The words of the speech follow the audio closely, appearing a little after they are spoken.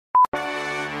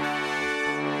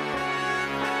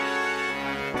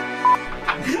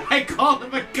I called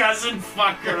him a cousin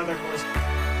fucker. Another voice.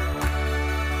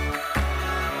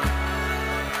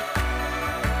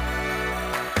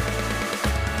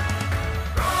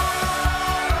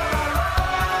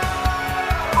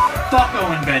 Fuck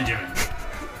Owen Benjamin.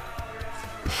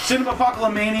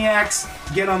 Cinemapocalypse,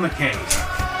 get on the case.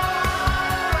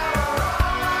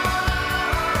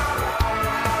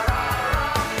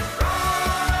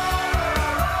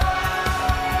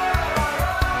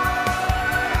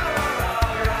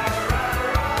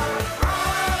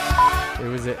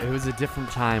 It was a different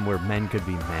time where men could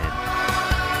be men.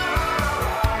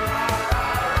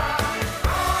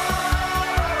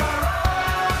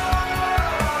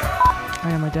 Oh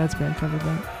yeah, my dad's band covered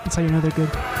that. That's how you know they're good.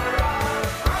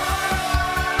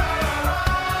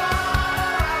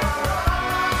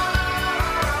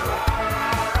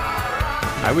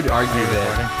 I would argue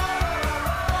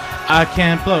that I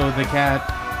can't blow the cat.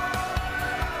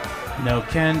 No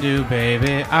can do,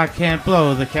 baby. I can't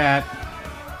blow the cat.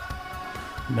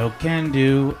 No can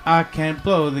do. I can't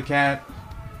blow the cat.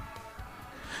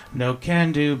 No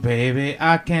can do, baby.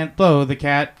 I can't blow the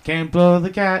cat. Can't blow the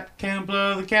cat. Can't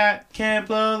blow the cat. Can't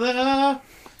blow the.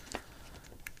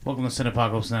 Welcome to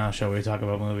Cinepocalypse Now, show where we talk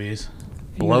about movies.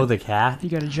 blow the cat. You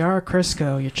got a jar of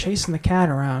Crisco. You're chasing the cat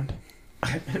around.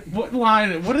 What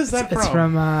line? What is that from? It's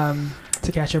from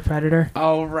To Catch a Predator.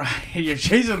 Oh, right. You're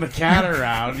chasing the cat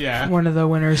around, yeah. One of the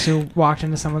winners who walked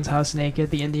into someone's house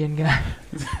naked, the Indian guy,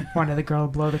 wanted the girl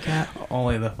to blow the cat.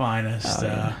 Only the finest. Oh,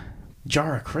 yeah.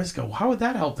 Jar of Crisco. How would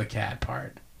that help the cat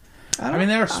part? I mean,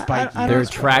 they're spiky. They're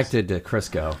attracted to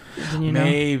Crisco. Didn't you know?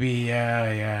 Maybe,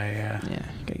 yeah. Yeah,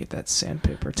 you gotta get that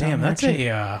sandpaper. Damn, that's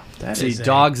See,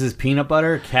 dogs is peanut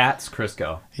butter, cats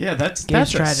Crisco. Yeah, that's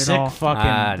Gabe's a tried it sick all. fucking.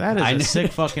 That is I a know.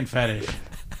 sick fucking fetish.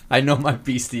 I know my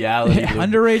bestiality. Yeah.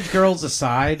 Underage girls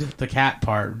aside, the cat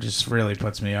part just really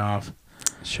puts me off.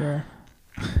 Sure.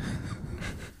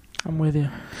 I'm with you.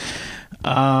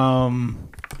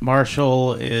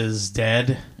 Marshall is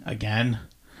dead again.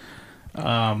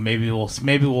 Maybe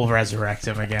we'll resurrect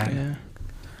him again. Yeah.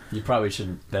 You probably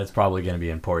should. That's probably going to be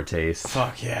in poor taste.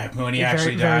 Fuck yeah! When he Very,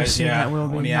 actually very dies, soon yeah. that will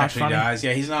be When he not actually funny. dies,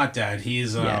 yeah. He's not dead.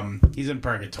 He's he's in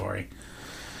purgatory.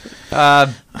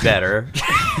 Better.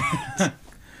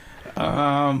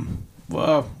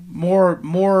 Well,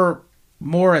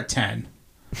 more at 10.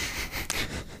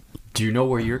 Do you know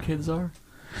where your kids are?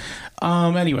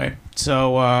 Anyway,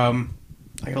 so I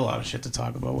got a lot of shit to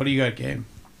talk about. What do you got, Gabe?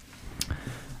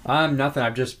 Nothing.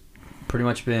 I've just pretty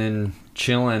much been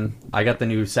chilling. I got the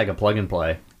new Sega Plug and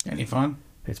Play. Any fun?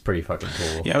 It's pretty fucking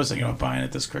cool. Yeah, I was thinking about buying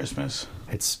it this Christmas.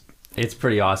 It's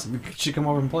pretty awesome. You should come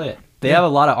over and play it. They have a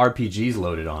lot of RPGs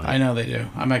loaded on it. I know they do.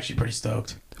 I'm actually pretty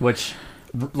stoked. Which,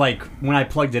 like, when I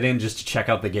plugged it in just to check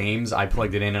out the games, I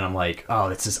plugged it in and I'm like, oh,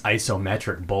 it's this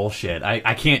isometric bullshit.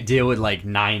 I can't deal with, like,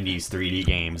 90s 3D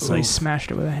games. So he Like,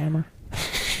 smashed it with a hammer.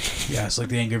 Yeah, it's like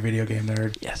the Angry Video Game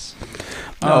Nerd. Yes.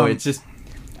 no, it's just...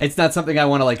 It's not something I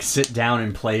want to, like, sit down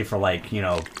and play for, like,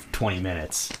 20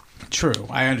 minutes. True.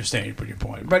 I understand your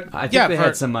point. But I think yeah, they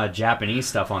had some Japanese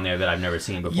stuff on there that I've never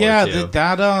seen before, yeah, too.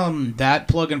 that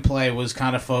plug and play was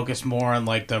kind of focused more on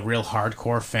like the real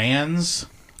hardcore fans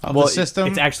of the system.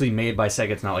 It's actually made by Sega.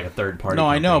 It's not like a third party. No,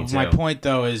 I know. company, My too. point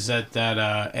though is that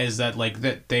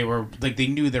they were like they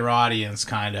knew their audience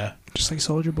kind of. Just like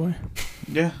Soldier Boy.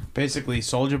 Yeah, basically,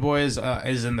 Soldier Boy is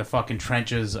in the fucking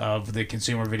trenches of the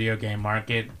consumer video game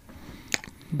market.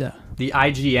 Duh. The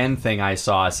IGN thing I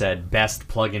saw said best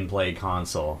plug and play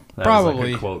console. That was Probably.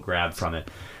 like a quote grabbed from it.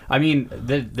 I mean,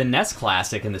 the NES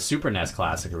Classic and the Super NES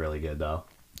Classic are really good though.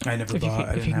 I never If you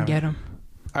bought. can, get them.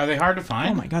 Are they hard to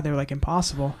find? Oh my god, they were like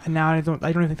impossible. And now I don't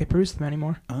even think they produce them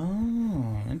anymore.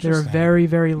 Oh, They were interesting. very,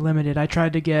 very limited. I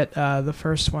tried to get the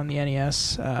first one, the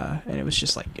NES, and it was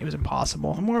just like, it was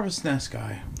impossible. I'm more of a SNES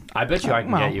guy. I bet you I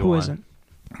can Well, get you who one. isn't?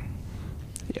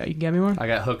 Yeah, you can get me one? I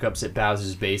got hookups at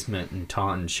Bowser's Basement and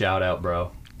Taunton. Shout out,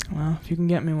 bro. Well, if you can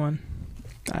get me one,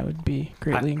 I would be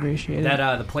greatly ingratiated.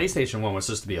 That the PlayStation one was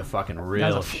supposed to be a fucking That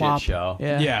real was a shit flop. show.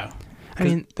 Yeah. Yeah. I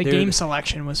mean, the They're- game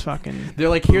selection was fucking... They're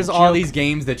like, here's all Joke. these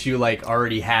games that you like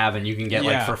already have, and you can get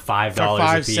like for $5 for 5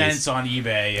 a piece. cents on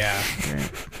eBay. Yeah.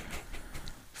 Right.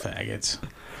 Faggots.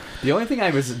 The only thing I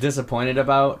was disappointed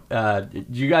about,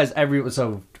 you guys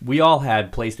so we all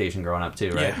had PlayStation growing up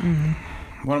too, right? Yeah.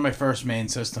 Mm-hmm. One of my first main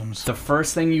systems. The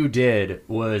first thing you did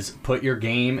was put your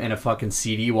game in a fucking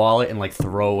CD wallet and like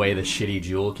throw away the shitty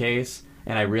jewel case.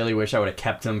 And I really wish I would have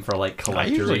kept them for like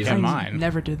collector usually reasons. kept I mine.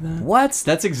 never did that. What?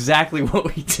 That's exactly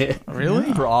what we did.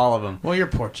 Really? For all of them. Well, you're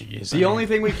Portuguese. The only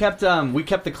thing we kept the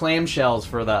clamshells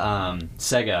for the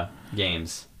Sega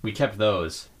games. We kept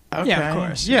those. Okay. Yeah, of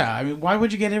course. Yeah, I mean, why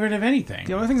would you get rid of anything?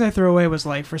 The only things I threw away was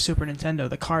like for Super Nintendo,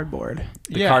 the cardboard.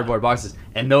 The cardboard boxes,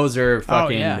 and those are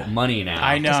fucking yeah. money now.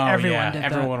 I know. everyone did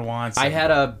that. Everyone wants. I it. had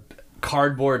a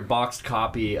cardboard boxed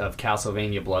copy of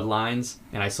Castlevania Bloodlines,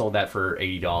 and I sold that for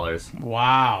 $80.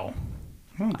 Wow.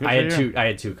 Well, good I for had you. two. I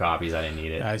had 2 copies. I didn't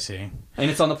need it, I see. and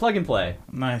it's on the plug and play.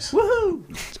 Nice. Woohoo!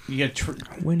 You get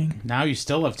Winning. now. You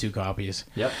still have 2 copies.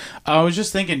 Yep. I was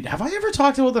just thinking, have I ever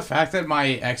talked about the fact that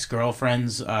my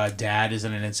ex-girlfriend's dad is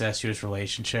in an incestuous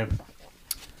relationship?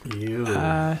 You.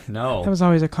 That No. was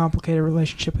always a complicated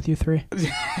relationship with you three.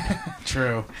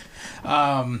 True.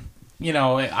 You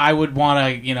know, I would want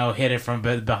to, you know, hit it from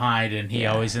behind, and he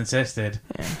always insisted.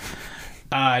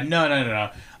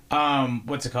 No.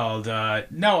 What's it called?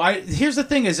 No, here's the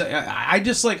thing is, I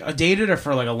just, like, dated her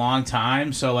for, like, a long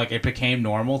time, so, like, it became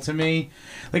normal to me.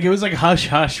 Like, it was, like,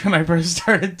 hush-hush when I first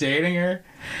started dating her.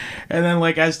 And then,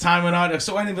 like, as time went on,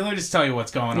 so anyway, let me just tell you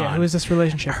what's going on. Yeah, who is this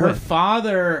relationship Her with?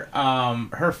 father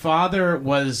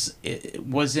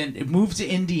moved to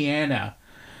Indiana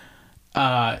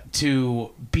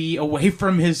to be away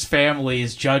from his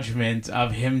family's judgment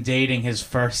of him dating his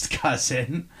first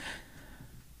cousin.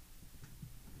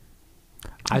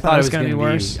 I thought it was gonna be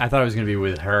worse. I thought it was gonna be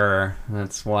with her.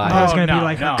 That's why. I thought it was Oh, going to no, be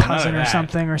like no, a cousin none or of that.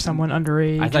 something or someone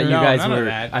underage. I thought or- you No, guys none of were.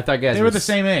 that. I thought you guys They were the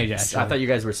same age, I actually. thought you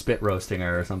guys were spit roasting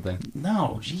her or something.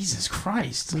 No, Jesus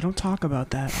Christ. We don't talk about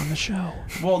that on the show.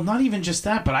 Well, not even just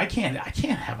that, but I can't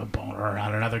have a boner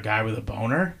around another guy with a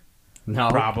boner. No,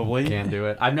 Probably. can't do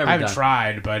it. I've never I haven't done.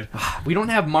 tried, but We don't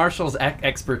have Marshall's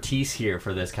expertise here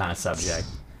for this kind of subject.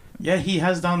 yeah, he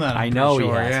has done that. I I'm know pretty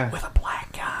he sure, has. Yeah. With a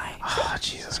black guy. Oh,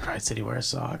 Jesus Christ, did he wear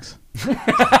socks?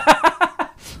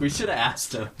 We should have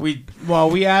asked him.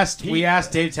 We asked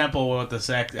Dave Temple about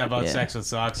sex with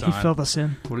socks He on. filled us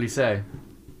in. What did he say?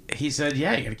 He said,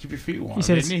 "Yeah, you got to keep your feet warm." He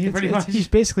said didn't he? Pretty much. he's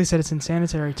basically said it's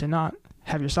insanitary to not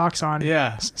have your socks on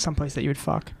Yeah. someplace that you would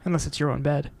fuck, unless it's your own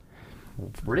bed.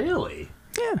 Really?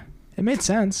 Yeah, it made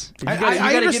sense. You gotta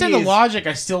I give understand me the logic.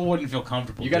 I still wouldn't feel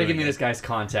comfortable. You got to give doing me it. this guy's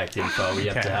contact info. We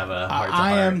have to have a heart to I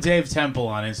heart. am Dave Temple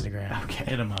on Instagram. Okay.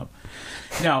 Hit him up.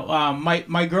 No,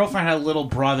 my girlfriend had a little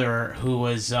brother who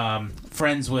was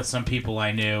friends with some people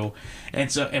I knew,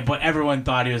 but everyone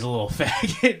thought he was a little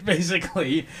faggot,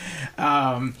 basically.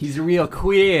 He's real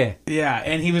queer. Yeah,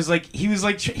 and he was like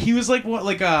what,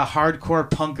 like a hardcore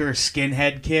punker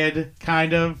skinhead kid,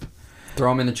 kind of.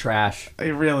 Throw him in the trash.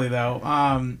 Really though,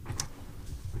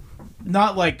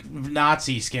 not like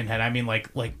Nazi skinhead. I mean like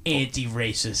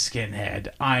anti-racist skinhead.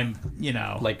 I'm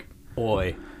Like,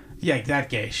 oi. yeah, that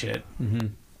gay shit. Mm-hmm.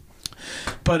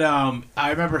 But I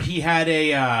remember he had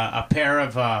a pair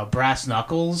of brass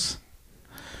knuckles,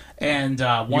 and You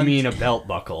one. mean a belt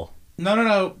buckle?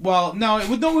 No. Well, no, it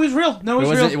was real. No, it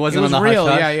was real. It wasn't was on the real.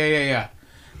 hush hush? Yeah.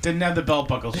 Didn't have the belt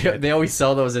buckle shit. They always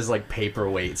sell those as like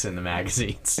paperweights in the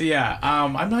magazines. Yeah,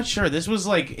 I'm not sure. This was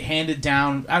like handed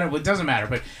down. I don't. It doesn't matter.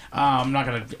 But I'm not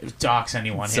gonna dox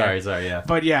anyone here. Sorry, yeah.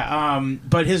 But yeah,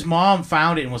 but his mom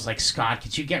found it and was like, "Scott,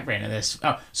 could you get rid of this?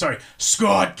 Oh, sorry,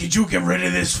 Scott, could you get rid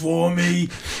of this for me?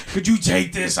 Could you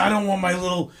take this? I don't want my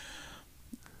little."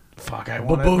 Fuck, I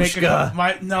want to make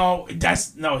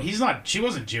Babushka. he's not. She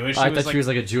wasn't Jewish. I thought she was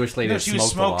like a Jewish lady No, that she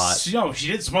was smoked a lot. No, she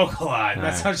did smoke a lot.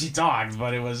 That's Alright. how she talked.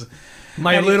 But it was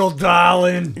My And he- little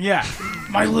darling. yeah,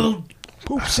 my little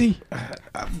Poopsie.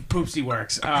 poopsie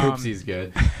works. Oopsie's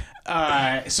good.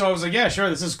 So I was like, yeah, sure,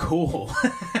 this is cool.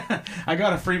 I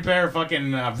got a free pair of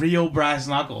fucking real brass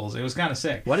knuckles. It was kind of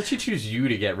sick. Why did she choose you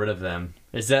to get rid of them?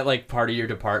 Is that like part of your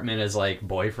department as like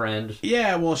boyfriend?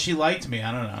 Yeah, well, she liked me.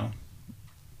 I don't know.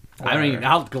 I mean,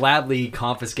 I'll gladly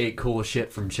confiscate cool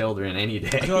shit from children any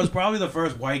day. So I was probably the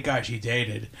first white guy she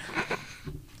dated.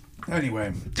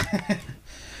 Anyway.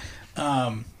 So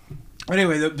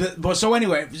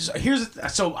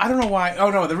I don't know why.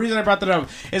 Oh, no, the reason I brought that up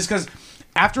is because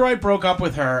after I broke up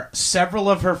with her, several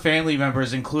of her family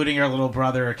members, including her little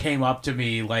brother, came up to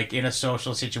me, like, in a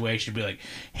social situation, be like,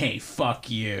 hey,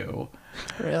 fuck you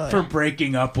Really? for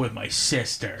breaking up with my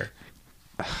sister.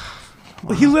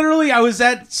 He literally, I was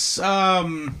at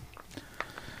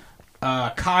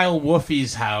Kyle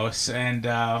Woofy's house, and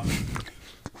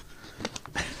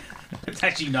it's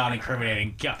actually not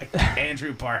incriminating.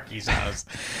 Andrew Parkey's house.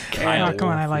 Oh, come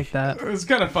on, I like that. It was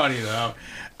kind of funny though.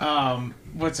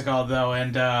 What's it called though?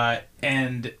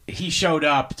 And he showed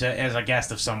up as a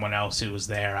guest of someone else who was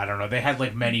there. I don't know. They had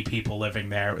like many people living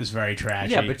there. It was very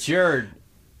trashy. Yeah, but you're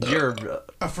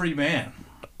a free man.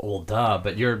 well, duh,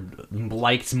 but you're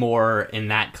liked more in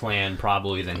that clan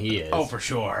probably than he is. Oh, for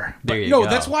sure. There But you no, go.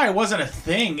 that's why it wasn't a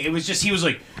thing. It was just he was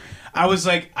like.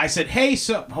 I said, hey,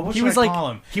 so what He should was I like-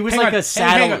 call him? he was Hang like on, a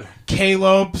saddle- hang on.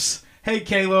 Caleb's. hey,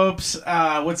 Caleb's,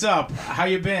 what's up? How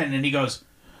you been? And he goes,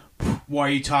 why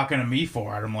are you talking to me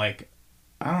for? And I'm like,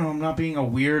 I don't know, I'm not being a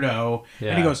weirdo. Yeah.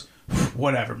 And he goes,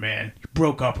 whatever, man. You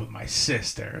broke up with my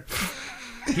sister.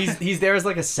 He's there as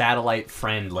like a satellite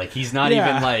friend. Like he's not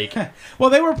even like.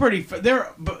 Well, they were pretty.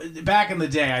 Back in the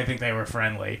day, I think they were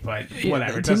friendly, but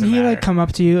whatever. It doesn't Didn't he matter. like come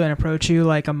up to you and approach you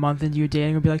like a month into you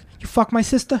dating and be like, "You fuck my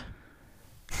sister"?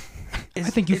 I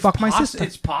think you fuck my sister.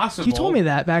 It's possible. You told me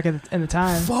that back in the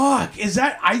time. Fuck. Is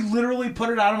that? I literally put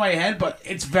it out of my head, but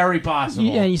it's very possible.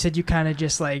 Yeah, you said you kind of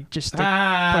just put it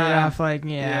off like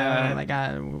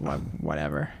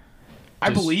whatever. I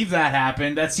believe that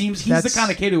happened. That seems he's the kind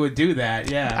of kid who would do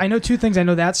that. Yeah. I know two things. I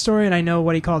know that story, and I know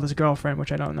what he called his girlfriend,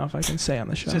 which I don't know if I can say on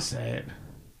the show. Just say it.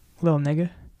 Little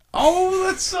nigga. Oh,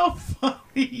 that's so funny.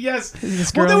 Yes.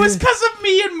 This Well, girl that was because of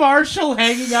me and Marshall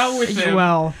hanging out with him.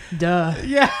 Well, duh.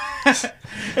 Yeah.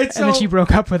 And then she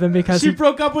broke up with him because she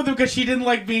broke up with him because she didn't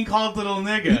like being called little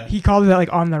nigga. he called her that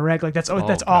like on the reg. Like that's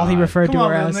all he referred Come to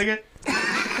on, her little as.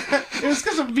 nigga. It was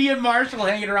because of me and Marshall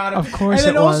hanging around him. Of course and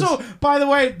then it was. also, by the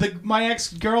way, my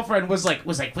ex-girlfriend was like,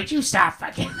 would you stop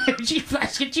fucking?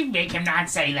 Could you make him not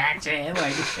say that shit?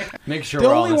 Like, Make sure the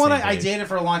we're all only on the one same I page. dated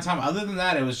for a long time. Other than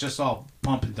that, it was just all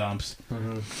pump and dumps.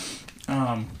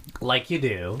 Mm-hmm. Like you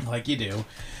do. Like you do.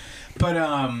 But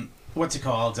what's it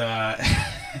called?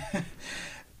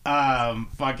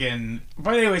 Fucking.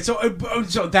 But anyway, so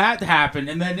that happened,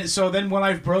 and then when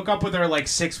I broke up with her like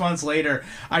 6 months later,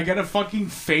 I got a fucking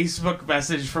Facebook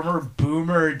message from her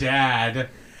boomer dad,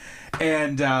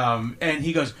 and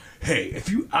he goes, "Hey,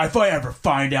 if I ever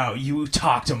find out you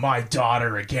talk to my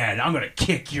daughter again, I'm gonna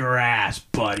kick your ass,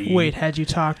 buddy." Wait, had you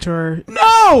talked to her?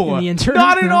 No, In the interim?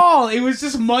 not at No? all. It was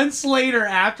just months later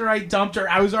after I dumped her.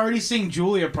 I was already seeing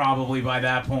Julia probably by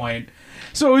that point.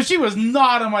 So she was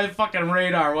not on my fucking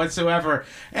radar whatsoever.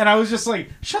 And I was just like,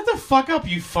 shut the fuck up,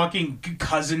 you fucking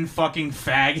cousin fucking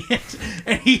faggot.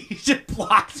 And he just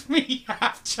blocked me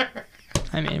after.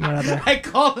 I mean, what other I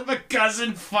called him a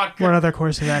cousin fucker. what other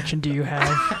course of action do you have?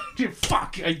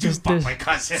 Fuck, I do Just fuck this- my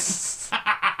cousin.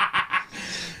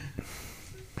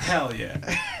 Hell yeah.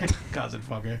 Cousin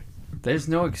fucker. There's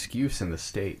no excuse in the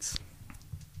States.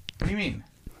 What do you mean?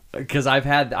 Because I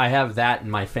have that in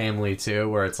my family too,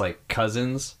 where it's like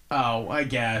cousins, Oh, I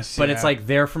guess. but yeah. it's like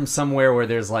they're from somewhere where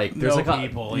there's No like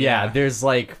people, yeah. there's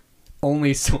like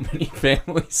only so many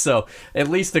families, so at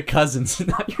least the cousin's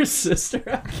not your sister,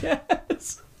 I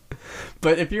guess.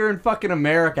 But if you're in fucking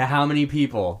America, how many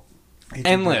people? It's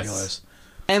Endless. ridiculous.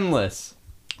 Endless.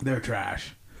 They're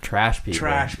trash. Trash people.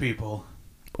 Trash people.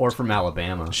 Or from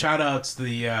Alabama. Shout outs to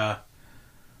the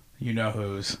you know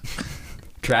who's.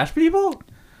 Trash people?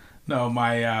 No,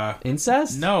 my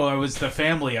Incest? no, it was the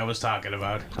family I was talking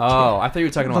about. Oh, I thought you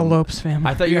were talking The about Lopes family.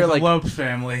 I thought you were the like Lopes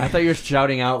family. I thought you were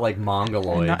shouting out like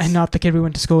mongoloids. and not the kid we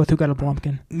went to school with who got a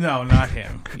Blumpkin. No, not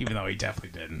him. Even though he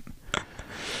definitely didn't.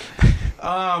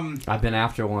 I've been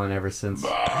after one ever since.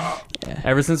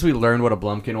 Ever since we learned what a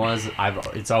Blumpkin was,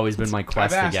 it's always been my I've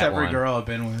quest to asked get every one. girl I've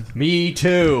been with. Me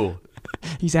too.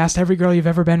 He's asked every girl you've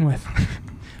ever been with.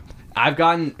 I've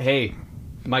gotten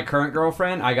my current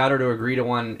girlfriend, I got her to agree to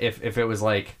one if it was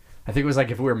like I think it was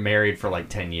like if we were married for like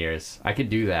 10 years. I could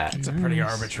do that. It's a pretty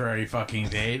arbitrary fucking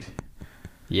date.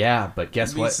 Yeah, but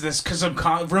guess what? It's this because I'm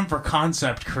room for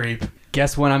concept creep.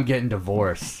 Guess when I'm getting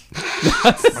divorced.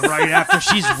 Right after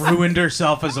she's ruined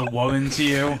herself as a woman to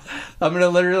you. I'm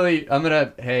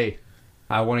gonna hey,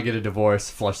 I want to get a divorce,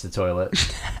 flush the toilet.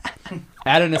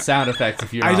 Add in a sound effect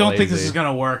if you're I not don't think this lazy. is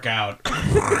gonna work out.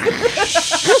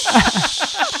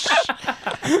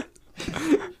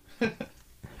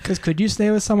 Because could you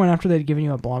stay with someone after they'd given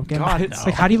you a Blumpkin? God, It's no.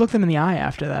 like, how do you look them in the eye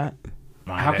after that?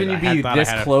 How can you be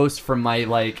this close from my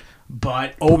like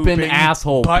Butt open pooping,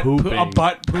 asshole butt pooping? a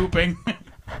butt pooping.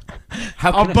 How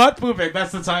A can butt pooping.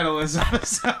 That's the title of this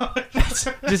episode.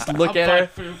 just look A at her,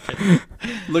 butt pooping.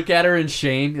 look at her in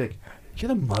shame, be like, "You're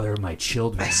the mother of my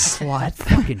children." Slut.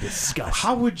 Fucking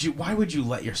disgusting. Why would you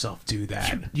let yourself do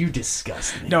that? You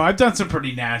disgust me. No, I've done some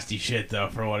pretty nasty shit though,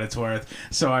 for what it's worth.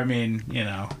 So I mean, you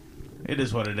know, it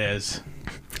is what it is.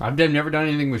 I've never done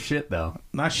anything with shit though.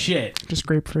 Not shit. Just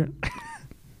grapefruit.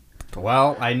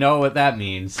 Well, I know what that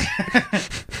means.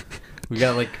 We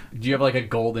got like, do you have like a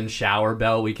golden shower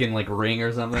bell we can like ring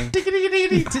or something? Tickle,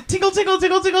 tickle,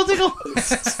 tickle, tickle, tickle.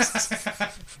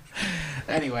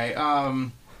 Anyway,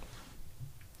 Owen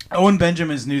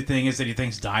Benjamin's new thing is that he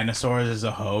thinks dinosaurs is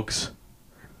a hoax.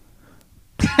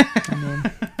 I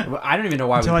mean, Well, I don't even know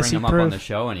why we Until I bring see him up on proof. the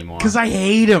show anymore. Because I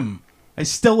hate him. I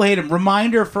still hate him.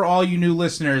 Reminder for all you new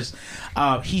listeners,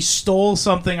 he stole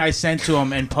something I sent to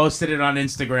him and posted it on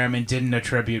Instagram and didn't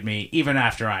attribute me, even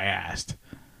after I asked.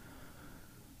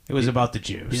 It was about the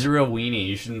Jews. He's a real weenie.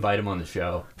 You should invite him on the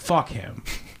show. Fuck him.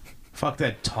 Fuck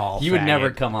that tall. He would faggot.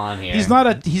 never come on here. He's not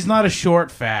a short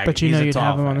fag. But you He's know a you'd tall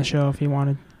have him on the fag. show if he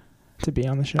wanted to be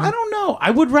on the show. I don't know.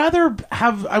 I would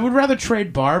rather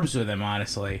trade barbs with him,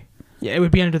 honestly. Yeah, it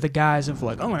would be under the guise of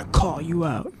like, I'm gonna call you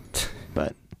out.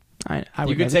 But I You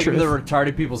would could know take the him to truth. the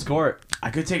retarded people's court. I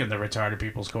could take him to retarded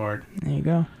people's court. There you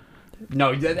go.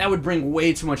 No, that would bring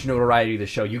way too much notoriety to the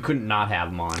show. You couldn't not have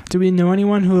him on. Do we know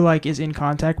anyone who like is in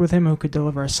contact with him who could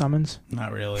deliver a summons?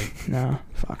 Not really. No.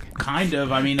 Fuck. Kind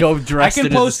of. I mean, Go dressed I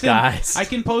can in a post disguise. I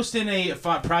can post in a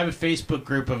private Facebook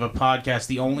group of a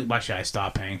podcast. Actually, I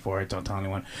stopped paying for it. Don't tell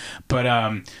anyone. But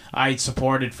I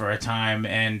supported for a time,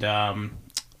 and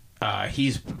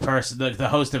he's the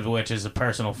host of which is a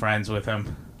personal friends with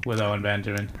him, with Owen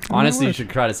Benjamin. Honestly, you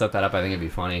should try to set that up. I think it'd be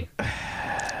funny.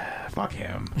 Fuck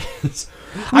him.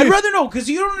 I'd rather know, because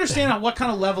you don't understand what kind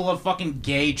of level of fucking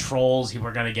gay trolls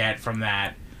we're gonna get from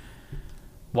that.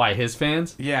 Why, his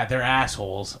fans? Yeah, they're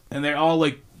assholes, and they're all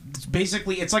like,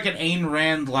 basically, it's like an Ayn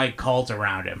Rand like cult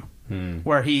around him,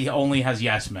 where he only has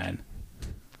yes men.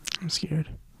 I'm scared.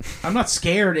 I'm not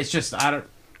scared. It's just I don't.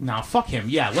 No, fuck him.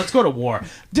 Yeah, let's go to war.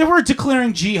 We're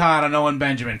declaring jihad on Owen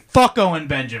Benjamin. Fuck Owen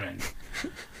Benjamin.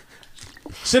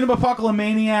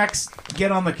 Maniacs,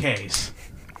 get on the case.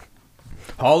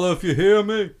 Holla if you hear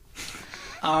me.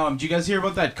 Do you guys hear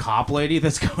about that cop lady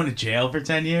that's going to jail for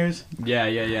 10 years?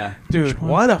 Yeah. Dude,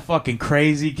 what a fucking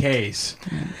crazy case.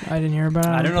 I didn't hear about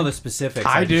it. I don't know the specifics.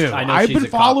 I do. I know I've she's been a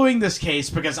cop. following this case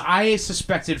because I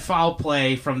suspected foul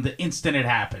play from the instant it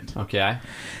happened. Okay.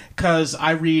 Because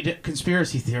I read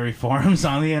conspiracy theory forums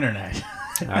on the internet.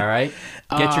 All right.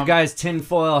 Get your guys'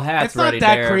 tinfoil hats It's not ready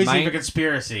that there, crazy Mike. of a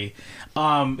conspiracy.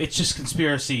 It's just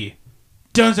conspiracy.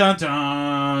 Dun dun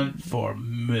dun for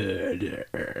murder.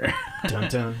 Dun,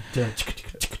 dun, dun.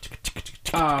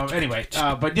 Anyway,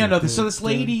 but yeah, no. So this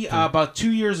lady, about 2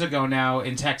 years ago now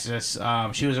in Texas,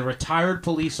 she was a retired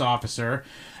police officer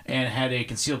and had a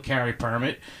concealed carry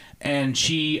permit, and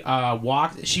she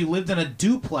She lived in a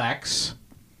duplex,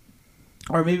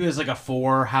 or maybe it was like a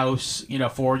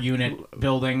 4-unit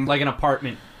building, Like an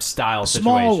apartment style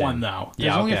small situation. one though. There's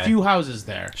Yeah, only a okay. few houses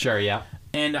there. Sure, yeah.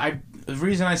 And the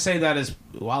reason I say that is,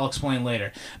 well, I'll explain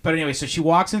later. But anyway, so she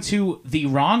walks into the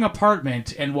wrong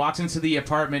apartment and walks into the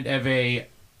apartment of a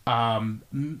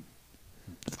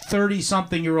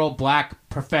 30-something-year-old black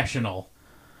professional.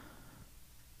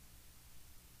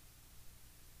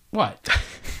 What?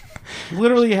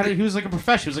 Literally, he was like a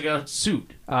professional. He was like a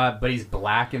suit. But he's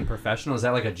black and professional. Is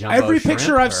that like a jumbo Every shrimp,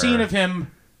 picture I've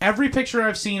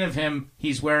or- seen of him,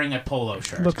 he's wearing a polo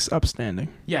shirt. Looks upstanding.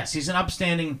 Yes, he's an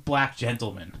upstanding black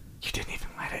gentleman. You didn't even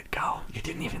let it go. You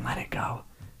didn't even let it go.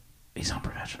 He's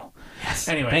unprofessional. Yes.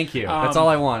 Anyway, Thank you. That's all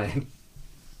I wanted.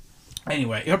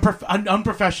 Anyway, an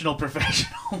unprofessional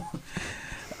professional.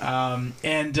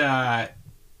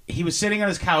 He was sitting on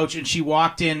his couch, and she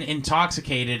walked in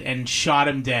intoxicated and shot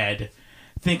him dead,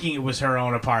 thinking it was her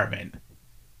own apartment.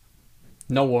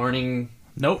 No warning.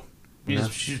 Nope. No.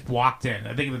 She just walked in.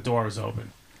 I think the door was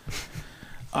open.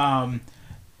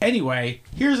 Anyway,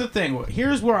 here's the thing.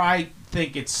 Here's where I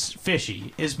think it's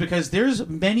fishy, is because there's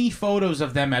many photos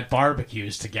of them at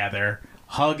barbecues together,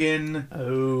 hugging,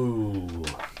 Oh.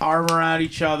 arm around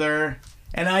each other,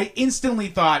 and I instantly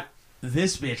thought,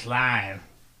 this bitch lying.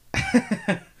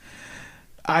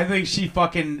 I think she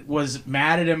fucking was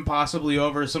mad at him, possibly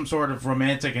over some sort of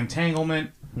romantic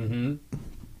entanglement. Mm-hmm.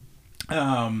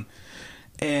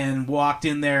 And walked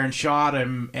in there and shot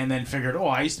him, and then figured, oh,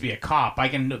 I used to be a cop.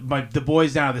 The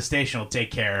boys down at the station will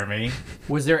take care of me.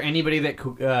 Was there anybody that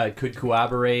could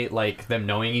corroborate, like, them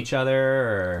knowing each other,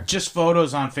 or? Just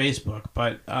photos on Facebook,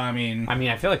 but I mean,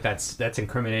 I feel like that's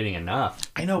incriminating enough.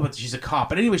 I know, but she's a cop.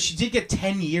 But anyway, she did get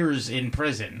 10 years in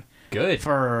prison Good.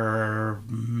 for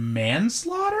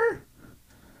manslaughter,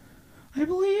 I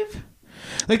believe.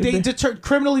 Like, Could they be.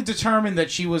 criminally determined that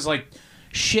she was like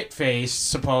shit-faced,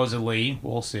 supposedly.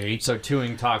 We'll see. So too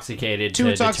intoxicated. Too to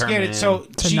intoxicated,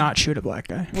 determine- so To not shoot a black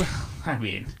guy. Well, I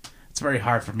mean, it's very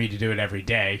hard for me to do it every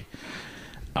day.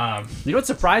 You know what's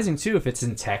surprising too? If it's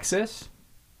in Texas,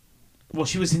 Well,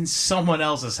 she was in someone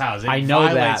else's house. It I know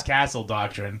violates that. castle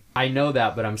doctrine. I know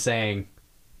that, but I'm saying,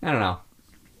 I don't know.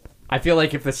 I feel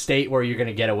like if the state where you're going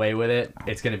to get away with it,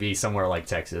 it's going to be somewhere like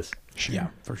Texas. Yeah,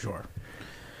 for sure.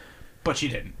 But she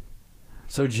didn't.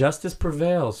 So justice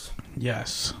prevails,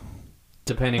 Yes.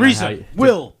 depending on how Reason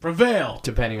will prevail.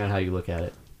 depending on how you look at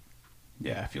it.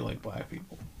 Yeah, I feel like black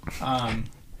people.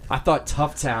 I thought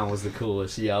Tough Town was the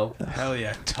coolest, yo. Hell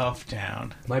yeah, tough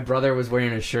town. My brother was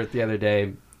wearing a shirt the other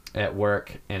day at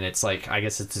work, and it's like, I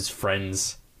guess it's his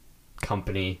friend's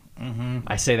company.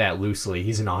 I say that loosely.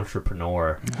 He's an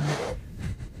entrepreneur.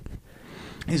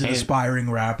 He's an aspiring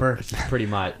rapper. Pretty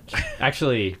much.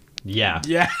 Actually, yeah.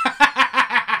 Yeah.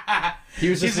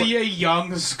 He's a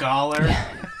young scholar.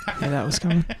 Yeah, that was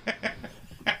coming.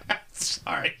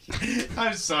 Sorry.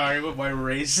 I'm sorry with my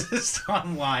racist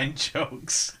online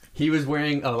jokes. He was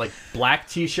wearing a like black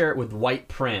t-shirt with white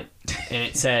print, and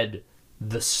it said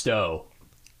 "The Stowe."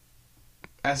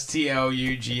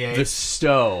 STOUGA. The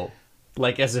Stowe,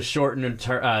 like as a shortened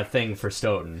thing for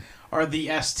Stoughton. Or the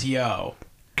STO.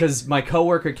 Because my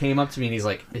coworker came up to me and he's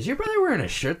like, "Is your brother wearing a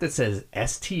shirt that says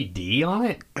STD on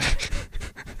it?"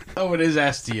 Oh, it is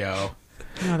STO.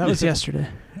 No, that was yesterday.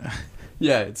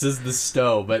 Yeah, it says The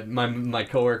Stowe, but my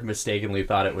coworker mistakenly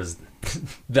thought it was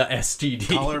the STD.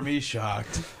 Color me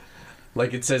shocked.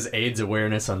 Like it says AIDS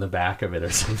awareness on the back of it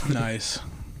or something. Nice.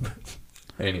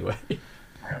 Anyway.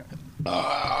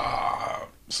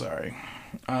 Sorry.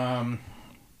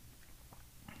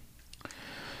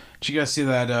 Did you guys see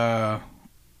that?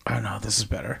 Oh no, this is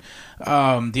better.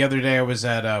 The other day I was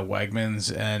at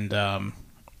Wegmans and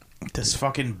this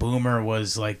fucking boomer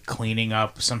was like cleaning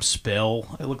up some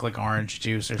spill. It looked like orange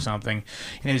juice or something,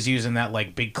 and he was using that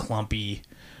like big clumpy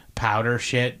powder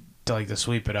shit to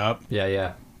sweep it up.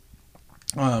 Yeah.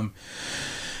 And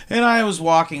I was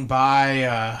walking by.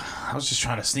 I was just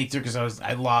trying to sneak through because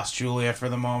I lost Julia for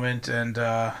the moment, and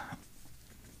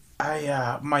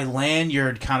my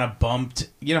lanyard kind of bumped.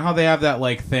 You know how they have that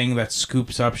like thing that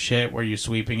scoops up shit where you're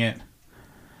sweeping it?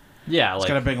 Yeah, It's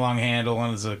got a big long handle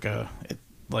and it's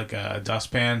like a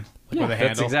dustpan with a handle.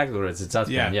 That's exactly what it is. It's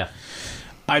dustpan. Yeah.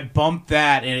 I bumped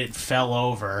that and it fell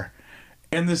over,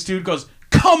 and this dude goes,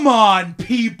 "Come on,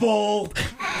 people!"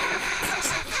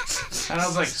 And I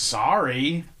was like,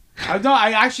 "Sorry."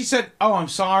 I actually said, "Oh, I'm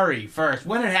sorry" first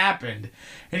when it happened,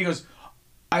 and he goes,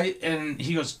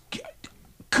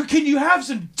 "Can you have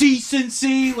some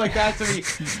decency?" Like that to me,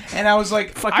 and I was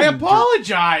like, "I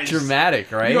apologize."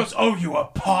 Dramatic, right? He goes, "Oh, you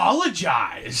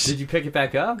apologize?" Did you pick it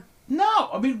back up? No,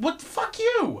 I mean, what the fuck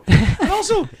you? And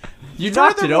also, You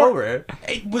knocked it over.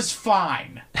 It was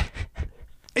fine.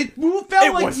 It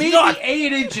fell like maybe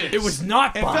 8 inches. It was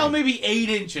not fine. It fell maybe 8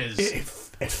 inches.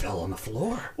 It fell on the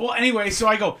floor. Well, anyway, so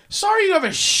I go, "Sorry you have a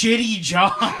shitty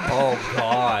job." Oh,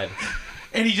 God.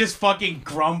 And he just fucking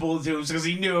grumbled to him because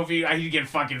he knew he'd get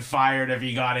fucking fired if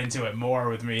he got into it more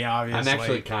with me, obviously. I'm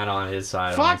actually kind of on his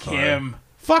side. Fuck him.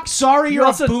 Fuck, sorry you're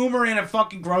a boomer in a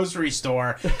fucking grocery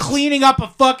store cleaning up a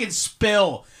fucking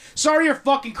spill. Sorry your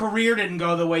fucking career didn't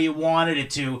go the way you wanted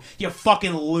it to, you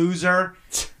fucking loser.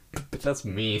 That's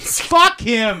mean. Fuck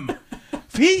him.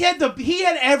 He had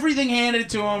everything handed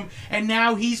to him, and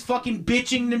now he's fucking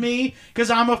bitching to me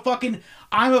because I'm a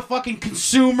fucking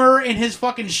consumer in his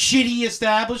fucking shitty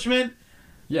establishment.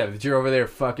 Yeah, but you're over there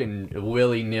fucking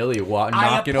willy-nilly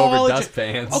knocking over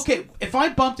dustpans. Okay, if I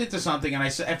bumped into something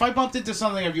if I bumped into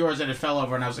something of yours and it fell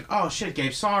over and I was like, "Oh shit,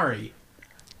 Gabe, sorry."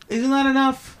 Isn't that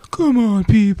enough? Come on,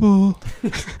 people.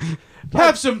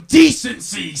 Have some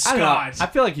decency, I don't know. Scott. I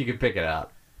feel like you could pick it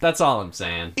up. That's all I'm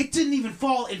saying. It didn't even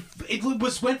fall. It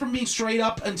went from being straight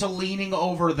up until leaning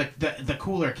over the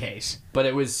cooler case. But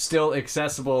it was still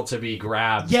accessible to be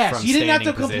grabbed. Yes, from you didn't have to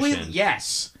standing completely. position.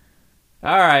 Yes.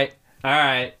 All right.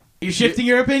 You shifting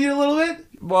your opinion a little bit?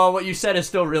 Well, what you said is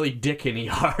still really dickeny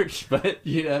harsh, but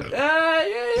you know.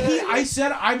 I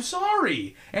said, "I'm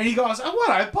sorry," and he goes, "Oh, what?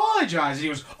 I apologize." And he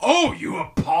goes, "Oh, you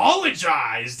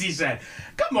apologized?" He said,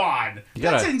 "Come on,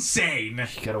 that's insane."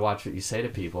 You gotta watch what you say to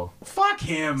people. Fuck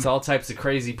him. It's all types of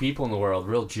crazy people in the world,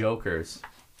 real jokers.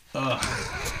 Ugh.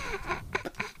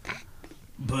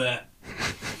 But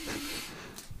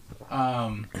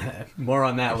more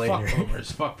on that later.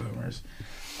 Fuck boomers.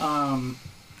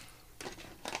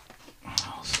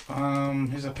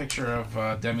 Here's a picture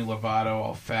of Demi Lovato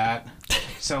all fat,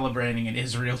 celebrating an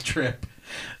Israel trip.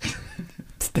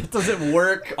 That doesn't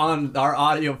work on our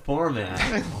audio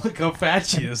format. Look how fat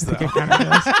she is, though.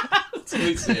 Let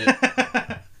me see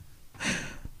it.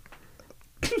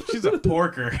 She's a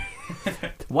porker.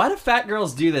 Why do fat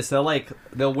girls do this?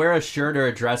 They'll wear a shirt or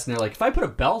a dress and they're like, if I put a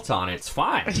belt on it, it's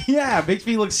fine. Yeah, it makes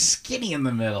me look skinny in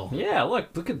the middle. Yeah,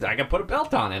 look at I can put a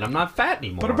belt on it. I'm not fat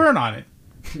anymore. Put a burn on it.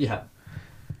 Yeah.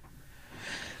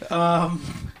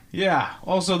 Yeah.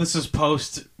 Also, this is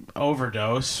post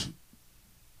overdose.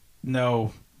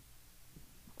 No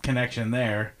connection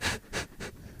there.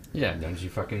 Yeah, don't you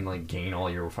fucking gain all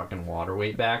your fucking water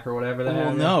weight back or whatever that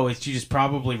Well, no, you just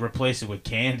probably replace it with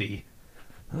candy.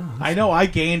 Oh, I know I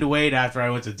gained weight after I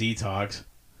went to detox.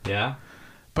 Yeah?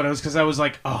 But it was because I was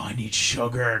like, "Oh, I need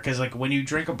sugar." Because when you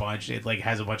drink a bunch, it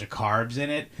has a bunch of carbs in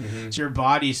it. Mm-hmm. So your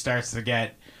body starts to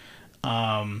get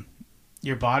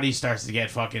your body starts to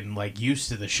get fucking like used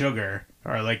to the sugar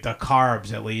or like the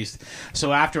carbs at least.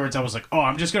 So afterwards I was like, oh,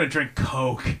 I'm just going to drink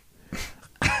Coke.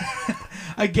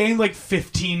 I gained like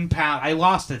 15 pounds. I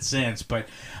lost it since, but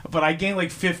I gained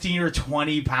like 15 or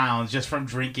 20 pounds just from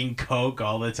drinking Coke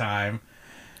all the time.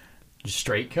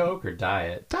 Straight Coke or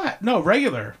diet? No,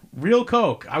 regular. Real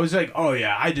Coke. I was like, oh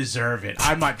yeah, I deserve it.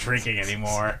 I'm not drinking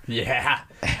anymore. Yeah.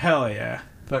 Hell yeah.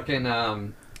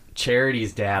 Fucking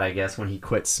Charity's dad, I guess, when he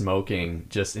quit smoking,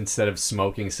 just instead of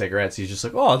smoking cigarettes, he's just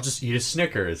like, oh, I'll just eat a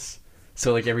Snickers.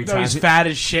 So like every No, time he's fat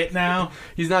as shit now.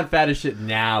 he's not fat as shit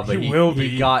now, but He will be.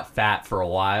 He got fat for a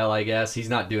while, I guess. He's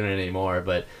not doing it anymore.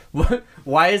 But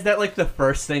why is that like the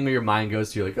first thing where your mind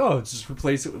goes to? You're like, oh, just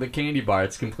replace it with a candy bar.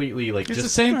 It's completely like It's just the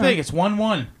same thing. It's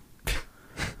 1-1.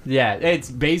 yeah. It's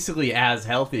basically as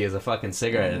healthy as a fucking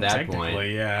cigarette at that point.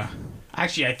 Technically, yeah.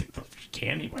 Actually, I think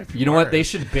candy might be You know what? They worse.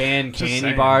 should ban Just candy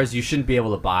saying. bars. You shouldn't be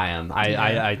able to buy them.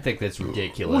 Yeah. I think that's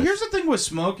ridiculous. Well, here's the thing with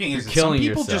smoking is that some killing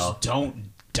people yourself. just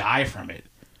don't die from it.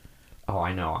 Oh,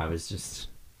 I know. I was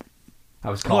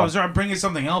Well, called. I'm bringing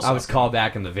something else. I was up. called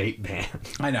back in the vape ban.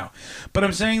 I know. But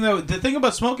I'm saying, though, the thing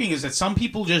about smoking is that some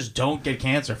people just don't get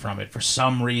cancer from it for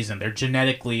some reason. They're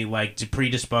genetically, like,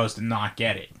 predisposed to not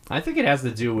get it. I think it has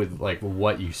to do with like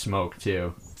what you smoke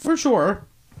too. For sure.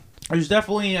 There's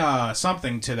definitely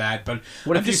something to that, but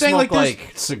What I'm if you just saying, smoke there's-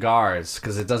 like cigars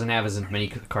because it doesn't have as many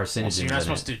carcinogens so you're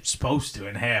not in supposed to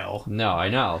inhale. No, I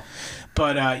know.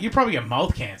 But you probably get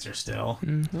mouth cancer still.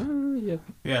 Yeah.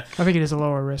 Yeah, I think it is a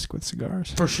lower risk with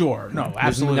cigars. for sure. No, There's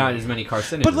absolutely. not as many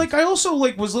carcinogens. But like I also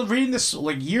like was reading this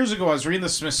like years ago. I was reading the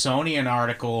Smithsonian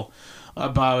article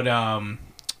about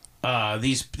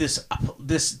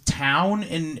this town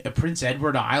in Prince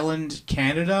Edward Island,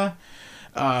 Canada,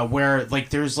 where like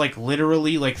there's like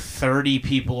literally like 30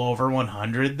 people over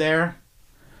 100 there,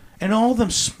 and all of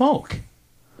them smoke,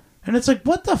 and it's like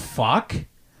what the fuck.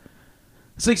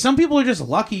 It's like some people are just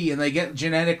lucky and they get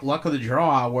genetic luck of the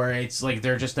draw where it's like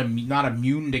they're just not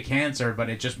immune to cancer,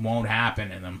 but it just won't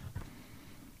happen in them.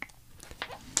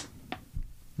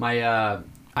 I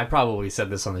probably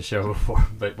said this on the show before,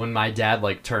 but when my dad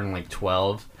like turned like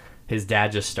 12, his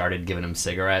dad just started giving him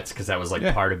cigarettes because that was like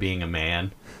part of being a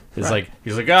man. It's Right. like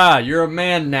he's like, you're a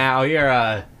man now.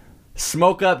 Here,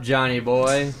 smoke up, Johnny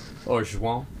boy, or je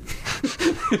won't.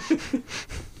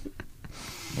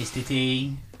 Hasty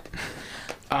tea.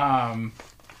 Did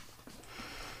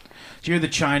you hear the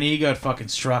Chinese got fucking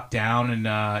struck down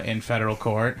in federal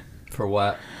court? For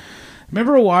what?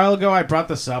 Remember a while ago I brought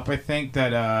this up. I think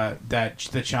that that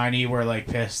the Chinese were like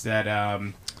pissed that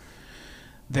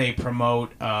they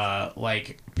promote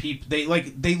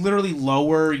they literally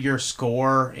lower your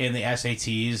score in the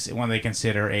SATs when they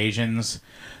consider Asians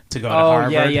to go to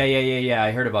Harvard. Yeah.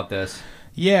 I heard about this.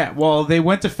 Yeah, well, they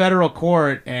went to federal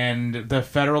court, and the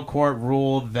federal court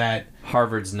ruled that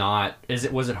Harvard's not.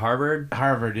 Was it Harvard?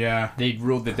 Harvard, yeah, They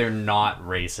ruled that they're not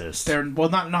racist. they're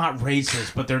not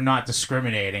racist, but they're not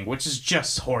discriminating, which is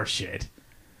just horseshit.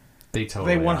 They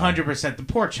totally. They are. 100% the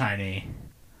poor Chinese.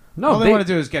 No, All they want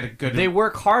to do is get a good. They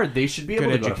work hard. They should be able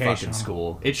to Good go to fucking education.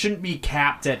 school. It shouldn't be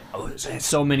capped at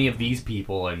so many of these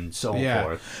people and so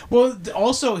forth. Well,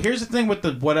 also here's the thing with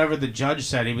the whatever the judge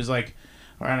said. He was like,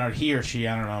 or I don't know, he or she,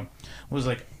 I don't know, was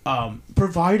like,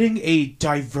 providing a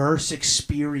diverse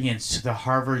experience to the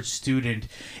Harvard student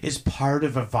is part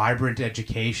of a vibrant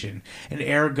education, and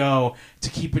ergo, to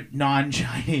keep it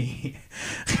non-Chinese,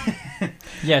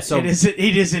 Yeah, so it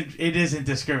isn't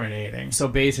discriminating. so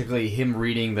basically, him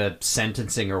reading the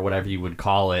sentencing or whatever you would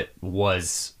call it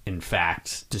was in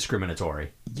fact discriminatory.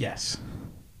 Yes,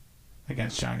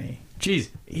 against Chinese. Jeez,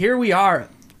 here we are,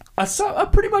 a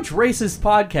pretty much racist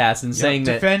podcast, and saying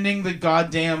that defending the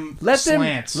goddamn let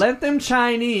slants. them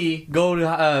Chinese go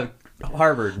to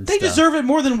Harvard. And They stuff. deserve it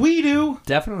more than we do.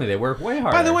 Definitely, they work way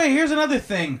harder. By the way, here's another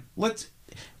thing.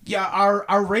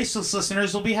 Our racist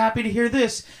listeners will be happy to hear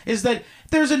this, is that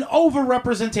there's an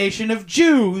overrepresentation of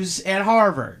Jews at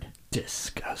Harvard.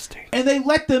 disgusting. And they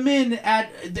let them in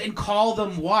and call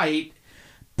them white,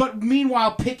 but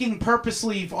meanwhile picking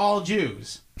purposely all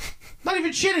Jews. Not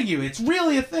even shitting you. It's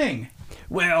really a thing.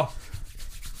 Well,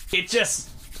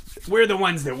 we're the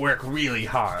ones that work really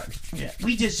hard. Yeah,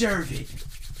 we deserve it.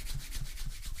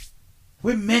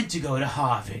 We're meant to go to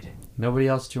Harvard. Nobody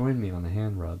else joined me on the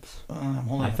hand rubs. I'm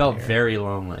holding I a felt beer. very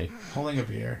lonely. Holding a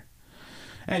beer.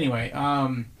 Anyway,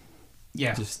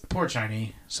 yeah, Just- poor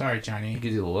Chinese. Sorry, I Chinese. could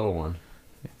do the little one.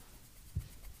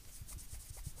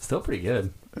 Still pretty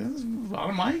good. There's a lot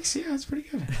of mics. Yeah, it's pretty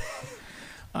good.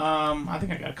 I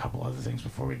think I got a couple other things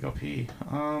before we go pee.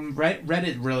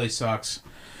 Reddit really sucks.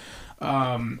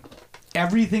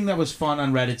 Everything that was fun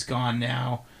on Reddit's gone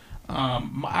now.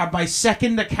 My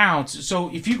second account.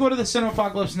 So if you go to the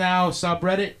Cinepocalypse Now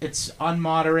subreddit, it's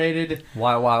unmoderated.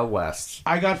 Wild Wild West.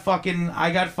 I got fucking Who'd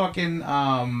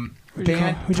you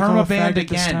perma call a banned faggot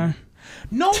this again. time?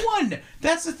 No one.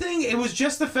 That's the thing. It was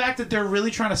just the fact that they're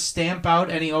really trying to stamp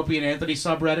out any Opie and Anthony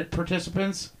subreddit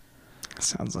participants.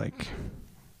 Sounds like,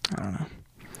 I don't know.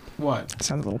 What?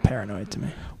 Sounds a little paranoid to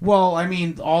me. Well, I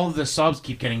mean, all of the subs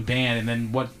keep getting banned, and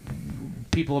then what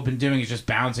people have been doing is just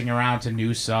bouncing around to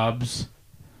new subs.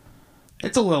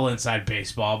 It's a little inside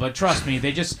baseball, but trust me,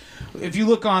 they just, if you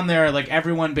look on there, like,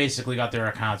 everyone basically got their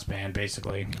accounts banned,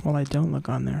 basically. Well, I don't look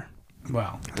on there.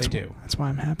 Well, they do. That's why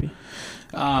I'm happy.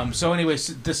 So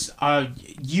anyways, this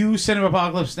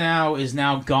Cinepocalypse Now is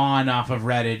now gone off of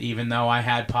Reddit, even though I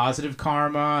had positive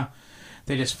karma.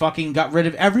 They just fucking got rid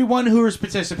of everyone who was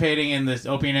participating in this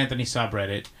Opie and Anthony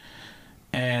subreddit.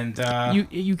 And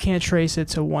You can't trace it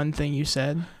to one thing you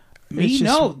said. me, It's just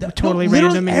no, totally no,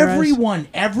 random in your eyes?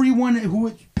 everyone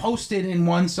who posted in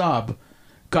one sub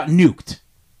got nuked.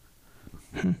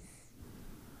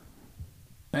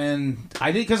 And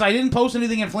I did, because I didn't post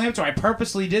anything inflammatory. I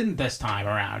purposely didn't this time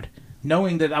around,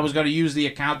 knowing that I was going to use the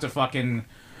account to fucking.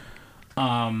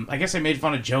 I guess I made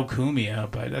fun of Joe Cumia,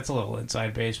 but that's a little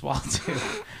inside baseball too.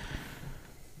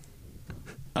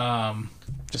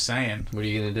 Just saying. What are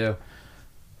you gonna do?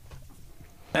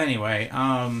 Anyway,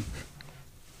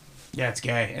 yeah, it's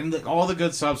gay, and all the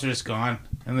good subs are just gone,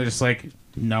 and they're just like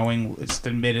knowing it's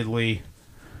admittedly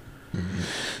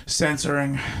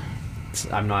censoring.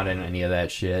 I'm not in any of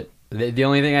that shit. The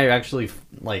only thing I actually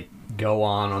like go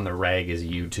on the reg is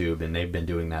YouTube, and they've been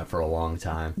doing that for a long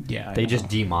time. Yeah, they just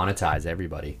demonetize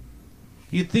everybody.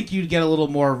 You'd think you'd get a little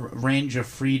more range of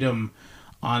freedom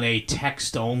on a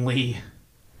text and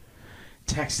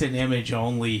image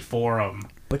only forum.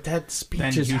 But that speech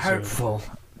Then is YouTube. hurtful.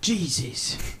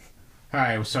 Jesus. All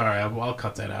right, well, sorry. I'll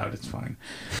cut that out. It's fine.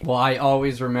 Well, I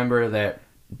always remember that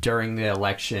during the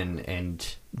election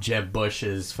and Jeb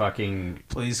Bush's fucking...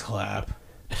 Please clap.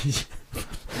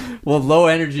 Well, low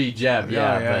energy Jeb,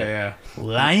 Yeah.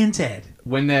 Lion Ted.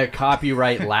 When the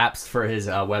copyright lapsed for his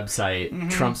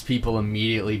website, Trump's people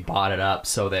immediately bought it up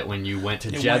so that when you went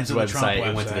to Jeb's website,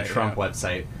 it went to the Trump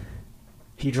website.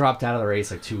 He dropped out of the race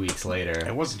like 2 weeks later.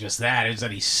 It wasn't just that. It was that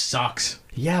he sucks.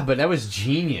 Yeah, but that was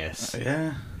genius.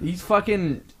 Yeah.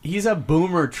 He's a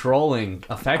boomer trolling,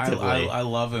 effectively. I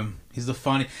love him. He's the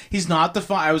funny. He's not the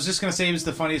fun. I was just going to say he was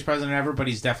the funniest president ever, but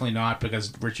he's definitely not,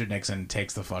 because Richard Nixon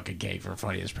takes the fucking cake for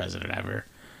funniest president ever.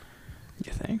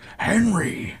 You think?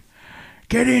 Henry,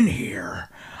 get in here.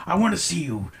 I want to see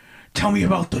you. Tell me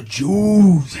about the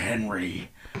Jews, Henry.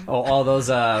 Oh, all those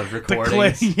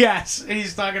recordings. Yes, and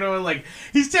he's talking about, like,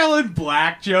 he's telling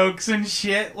black jokes and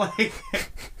shit, like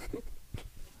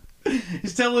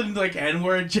he's telling like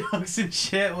N-word jokes and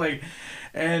shit, like,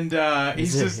 and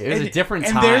he's it was just a different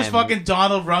time. And there's fucking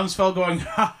Donald Rumsfeld going,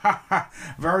 ha ha ha,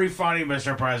 very funny,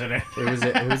 Mr. President.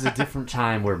 It was a different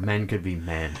time where men could be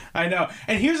men. I know.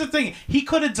 And here's the thing: he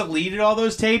could have deleted all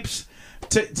those tapes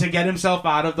to get himself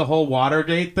out of the whole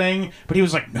Watergate thing, but he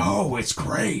was like, no, it's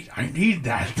great. I need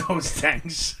those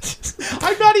things.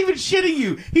 I'm not even shitting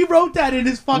you. He wrote that in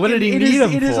his fucking... What did he need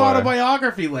him in his for?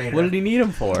 autobiography later. What did he need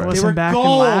him for? To They listen were back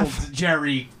gold, and laugh.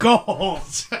 Jerry. Gold.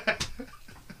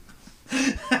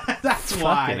 That's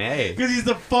why. Fucking A. Because he's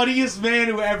the funniest man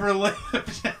who ever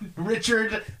lived.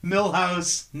 Richard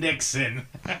Milhouse Nixon.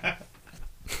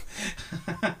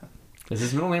 Is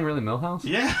his middle name really Milhouse?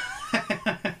 Yeah.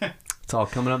 It's all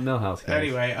coming up Milhouse, guys.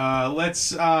 Anyway,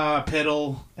 let's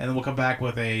piddle, and then we'll come back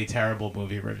with a terrible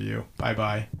movie review.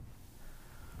 Bye-bye.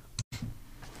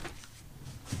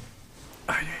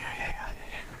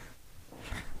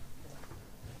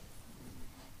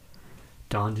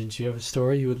 Don, didn't you have a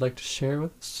story you would like to share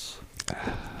with us?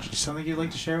 Something you'd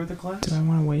like to share with the class? Do I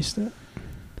want to waste it?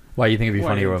 Why, you think it'd be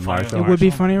Why, funnier you with funny Marshall? with It would be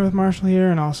Marshall? funnier with Marshall here,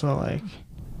 and also, like,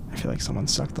 I feel like someone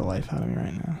sucked the life out of me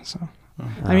right now, so... Oh.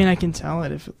 I mean, I can tell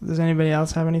it. Does anybody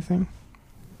else have anything?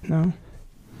 No?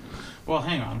 Well,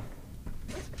 hang on.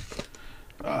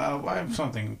 I have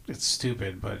something. It's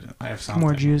stupid, but I have something.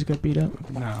 More Jews got beat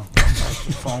up? No.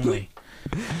 If only.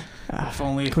 If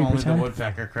only Can we the pretend?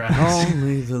 woodpecker cries.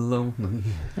 Only the lonely.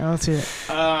 Yeah, let's hear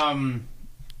it.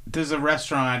 There's a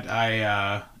restaurant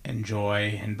I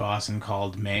enjoy in Boston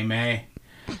called May May.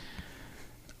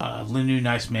 New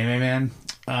Nice May May Man.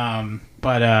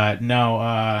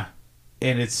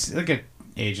 And it's like a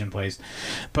Asian place.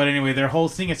 But anyway, they're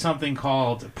hosting at something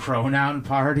called Pronoun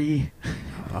Party.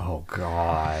 Oh,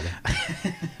 God.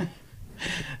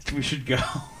 We should go.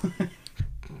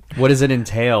 What does it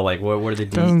entail? Like, what are the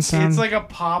Doesn't deets? sound... It's like a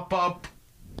pop-up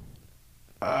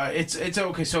It's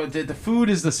okay. So the food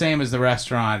is the same as the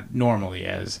restaurant normally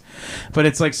is, but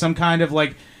it's like some kind of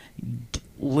like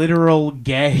literal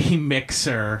gay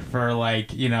mixer for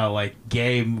like, you know, like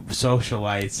gay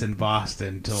socialites in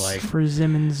Boston to like for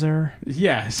Zimmenzer.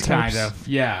 Yes, kind of.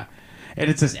 Yeah. And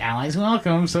it says allies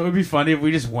welcome, so it would be funny if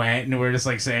we just went and we're just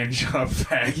like saying shut up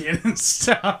faggot and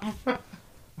stuff.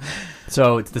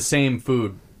 So it's the same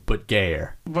food but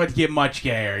gayer. But get much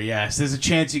gayer, yes. There's a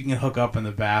chance you can hook up in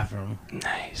the bathroom.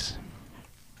 Nice.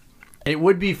 It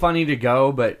would be funny to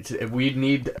go, but we'd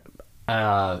need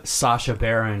Sacha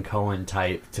Baron Cohen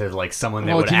type to like someone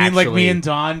that would do you actually mean like me and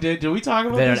Don did? Did we talk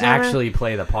about that this would ever? actually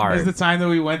play the part. There's the time that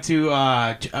we went to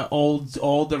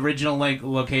old original like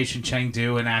location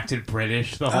Chengdu and acted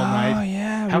British the whole night. Oh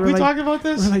yeah. Have we talked about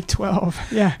this? We're like 12.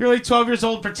 Yeah. You're like 12 years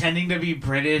old pretending to be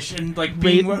British and like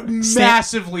being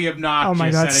massively obnoxious. Oh my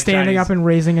god, at a standing Chinese... up and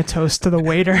raising a toast to the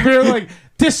waiter. You're like,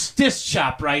 this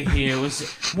chap right here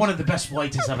was one of the best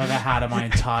waiters I've ever had in my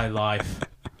entire life.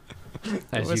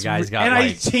 As you guys got and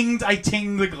like... I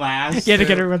tinged the glass. Yeah, to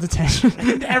get everyone's attention.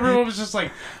 And everyone was just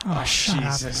like, oh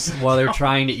Jesus. While they're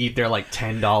trying to eat their like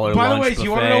 $10 lunch By the way, buffet. do you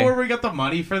want to know where we got the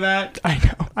money for that?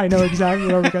 I know exactly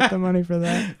where we got the money for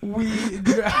that.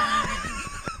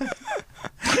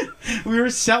 We were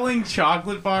selling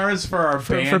chocolate bars for our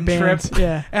band bands, trip,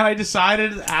 yeah. And I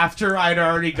decided after I'd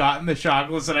already gotten the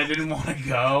chocolates that I didn't want to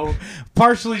go,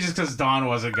 partially just because Dawn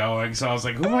wasn't going, so I was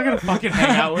like, who am I going to fucking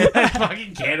hang out with at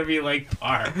fucking Canopy Lake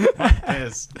Park? Fuck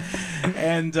this.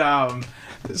 And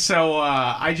so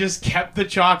I just kept the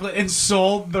chocolate and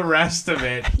sold the rest of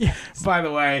it, yes. By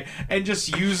the way, and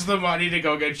just used the money to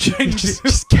go get Chengdu.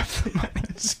 Just kept the money.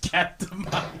 Just kept the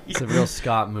money. It's a real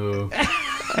Scott move.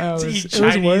 To eat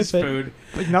Chinese food.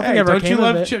 But nothing ever don't came you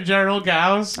of love it. General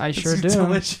Gao's? I sure It's do.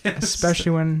 delicious.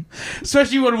 Especially when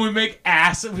we make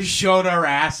ass. We showed our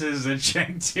asses at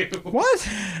Chengdu. What?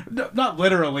 No, not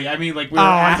literally. I mean, like we were.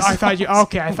 I thought you.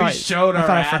 Okay, I We thought. showed our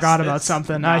I forgot asses. about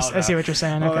something. No, I see what you're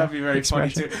saying. Oh, Okay. that'd be very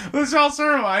Expression. funny too. This also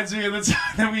reminds me of the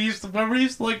time that we used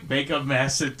to like make a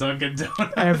mess at Dunkin'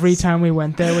 Donuts. Every time we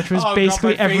went there, which was Oh,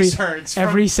 basically God, my face hurts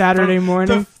every Saturday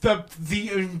morning.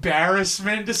 The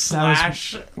embarrassment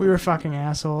 / We were fucking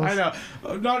assholes. I know.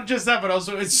 Not just that, but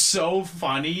also it's so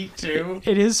funny too.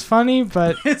 It is funny,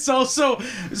 but It's also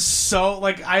so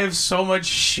like I have so much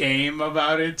shame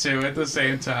about it too. At the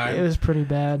same time, it was pretty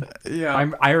bad.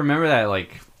 yeah. I remember that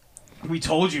like We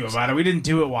told you about it. We didn't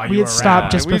do it while We you were had stopped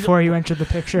around. just We- before you entered the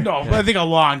picture. No, I think a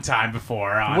long time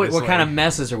before. Honestly. what kind of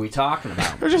messes are we talking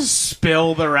about? Or just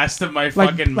spill the rest of my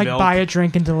Like fucking milk. buy a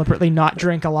drink and deliberately not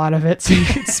drink a lot of it so you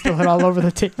could spill it all over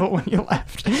the table when you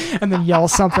left, and then yell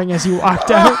something as you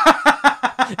walked out.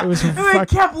 It was And they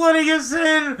kept letting us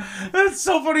in. That's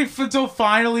so funny. Until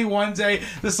finally one day,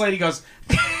 this lady goes,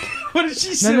 "What did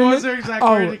she say? What was her exact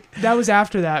word?" That was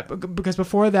after that, because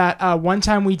before that, one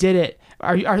time we did it.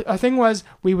 Our thing was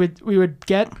we would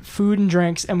get food and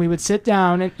drinks and we would sit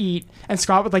down and eat, and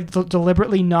Scott would like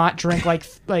deliberately not drink like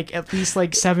at least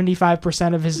like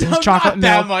 75% of his chocolate not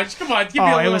that milk. much. Come on, give me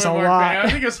a little it was bit a more. lot. I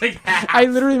think it was like half. I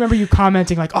literally remember you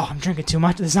commenting like, "Oh, I'm drinking too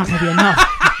much. This is not gonna be enough.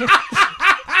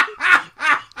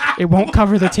 It won't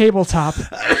cover the tabletop."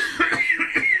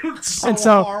 And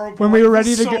so horrible. when we were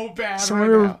ready to so bad so right when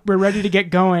we now. were ready to get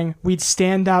going, we'd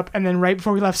stand up, and then right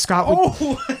before we left, Scott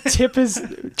would tip his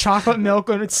chocolate milk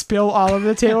and it'd spill all over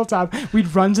the tabletop.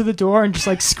 We'd run to the door and just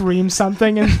like scream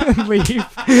something and leave.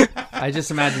 I just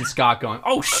imagine Scott going,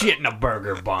 "Oh shit!" in a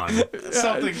burger bun.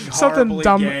 Something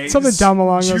dumb, gay, something dumb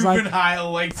along those lines.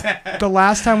 juvenile like that. The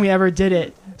last time we ever did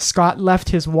it, Scott left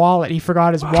his wallet. He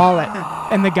forgot his wallet,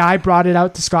 and the guy brought it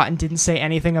out to Scott and didn't say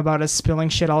anything about us spilling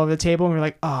shit all over the table. And we were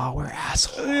like, "Oh, we're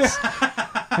assholes."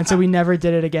 And so we never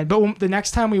did it again. But the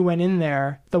next time we went in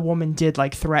there, the woman did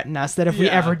like threaten us that if we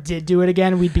ever did do it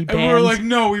again, we'd be banned. And we were like,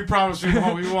 "No, we promise we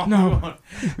won't. We won't. No. We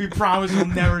won't. We promise we'll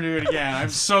never do it again. I'm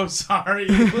so sorry."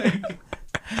 Like,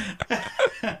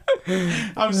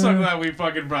 I'm so glad we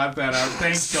fucking brought that up.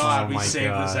 Thank God we my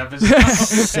saved God. this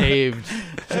episode. Saved.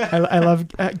 I love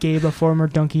Gabe, a former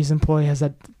Dunkies employee, has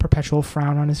that perpetual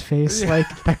frown on his face. Like,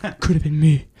 that could have been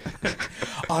me.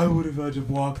 I would have had to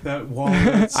walk that wall.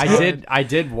 I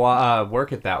did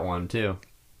work at that one too.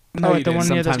 No, at the one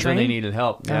near the Sometimes when they train? needed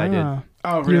help. Yeah, I did.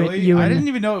 Oh, really? You I and- didn't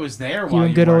even know it was there. You While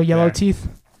and good old worked Yellow there. Teeth.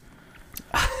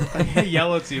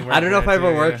 Yellow Teeth. I don't know if I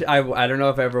ever worked. worked. I don't know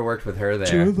if I ever worked with her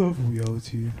there. love Yellow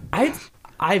Teeth.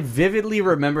 I vividly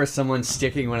remember someone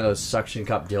sticking one of those suction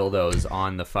cup dildos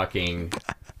on the fucking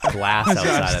glass That's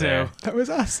outside us of there. too. That was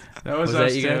us. That was Was that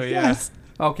us you too. guys? Yeah. Yes.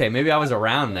 Okay, maybe I was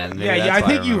around then. Maybe Yeah, that's I why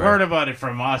think you remember. heard about it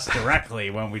from us directly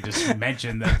when we just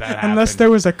mentioned that happened. Unless there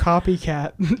was a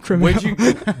copycat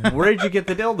criminal. Where did you get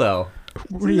the dildo?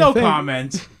 What do you No think?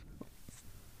 comment.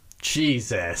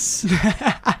 Jesus.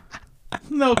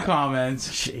 No comment.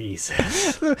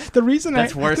 Jesus. The reason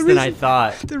That's worse than I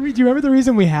thought. Do you remember the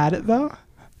reason we had it though?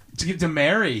 To give to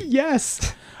Mary.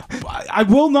 Yes. I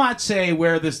will not say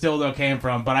where this dildo came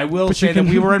from, but I will But you say that can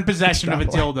we were in possession of a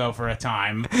extrapolate. dildo for a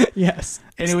time, Yes.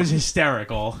 and it was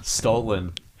hysterical.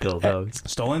 Stolen dildos.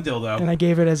 Stolen dildo. And I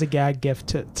gave it as a gag gift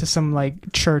to some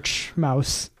like church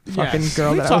mouse fucking Yes.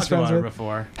 girl We've that I was talked friends about her with.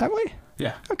 before. Have we?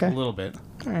 Yeah. Okay. A little bit.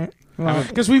 All right. Well,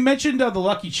 Because we mentioned the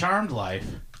Lucky Charmed life.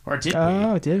 Or did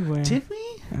oh, we? did we? Did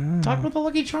we? Talk about the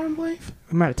Lucky Charmed life?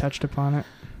 We might have touched upon it.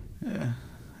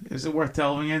 Is it worth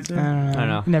delving into? I don't know. I don't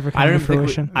know. Never I came don't to even think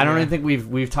fruition. I don't even think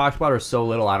we've talked about her so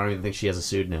little. I don't even think she has a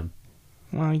pseudonym.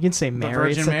 Well, you can say The Mary. Virgin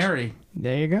It's such- Mary.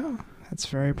 There you go. That's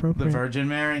very The appropriate. Virgin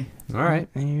Mary. All right.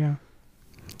 There you go.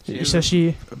 She So is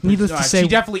she, needless to say, she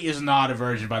definitely is not a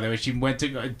virgin, by the way. She went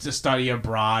to study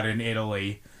abroad in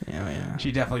Italy. yeah.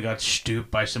 She definitely got stooped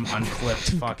by some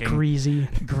unclipped fucking greasy.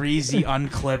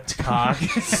 unclipped cock.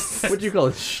 What do you call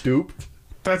it? Stoop?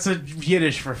 That's a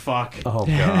Yiddish for fuck. Oh,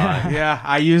 God. Yeah,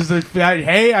 I use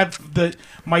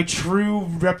my true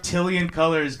reptilian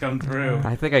colors come through.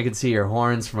 I think I can see your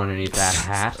horns from underneath that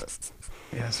hat.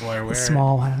 Yeah, that's why I wear A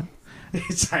small hat. it.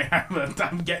 It's like,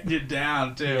 I'm getting you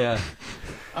down too. Yeah.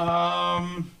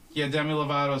 Yeah, Demi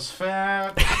Lovato's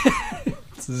fat.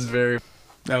 This is very...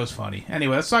 That was funny.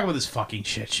 Anyway, let's talk about this fucking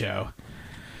shit show.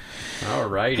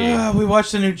 Alrighty. We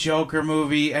watched the new Joker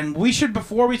movie, and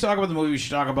before we talk about the movie, we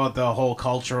should talk about the whole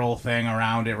cultural thing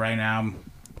around it right now.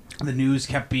 The news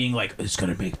kept being like, this is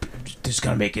gonna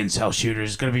make incel shooters.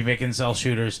 It's gonna be big incel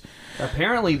shooters.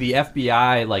 Apparently, the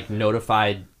FBI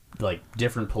notified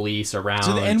different police around.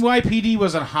 So the NYPD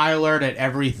was on high alert at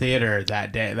every theater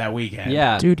that weekend.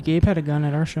 Yeah. Dude, Gabe had a gun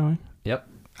at our showing. Yep.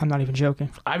 I'm not even joking.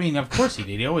 I mean, of course he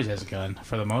did. He always has a gun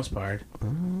for the most part.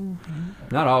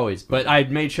 Not always, but I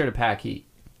made sure to pack heat.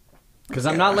 Because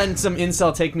I'm not letting some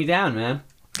incel take me down, man.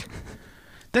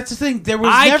 That's the thing. There was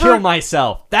I kill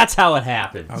myself. That's how it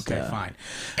happens. Okay, fine.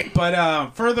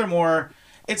 But furthermore,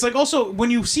 it's like also when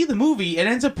you see the movie, it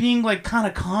ends up being like kind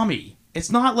of commie.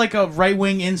 It's not like a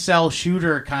right-wing incel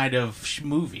shooter kind of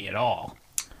movie at all.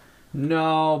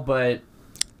 No, but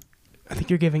I think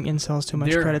you're giving incels too much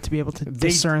credit to be able to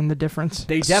discern the difference.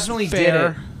 they definitely did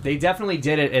it. They definitely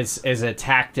did it as a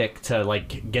tactic to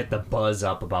get the buzz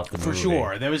up about the movie. For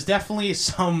sure, there was definitely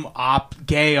some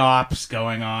gay ops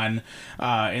going on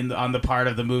on the part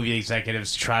of the movie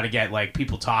executives to try to get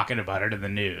people talking about it in the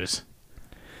news.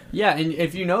 Yeah, and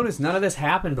if you notice, none of this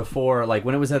happened before. Like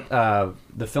when it was at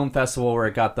the film festival where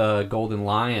it got the Golden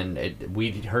Lion,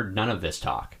 we heard none of this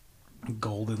talk.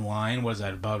 Golden Lion, was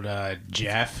that about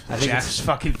Jeff? I think Jeff's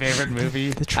fucking favorite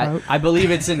movie. The trout. I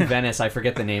believe it's in Venice. I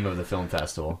forget the name of the film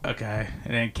festival. Okay,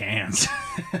 and then Cannes.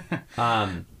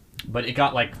 But it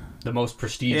got the most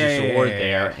prestigious award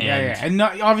there. And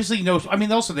obviously no. I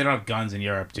mean, also they don't have guns in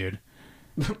Europe, dude.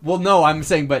 Well, no, I'm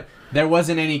saying, but there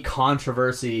wasn't any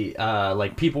controversy.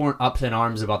 People weren't up in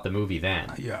arms about the movie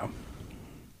then. Yeah.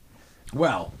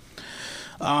 Well,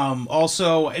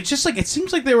 also, it's just it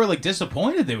seems like they were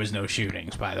disappointed there was no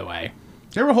shootings. By the way,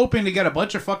 they were hoping to get a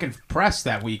bunch of fucking press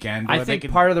that weekend. I think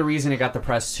part of the reason it got the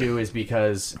press too is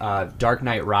because Dark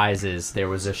Knight Rises, there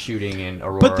was a shooting in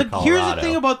Aurora, Colorado. Here's the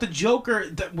thing about the Joker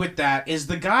with that is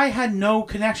the guy had no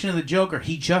connection to the Joker.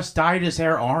 He just dyed his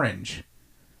hair orange.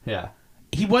 Yeah.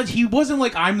 He wasn't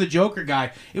like, I'm the Joker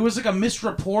guy. It was like a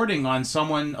misreporting on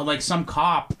someone, some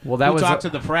cop who talked to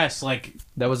the press.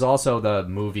 That was also the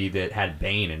movie that had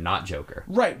Bane and not Joker.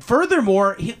 Right.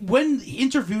 Furthermore, when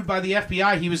interviewed by the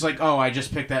FBI, he was like, oh, I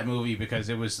just picked that movie because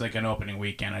it was an opening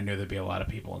weekend. I knew there'd be a lot of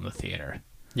people in the theater.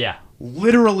 Yeah.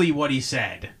 Literally what he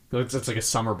said. It's like a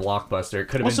summer blockbuster. It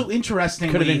could have also,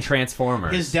 interestingly, could have been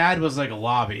Transformers. His dad was a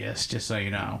lobbyist, just so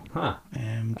you know. Huh.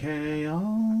 MK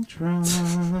Ultra.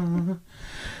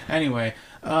 Anyway,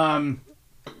 what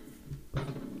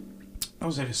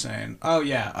was I just saying? Oh,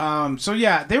 yeah. So,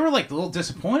 yeah, they were, a little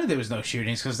disappointed there was no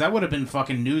shootings, because that would have been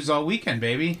fucking news all weekend,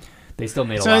 baby. They still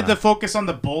made a lot So, I had to focus on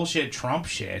the bullshit Trump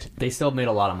shit. They still made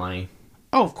a lot of money.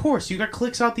 Oh, of course. You got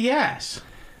clicks out the ass.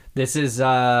 This is,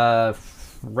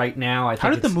 right now, I think How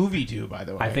did the movie do, by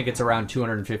the way? I think it's around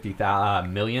 250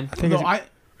 million. I think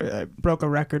it broke a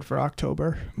record for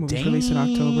October. Movies released in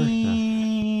October.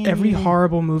 Yeah. Every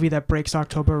horrible movie that breaks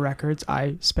October records,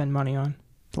 I spend money on.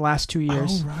 The last 2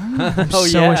 years. Oh,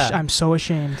 right. I'm so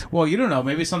ashamed. Well, you don't know.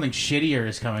 Maybe something shittier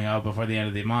is coming out before the end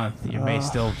of the month. You may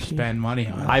still spend money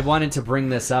on it. I wanted to bring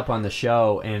this up on the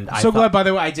show, and I'm so glad, by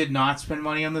the way, I did not spend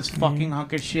money on this fucking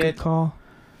hunk of shit. Good call.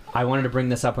 I wanted to bring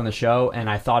this up on the show, and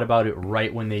I thought about it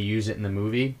right when they use it in the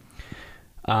movie.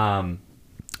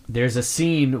 there's a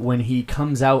scene when he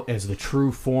comes out as the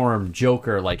true form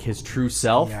Joker, like his true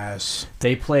self. Yes.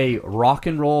 They play Rock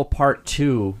and Roll Part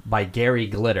 2 by Gary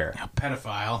Glitter. A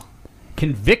pedophile.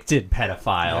 Convicted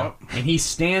pedophile. Yep. And he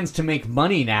stands to make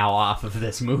money now off of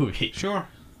this movie. Sure.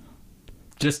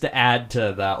 Just to add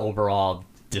to the overall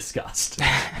disgust.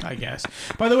 I guess.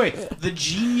 By the way, the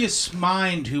genius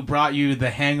mind who brought you The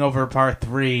Hangover Part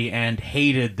 3 and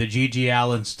hated the G.G.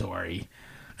 Allen story.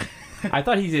 I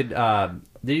thought he did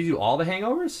he do all the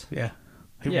Hangovers? Yeah.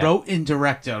 He wrote and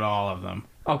directed all of them.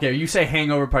 Okay, you say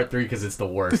Hangover Part 3 because it's the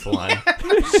worst one.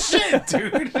 Shit,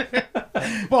 dude.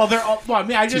 Well, they're all. Well, I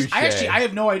mean, I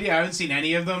have no idea. I haven't seen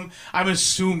any of them. I'm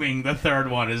assuming the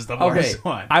third one is the worst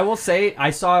one. I will say, when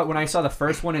I saw the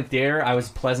first one in theater, I was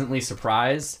pleasantly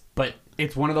surprised. But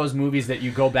it's one of those movies that you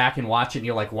go back and watch it, and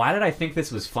you're like, why did I think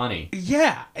this was funny?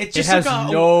 Yeah, it just has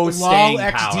like no LOL staying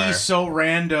XD power. so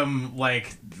random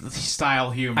like style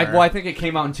humor. I think it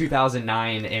came out in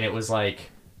 2009, and it was like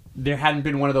there hadn't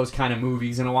been one of those kind of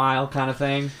movies in a while, kind of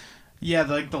thing. Yeah,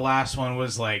 like the last one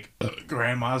was like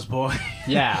Grandma's Boy.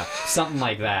 Yeah, something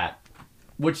like that.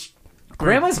 Which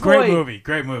Great movie.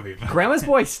 Grandma's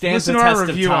Boy stands the Listen to test our of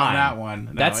review time. on that one.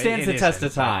 No, that stands the test of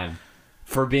it's fine. time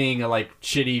for being a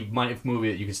shitty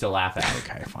movie that you can still laugh at.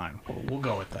 Okay, fine. We'll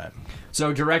go with that.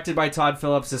 So directed by Todd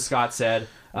Phillips, as Scott said.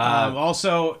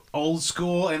 Also, old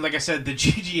school, and like I said, the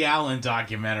G.G. Allen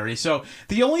documentary. So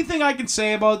the only thing I can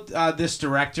say about this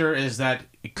director is that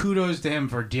kudos to him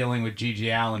for dealing with G.G.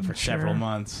 Allen for several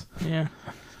months. Yeah.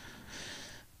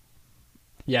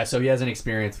 Yeah, so he has an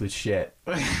experience with shit,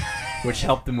 which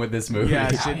helped him with this movie.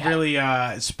 Yes, it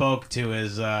really spoke to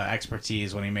his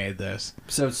expertise when he made this.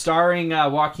 So starring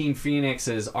Joaquin Phoenix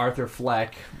as Arthur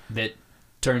Fleck, that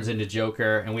turns into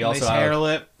Joker, and we also nice have... hair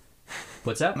lip.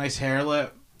 What's that? Nice hair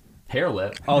lip. Hair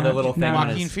lip? Oh, the little thing on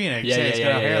Joaquin his... Phoenix. Yeah, He's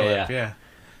got a hair lip. Yeah.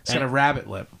 He's got a rabbit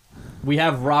lip. We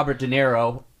have Robert De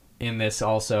Niro in this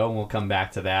also, and we'll come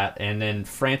back to that. And then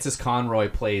Frances Conroy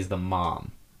plays the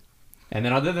mom. And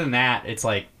then other than that, it's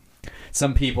like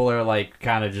some people are like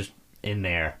kind of just in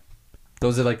there.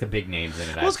 Those are like the big names in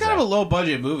it. Well, it's kind of a low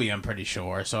budget movie, I'm pretty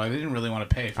sure, so I didn't really want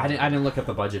to pay for it. I didn't look up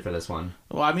the budget for this one.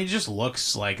 Well, I mean, it just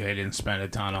looks like they didn't spend a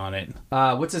ton on it.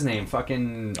 What's his name?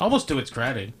 Fucking Almost to its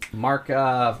credit. Mark.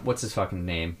 What's his fucking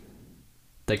name?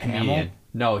 The comedian. Hamill?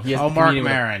 No, he has. Oh, the Mark comedian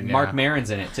with- Maron, yeah. Mark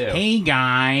Maron's in it too. Hey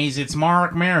guys, it's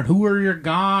Mark Maron. Who are your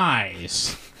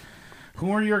guys? Who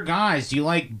are your guys? Do you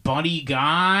like Buddy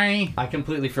Guy? I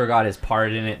completely forgot his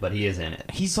part in it, but he is in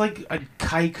it. He's like a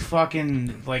kike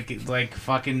fucking like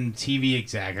fucking TV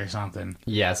exec or something.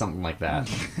 Yeah, something like that.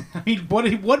 I mean,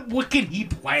 what can he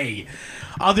play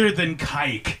other than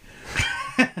kike?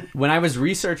 When I was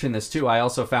researching this too, I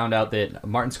also found out that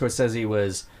Martin Scorsese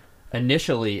was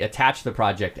initially attached to the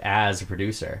project as a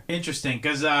producer. Interesting,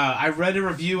 because I read a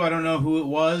review. I don't know who it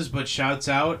was, but shouts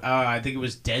out. I think it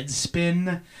was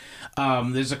Deadspin.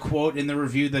 There's a quote in the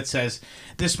review that says,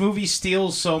 "This movie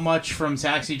steals so much from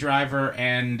Taxi Driver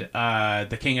and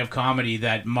The King of Comedy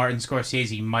that Martin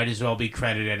Scorsese might as well be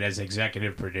credited as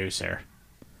executive producer."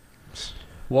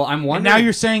 Well, I'm And wondering. now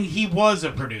you're saying he was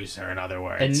a producer, in other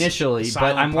words. Initially,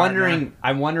 Silent but I'm partner.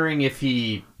 wondering if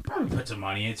he. Probably put some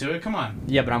money into it. Come on.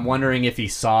 Yeah, but I'm wondering if he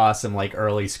saw some like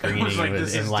early screening It was like,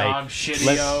 this and is like, dog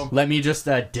shitty-o. let me just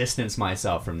distance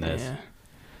myself from this. Yeah.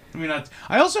 I mean,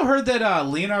 I also heard that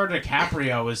Leonardo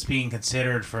DiCaprio was being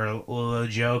considered for the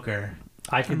Joker.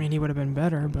 I mean, he would have been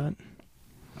better, but...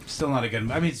 Still not a good...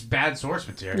 I mean, it's bad source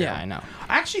material. Yeah, I know.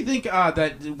 I actually think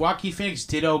that Joaquin Phoenix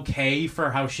did okay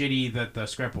for how shitty that the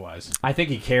script was. I think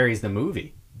he carries the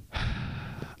movie.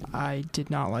 I did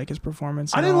not like his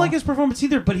performance. I didn't like his performance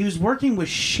either, but he was working with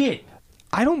shit.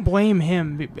 I don't blame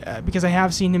him because I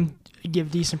have seen him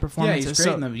give decent Yeah, performances. he's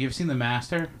great in them. You've seen The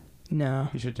Master? No.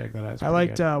 You should check that out. It's I pretty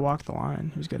liked good. Walk the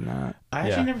Line. He was good in that. I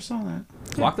actually Yeah. never saw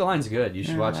that. Walk the Line's good. You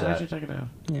should watch I that. should check it out.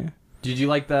 Yeah. Did you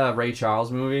like the Ray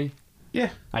Charles movie? Yeah.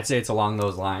 I'd say it's along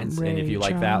those lines, and if Ray you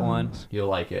like that one, Charles. you'll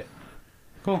like it.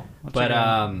 Cool. I'll But check it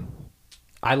out.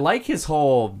 I like his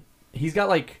whole. He's got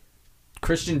like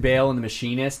Christian Bale and the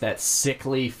Machinist, that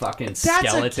sickly fucking That's a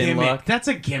skeleton gimmick. look. That's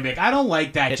a gimmick. I don't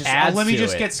like that. It Just adds let me to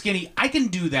just it. get skinny. I can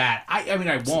do that. I mean,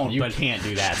 I won't. You but can't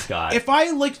do that, Scott. if I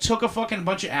like took a fucking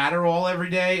bunch of Adderall every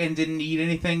day and didn't eat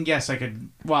anything, yes, I could.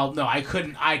 Well, no, I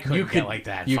couldn't. I couldn't You get could- like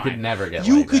that. you Fine. could never get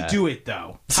You like could that. do it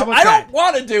though. How about I that? don't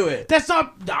want to do it. That's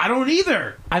not. I don't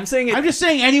either. I'm saying it. I'm just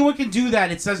saying anyone can do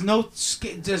that. It says no.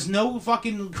 There's no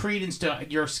fucking credence to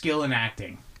your skill in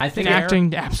acting. I think In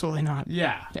acting, absolutely not.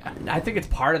 Yeah. I think it's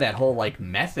part of that whole like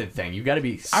method thing. You got to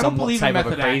be I don't some believe in type of a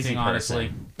method crazy acting, honestly.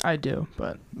 person. I do,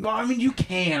 but Well, I mean, you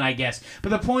can, I guess. But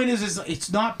the point is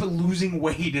it's not the losing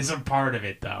weight is a part of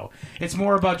it, though. It's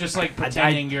more about just, like,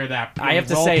 pretending you're that... I have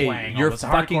to say, you're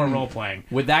fucking... hardcore role-playing.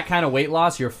 With that kind of weight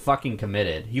loss, you're fucking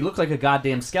committed. He looked like a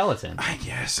goddamn skeleton. I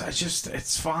guess.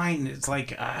 It's fine. It's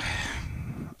like...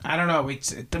 I don't know.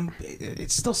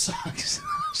 It still sucks.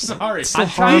 Sorry. still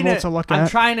horrible to look at. I'm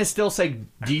trying to still say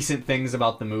decent things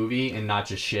about the movie and not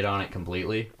just shit on it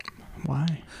completely.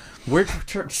 why? We're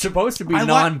supposed to be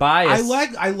non-biased.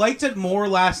 I liked it more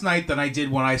last night than I did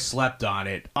when I slept on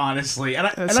it, honestly. And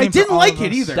I Same for didn't all like of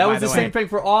it us. either. That by was the way. same thing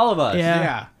for all of us.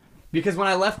 Yeah. Because when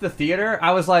I left the theater,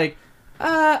 I was like,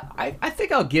 I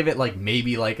think I'll give it like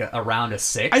maybe like around a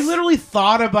 6. I literally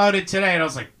thought about it today, and I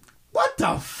was like, what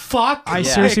the fuck? I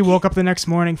seriously woke up the next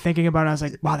morning thinking about it. I was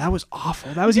like, wow, that was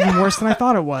awful. That was even worse than I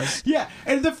thought it was. Yeah,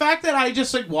 and the fact that I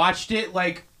just like watched it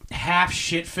like half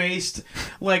shit-faced,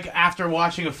 like after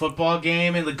watching a football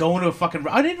game and like going to a fucking...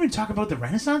 I didn't even talk about the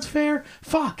Renaissance Fair.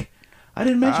 Fuck. I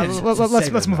didn't mention it.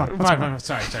 Let's move on.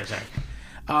 Sorry.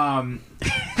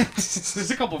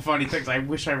 There's a couple funny things. I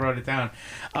wish I wrote it down.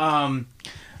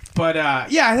 But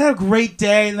yeah, I had a great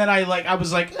day, and then I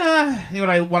was like, when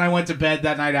I went to bed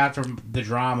that night after the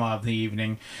drama of the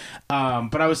evening.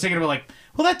 But I was thinking about like,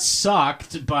 well, that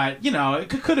sucked, but you know, it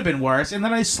could have been worse. And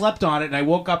then I slept on it, and I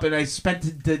woke up and I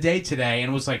spent the day today,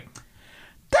 and was like,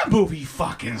 that movie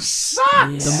fucking sucks. Yeah.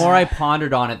 The more I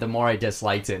pondered on it, the more I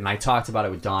disliked it, and I talked about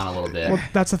it with Don a little bit. Well,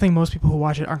 that's the thing. Most people who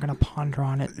watch it aren't going to ponder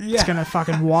on it. Yeah. It's going to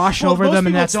fucking wash Well, over most them,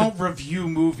 and people that's don't review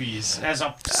movies as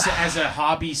a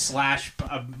hobby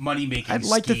 / money making. I'd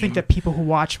like to think that people who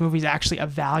watch movies actually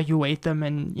evaluate them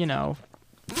and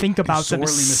think about them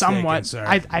sorely somewhat.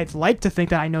 mistaken, sir. I'd like to think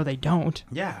that I know they don't.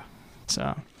 Yeah.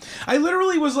 So I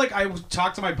literally was like, I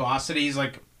talked to my boss, and he's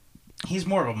like, he's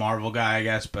more of a Marvel guy, I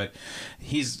guess, but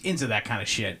he's into that kind of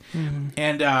shit. Mm-hmm.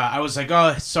 And I was like,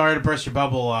 oh, sorry to burst your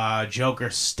bubble, Joker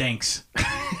stinks.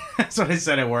 That's what I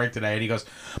said at work today. And he goes,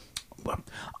 well,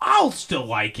 I'll still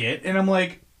like it. And I'm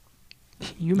like,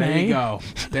 you there may. you go.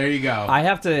 There you go. I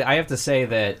have to say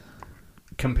that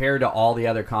compared to all the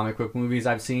other comic book movies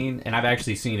I've seen, and I've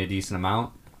actually seen a decent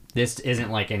amount, this isn't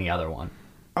like any other one.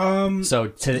 So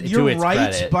to you're its right,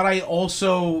 credit, but I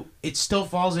also it still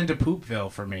falls into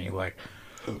Poopville for me. Like,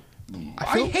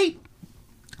 I hate.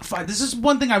 Fine, this is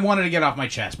one thing I wanted to get off my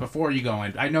chest before you go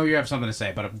in. I know you have something to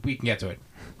say, but we can get to it.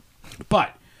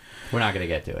 But we're not gonna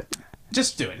get to it.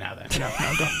 Just do it now, then.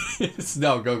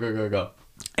 No, go.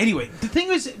 Anyway, the thing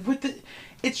is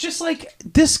it's just like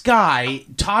this guy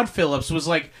Todd Phillips was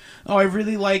like, oh, I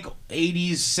really like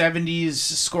 80s, 70s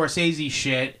Scorsese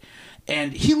shit.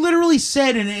 And he literally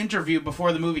said in an interview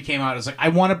before the movie came out, it's like, I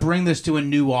want to bring this to a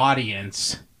new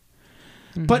audience.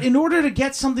 Mm-hmm. But in order to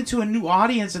get something to a new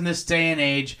audience in this day and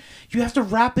age, you have to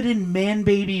wrap it in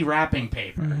man-baby wrapping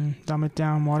paper. Mm-hmm. Dumb it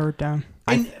down, water it down.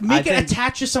 And make it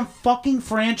attached to some fucking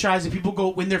franchise that people go,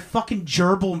 when their fucking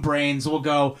gerbil brains will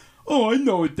go, oh, I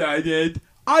know what that is.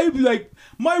 I'm like,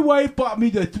 my wife bought me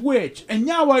the Switch, and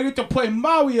now I get to play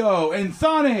Mario and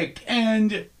Sonic,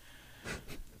 and...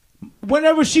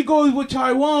 whenever she goes with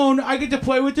Taiwan, I get to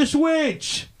play with the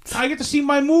Switch. I get to see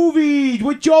my movies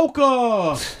with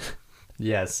Joker.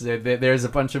 Yes, there's a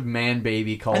bunch of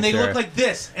man-baby culture. And they look like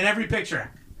this in every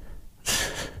picture.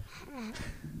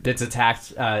 That's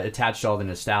attached to all the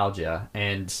nostalgia.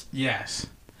 And yes.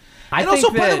 I and think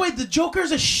also, that, by the way, the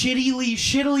Joker's a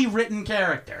shittily written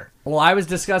character. Well, I was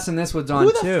discussing this with Don,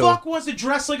 too. too. Who the fuck wants to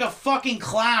dress like a fucking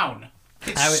clown?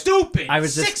 It's stupid.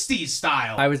 60s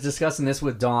style. I was discussing this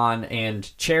with Dawn,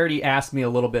 and Charity asked me a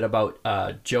little bit about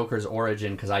Joker's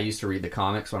origin, because I used to read the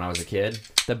comics when I was a kid.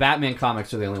 The Batman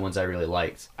comics are the only ones I really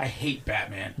liked. I hate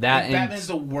Batman. Batman's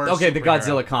the worst. Okay, the superhero.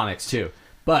 Godzilla comics, too.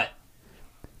 But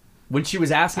when she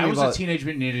was asking me about... I was a Teenage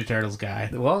Mutant Ninja Turtles guy.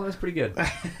 Well, that's pretty good.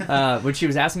 When she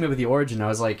was asking me about the origin, I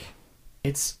was like...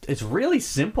 It's really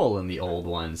simple in the old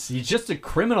ones. He's just a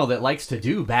criminal that likes to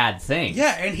do bad things.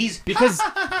 Yeah, and he's... Because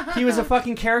he was a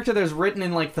fucking character that was written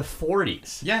in, like, the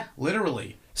 40s. Yeah,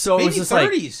 literally. So maybe it was just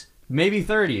 30s. Maybe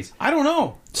 30s. I don't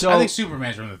know. So I think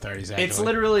Superman's from the 30s, actually. It's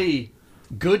literally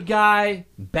good guy,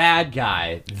 bad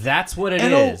guy. That's what it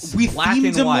is. We Black themed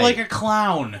and him white. like a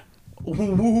clown.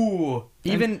 Ooh.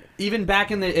 Even back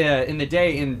in the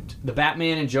day in the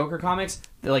Batman and Joker comics,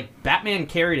 like Batman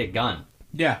carried a gun.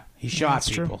 Yeah, he shot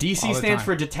people. DC stands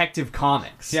for Detective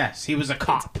Comics. Yes, he was a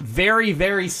cop. Very,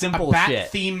 very simple a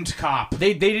shit. Bat-themed cop.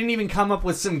 They didn't even come up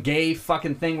with some gay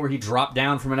fucking thing where he dropped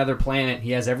down from another planet.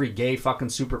 He has every gay fucking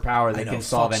superpower that can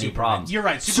solve any Superman. problems. You're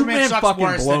right. Superman sucks fucking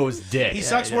worse blows than, dick. He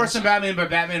sucks worse than Batman, but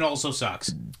Batman also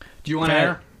sucks. Do you want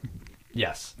to?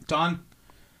 Yes. Don?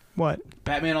 What?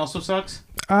 Batman also sucks?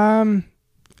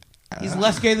 He's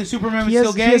less gay than Superman, but he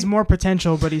still gay? He has more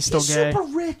potential, but he's still gay. Super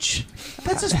rich.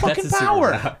 That's his fucking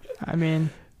power. I mean...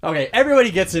 Okay,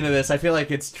 everybody gets into this. I feel like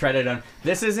it's treaded on.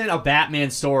 This isn't a Batman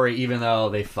story, even though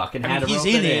they fucking had to rope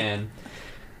it in.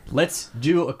 Let's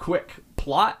do a quick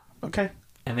plot. Okay.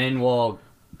 And then we'll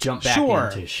jump back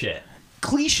into shit.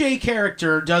 Cliche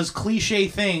character does cliche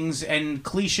things, and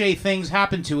cliche things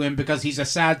happen to him because he's a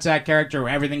sad character who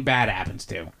everything bad happens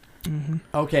to. Mm-hmm.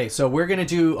 Okay, so we're going to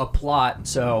do a plot.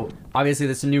 So, obviously,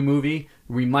 this is a new movie.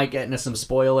 We might get into some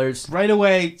spoilers. Right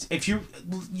away, if you've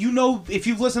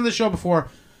listened to the show before,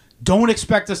 don't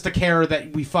expect us to care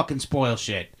that we fucking spoil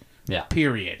shit. Yeah.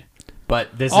 Period.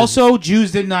 But this also,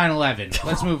 Jews did 9/11.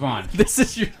 Let's move on. This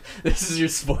is your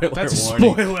spoiler warning. That's a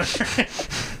spoiler.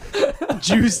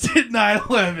 Jews did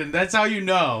 9/11. That's how you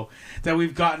know that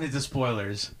we've gotten into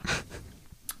spoilers.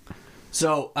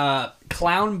 So,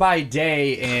 clown by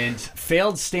day and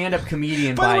failed stand-up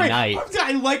comedian by night.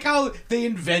 I like how they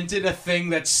invented a thing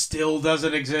that still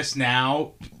doesn't exist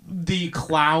now. The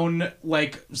clown,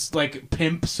 like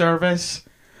pimp service.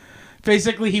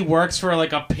 Basically, he works for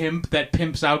like a pimp that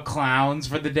pimps out clowns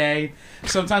for the day.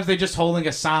 Sometimes they're just holding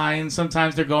a sign.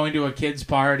 Sometimes they're going to a kid's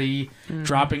party,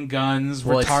 dropping guns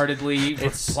retardedly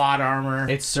with plot armor.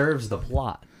 It serves the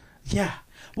plot. Yeah.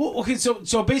 Well, okay,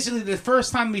 so basically the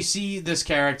first time we see this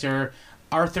character,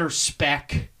 Arthur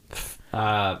Speck.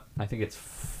 I think it's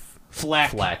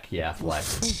Fleck. Yeah, Fleck.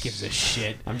 Who gives a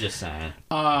shit? I'm just saying.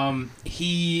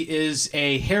 He is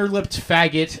a hair-lipped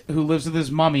faggot who lives with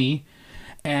his mummy,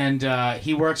 and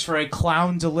he works for a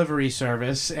clown delivery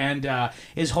service, and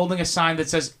is holding a sign that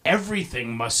says,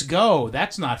 "Everything must go."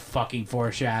 That's not fucking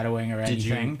foreshadowing or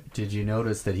anything. Did you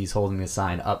notice that he's holding the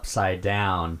sign upside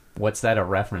down? What's that a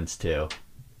reference to?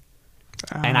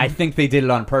 And I think they did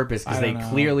it on purpose because they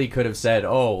clearly could have said,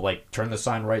 "Oh, like turn the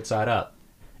sign right side up."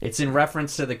 It's in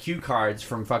reference to the cue cards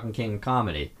from fucking King of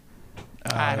Comedy.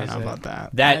 I don't know about that.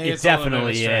 That it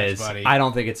definitely is. Buddy. I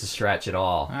don't think it's a stretch at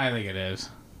all. I think it is.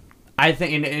 I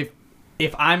think, and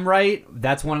if I'm right,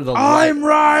 that's one of the. I'm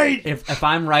right. If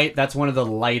I'm right, that's one of the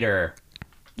lighter,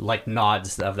 like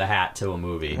nods of the hat to a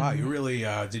movie. Wow, you really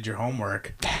did your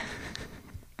homework.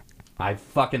 I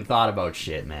fucking thought about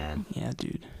shit, man. Yeah,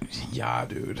 dude. Yeah,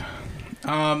 dude.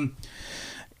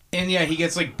 And yeah, he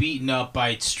gets like beaten up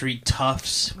by street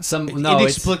toughs.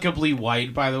 Inexplicably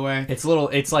white, by the way. It's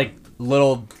like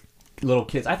little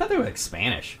kids. I thought they were like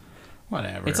Spanish.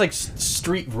 Whatever. It's like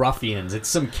street ruffians. It's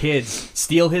some kids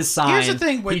steal his sign. Here's the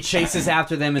thing. He chases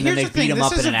after them, and then they beat him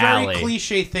up in an alley. This is a very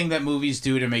cliche thing that movies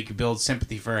do to make you build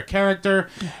sympathy for a character,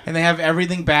 and they have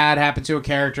everything bad happen to a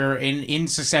character in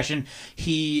succession.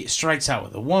 He strikes out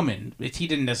with a woman. He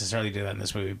didn't necessarily do that in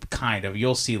this movie. Kind of.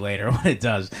 You'll see later what it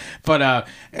does. But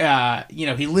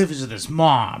he lives with his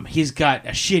mom. He's got a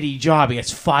shitty job. He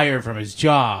gets fired from his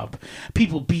job.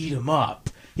 People beat him up.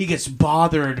 He gets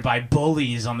bothered by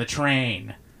bullies on the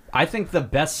train. I think the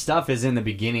best stuff is in the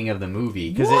beginning of the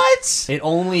movie. What? It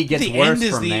only gets worse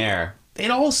from there.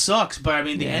 It all sucks, but I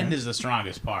mean, the end is the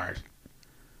strongest part.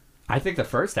 I think the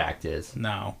first act is.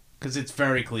 No, because it's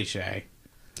very cliche.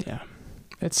 Yeah.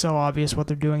 It's so obvious what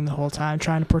they're doing the whole time,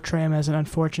 trying to portray him as an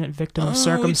unfortunate victim of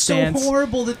circumstance. It's so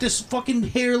horrible that this fucking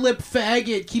hair-lip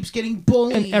faggot keeps getting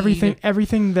bullied. And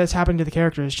everything that's happening to the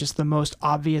character is just the most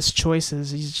obvious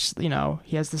choices. He's just,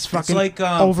 he has this fucking it's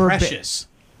like Precious.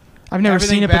 I've never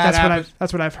seen it, but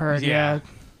that's what I've heard. Yeah.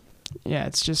 Yeah,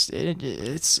 it's just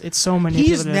it's so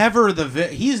manipulative.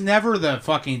 He's never the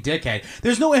fucking dickhead.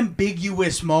 There's no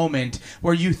ambiguous moment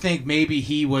where you think maybe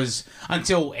he was,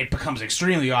 until it becomes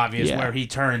extremely obvious where he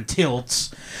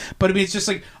tilts. But I mean, it's just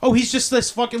like, oh, he's just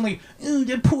this fucking like, oh,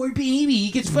 the poor baby,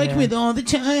 he gets fucked with all the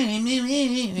time.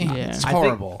 It's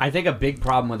horrible. I think a big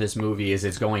problem with this movie is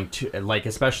it's going to, like,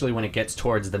 especially when it gets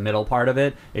towards the middle part of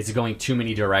it, it's going too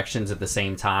many directions at the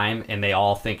same time, and they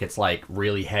all think it's like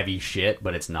really heavy shit,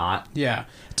 but it's not. Yeah.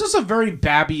 It's also very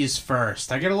Babby's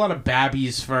First. I get a lot of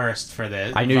Babby's First for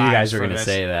this. I knew you guys were going to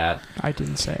say that. I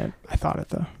didn't say it. I thought it,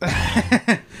 though.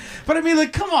 But I mean,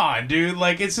 like, come on, dude.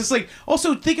 Like, it's just like...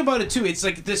 Also, think about it, too. It's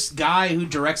like this guy who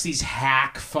directs these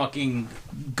hack fucking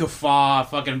guffaw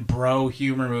fucking bro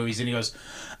humor movies, and he goes,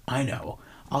 I know.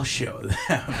 I'll show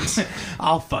them.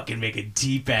 I'll fucking make a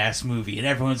deep-ass movie, and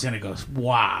everyone's going to go,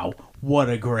 wow, what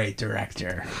a great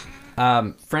director.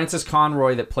 Frances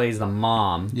Conroy that plays the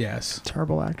mom. Yes.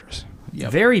 Terrible actress.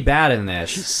 Yep. Very bad in this.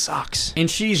 She sucks. And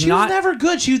she was never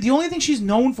good. The only thing she's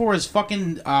known for is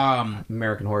fucking...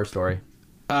 American Horror Story.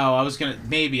 Oh, I was going to...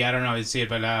 Maybe, I don't know. I'd see it,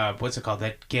 but what's it called?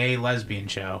 That gay lesbian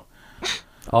show.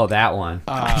 Oh, that one.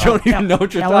 I don't even know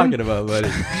what you're Ellen? talking about, buddy.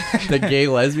 The gay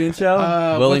lesbian show?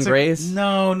 Will and Grace?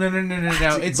 No.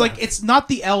 It's like, it's not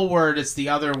the L word. It's the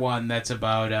other one that's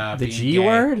about The being G gay.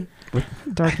 word?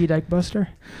 Darky Dyke Buster.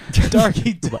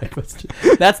 Darky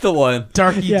That's the one.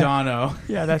 Darky Yeah. Dono.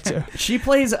 Yeah, that too. She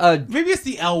plays a... Maybe it's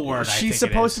the L word. She's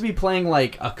supposed to be playing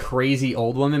like a crazy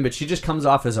old woman, but she just comes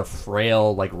off as a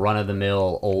frail, like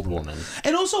run-of-the-mill old woman.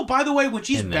 And also, by the way, when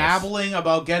she's babbling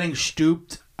about getting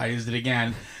stooped, I used it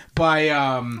again, by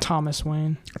Thomas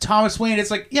Wayne.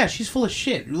 it's like, yeah, she's full of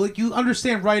shit. Like, you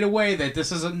understand right away that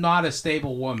this is not a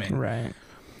stable woman. Right.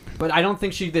 But I don't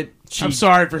think she... I'm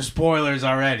sorry for spoilers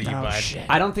already, Oh, but shit.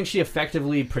 I don't think she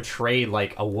effectively portrayed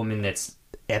like a woman that's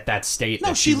at that state. no,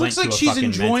 that she went looks like to a she's fucking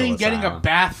enjoying mental getting a asylum.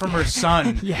 bath from her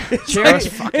son. Yeah.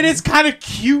 And it's kind of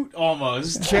cute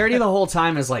almost. Charity the whole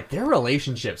time is like, their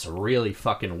relationship's really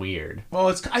fucking weird. Well,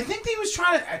 I think they was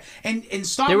trying to and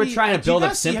stop. They were me- trying to have you build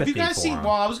up guys seen- sympathy Have you guys for seen? him.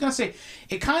 Well, I was gonna say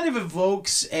it kind of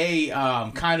evokes a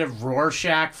kind of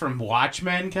Rorschach from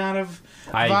Watchmen kind of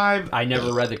vibe. I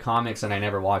never read the comics and I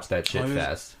never watched that shit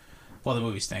fest. Well, the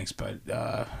movie stinks, but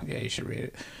yeah, you should read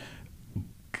it.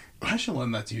 I should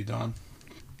lend that to you, Don.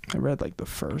 I read like the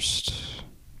first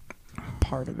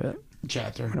part of it,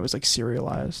 Chapter. and it was like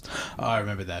serialized. Oh, I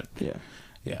remember that. Yeah.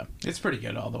 Yeah, it's pretty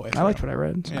good all the way. I through. liked what I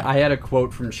read. Yeah. I had a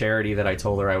quote from Charity that I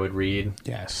told her I would read.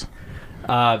 Yes.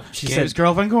 She Gabe's said,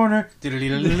 girlfriend corner.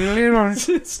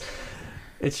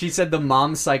 And she said the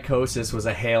mom's psychosis was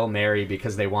a Hail Mary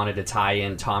because they wanted to tie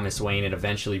in Thomas Wayne and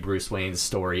eventually Bruce Wayne's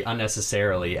story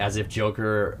unnecessarily, as if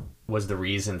Joker was the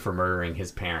reason for murdering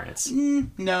his parents.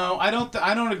 No, I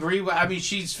don't agree. I mean,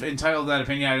 she's entitled to that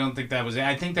opinion. I don't think that was it.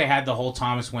 I think they had the whole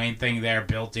Thomas Wayne thing there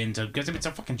built into, because if it's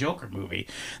a fucking Joker movie,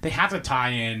 they have to tie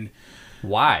in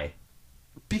Why?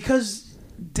 because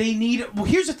they need. Well,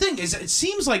 here's the thing: is it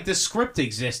seems like this script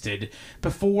existed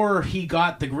before he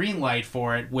got the green light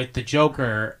for it with the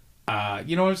Joker.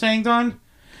 You know what I'm saying, Don?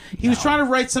 He was trying to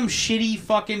write some shitty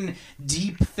fucking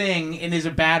deep thing and is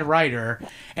a bad writer,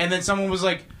 and then someone was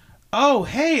like, "Oh,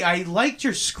 hey, I liked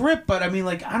your script, but I mean,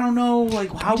 like, I don't know, like,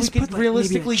 how we just could put, like,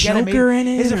 realistically maybe a get it. Joker in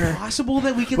it, Is it or- possible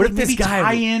that we could What like, if this maybe guy-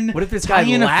 tie in? what if this tie guy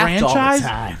in a laughed all the franchise?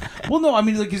 time? Well, no, I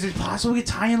mean, like, is it possible we could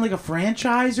tie in like a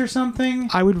franchise or something?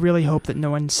 I would really hope that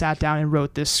no one sat down and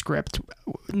wrote this script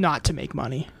not to make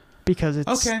money, because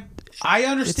it's Okay. I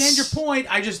understand your it's- point.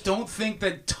 I just don't think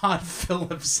that Todd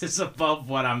Phillips is above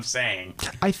what I'm saying.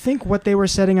 I think what they were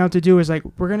setting out to do is like,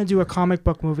 we're gonna do a comic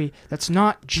book movie that's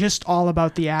not just all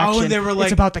about the action. and they were like-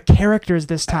 it's about the characters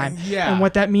this time. yeah. And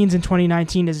what that means in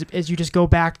 2019 is you just go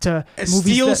back to movies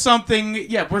Steal that, something.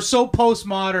 Yeah, we're so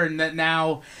postmodern that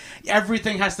now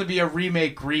everything has to be a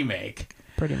remake.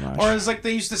 pretty much. Or as like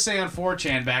they used to say on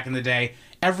 4chan back in the day,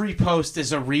 every post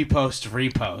is a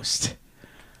repost.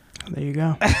 There you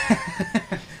go.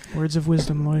 Words of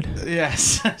wisdom, Lloyd.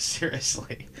 Yes,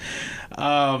 seriously.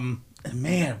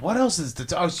 Man, what else is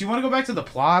the? Oh, so you want to go back to the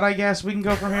plot? I guess we can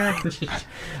go from here.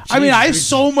 I mean, I have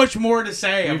so much more to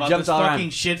say we about jumped this all fucking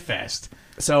around. shit fest.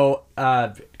 So,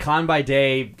 Con by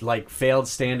day, like, failed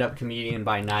stand-up comedian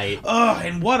by night. Ugh,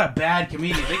 and what a bad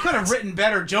comedian. They could have written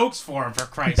better jokes for him, for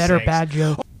Christ's Better sakes. bad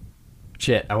joke.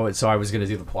 Shit, so I was going to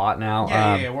do the plot now.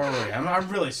 Yeah, where were we? I'm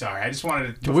really sorry. I just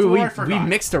wanted to. We Before I forgot.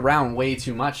 mixed around way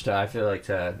too much I feel like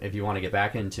if you want to get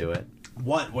back into it.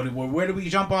 What? Where do we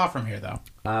jump off from here, though?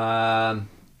 I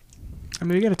mean,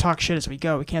 we gotta talk shit as we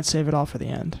go. We can't save it all for the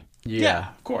end. Yeah.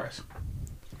 Of course.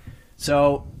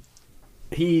 So,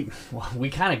 we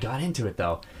kind of got into it,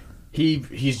 though.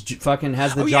 He's fucking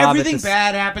has the job everything at this,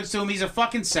 bad happens to him. He's a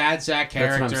fucking sad sack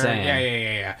character. That's what I'm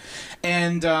saying. Yeah.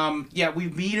 And we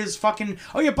meet his fucking.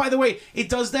 Oh yeah, by the way, it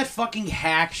does that fucking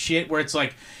hack shit where it's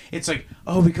like,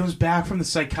 oh, he comes back from the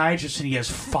psychiatrist and he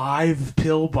has 5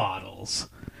 pill bottles,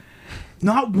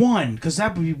 not 1, because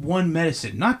that would be 1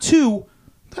 medicine, not 2.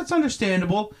 That's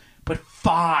understandable, but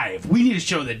 5. We need to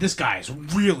show that this guy is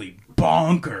really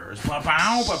bonkers.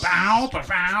 Ba-bow, ba-bow,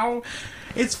 ba-bow.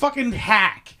 It's fucking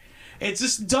hack. It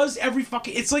just does every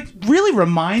fucking... It's like, really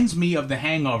reminds me of The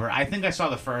Hangover. I think I saw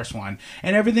the first one.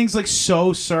 And everything's like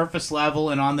so surface level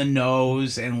and on the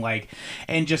nose and like...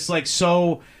 And just like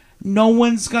so... No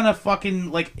one's gonna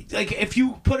fucking... Like if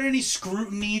you put any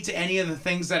scrutiny to any of the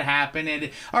things that happen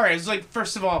and... Alright, it's like,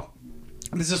 first of all,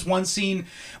 there's this one scene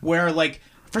where like...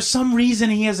 For some reason,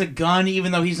 he has a gun,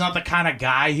 even though he's not the kind of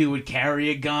guy who would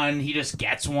carry a gun. He just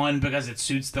gets one because it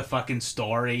suits the fucking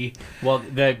story. Well,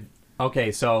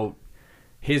 so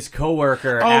his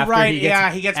coworker. Oh, after right, he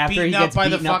gets, he gets after beaten he up gets by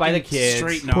the beaten up by the fucking kids.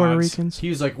 straight Puerto nogs. Ricans. He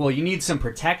was like, "Well, you need some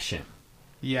protection."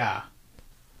 Yeah.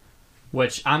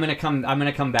 Which I'm gonna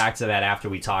come back to that after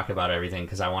we talk about everything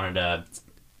because I wanted to.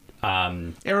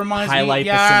 It reminds highlight me.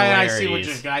 the Yeah,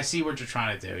 similarities. I see what you're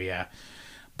trying to do. Yeah,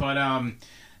 but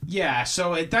yeah.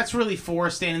 So that's really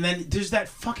forced in, and then there's that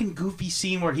fucking goofy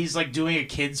scene where he's like doing a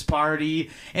kids party,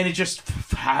 and it just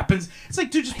happens. It's like,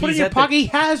 dude, just put it in your pocket. He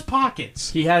has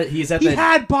pockets. He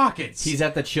had pockets. He's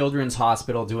at the children's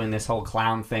hospital doing this whole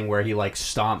clown thing where he like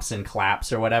stomps and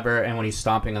claps or whatever, and when he's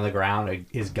stomping on the ground,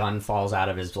 his gun falls out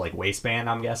of his like waistband,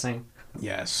 I'm guessing.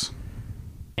 Yes.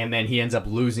 And then he ends up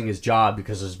losing his job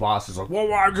because his boss is like, well,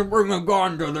 why'd you bring a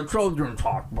gun to the children's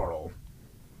hospital?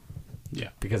 Yeah.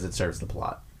 Because it serves the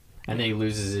plot. And then he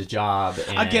loses his job.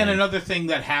 And again, another thing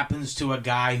that happens to a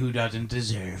guy who doesn't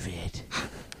deserve it.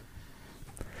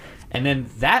 And then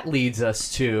that leads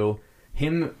us to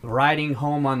him riding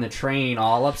home on the train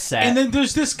all upset. And then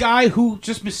there's this guy who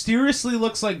just mysteriously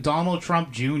looks like Donald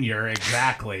Trump Jr.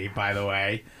 Exactly, by the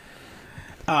way.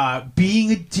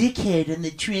 Being a dickhead on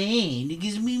the train.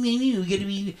 Because we gotta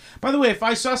be. By the way, if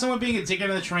I saw someone being a dickhead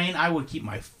on the train, I would keep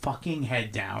my fucking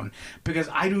head down because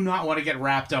I do not want to get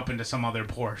wrapped up into some other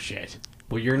poor shit.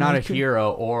 Well, you're not a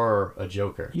hero or a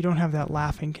Joker. You don't have that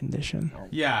laughing condition.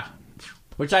 Yeah.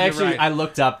 Which I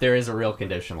looked up. There is a real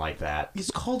condition like that.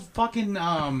 It's called fucking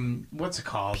what's it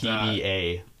called?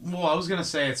 PDA. Well, I was gonna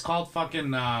say it's called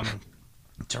fucking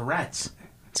Tourette's.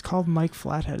 It's called Mike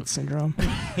Flathead syndrome.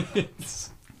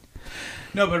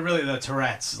 No, but really the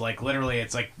Tourette's, like literally,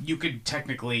 it's like you could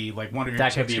technically like one of your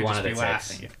that could chicks be one of the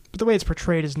laughing. But the way it's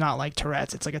portrayed is not like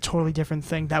Tourette's. It's like a totally different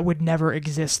thing that would never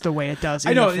exist the way it does.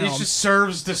 I know the film. it just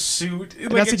serves the suit.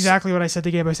 Like, that's exactly what I said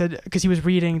to Gabe. I said because he was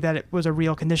reading that it was a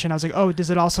real condition. I was like, oh, does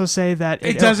it also say that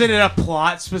it does it at a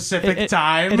plot specific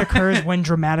time? It occurs when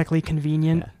dramatically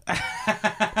convenient.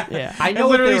 Yeah. I know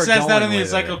it literally what they were says that in the going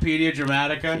with Encyclopedia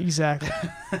Dramatica. Exactly.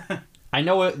 I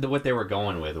know what they were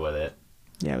going with it.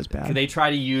 Yeah, it was bad. They try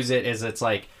to use it as it's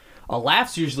like a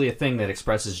laugh's usually a thing that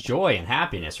expresses joy and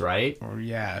happiness, right? Or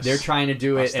yes. They're trying to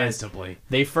do it as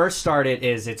they first started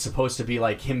as it's supposed to be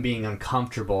like him being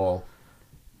uncomfortable,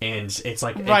 and it's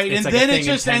like right, it's and like then it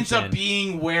just ends up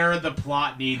being where the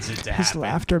plot needs it to happen. His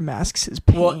laughter masks his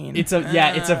pain. Well, it's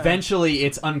eventually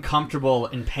it's uncomfortable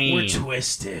and pain. We're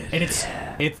twisted, and it's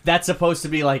that's supposed to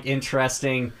be like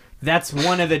interesting. That's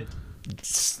one of the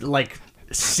like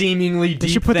seemingly deep they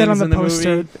should put things that on the in the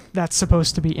poster. movie. That's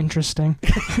supposed to be interesting.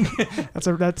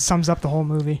 That sums up the whole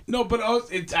movie. No, but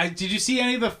did you see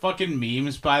any of the fucking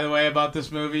memes, by the way, about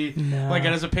this movie? No. Like,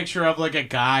 it has a picture of like a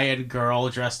guy and girl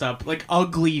dressed up, like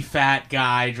ugly fat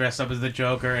guy dressed up as the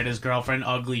Joker, and his girlfriend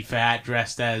ugly fat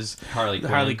dressed as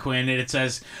Harley Quinn, and it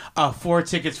says 4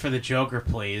 tickets for the Joker,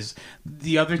 please.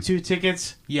 The other 2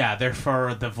 tickets, yeah, they're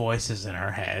for the voices in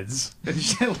our heads and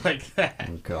shit like that.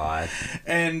 Oh God.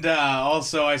 And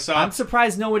also, I saw. I'm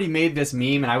surprised nobody made this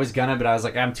meme, and I was gonna, but I was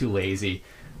like, I'm too lazy.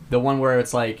 The one where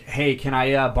it's like, hey, can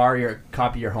I borrow your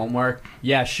copy of your homework?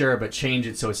 Yeah, sure, but change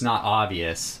it so it's not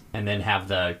obvious, and then have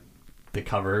the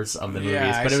covers of the movies.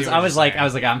 Yeah, but I was like,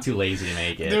 I'm too lazy to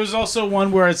make it. There was also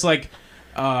one where it's like,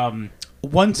 1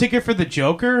 ticket for the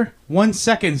Joker, 1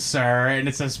 second, sir, and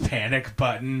it says panic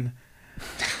button.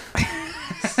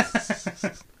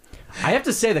 I have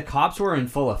to say the cops were in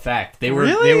full effect. They were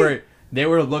Really? they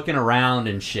were looking around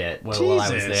and shit while I was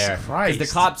Jesus there. Christ. Because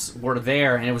the cops were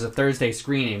there, and it was a Thursday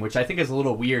screening, which I think is a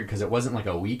little weird because it wasn't like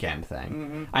a weekend thing.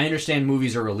 Mm-hmm. I understand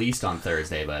movies are released on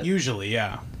Thursday, but Usually,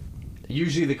 yeah.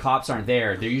 usually the cops aren't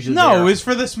there. They're usually No, there. it was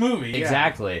for this movie. Yeah.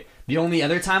 Exactly. The only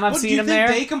other time I've What, do seen you them think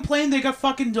there. they complained they got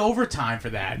fucking overtime for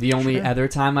that? The only other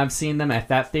time I've seen them at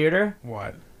that theater,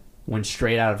 What? when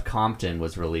Straight Outta Compton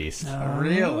was released.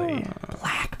 Really?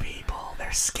 Black people,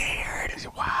 they're scared.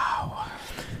 Wow.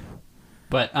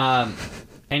 But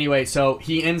anyway, so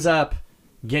he ends up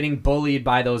getting bullied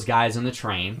by those guys on the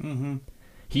train. Mm-hmm.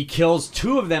 He kills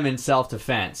 2 of them in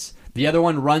self-defense. The other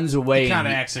one runs away He kind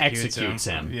of and executes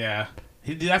him. Yeah.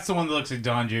 That's the one that looks like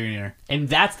Don Jr. And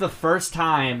that's the first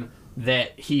time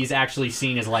that he's actually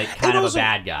seen as like kind of a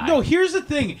bad guy. No, here's the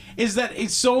thing, is that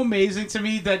it's so amazing to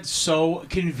me that so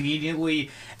conveniently,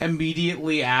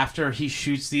 immediately after he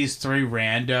shoots these 3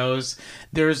 randos,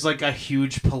 there's like a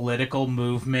huge political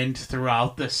movement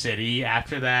throughout the city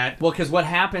after that. Well, because what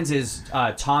happens is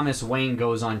Thomas Wayne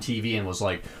goes on TV and was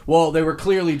like, well, they were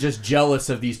clearly just jealous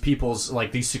of these people's,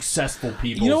 like, these successful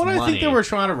people's You know what money. I think they were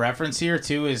trying to reference here,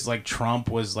 too, is, like, Trump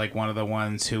was, like, one of the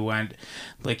ones who went,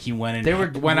 like, he went and They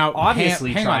went out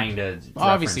obviously trying to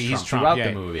obviously he's Trump throughout yeah.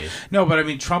 the movie. No, but I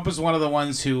mean, Trump was one of the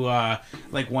ones who,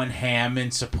 like, went ham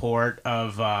in support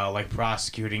of, like,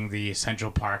 prosecuting the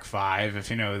Central Park 5, if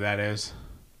you know who that is.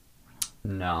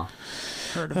 No.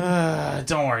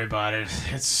 Don't worry about it.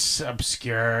 It's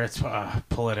obscure. It's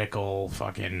political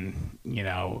fucking,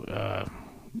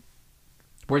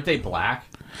 Weren't they black?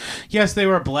 Yes, they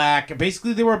were black.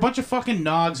 Basically, they were a bunch of fucking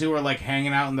nogs who were like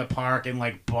hanging out in the park and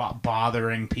like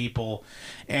bothering people.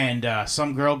 And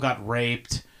some girl got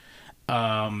raped.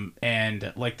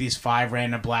 And like these 5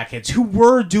 random black kids who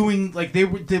were doing like they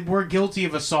were guilty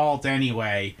of assault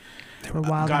anyway. They were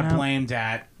wild. Got blamed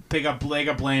at. They got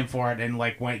blamed for it and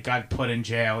like got put in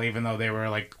jail even though they were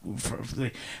like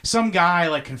some guy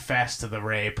like confessed to the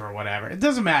rape or whatever. It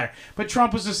doesn't matter. But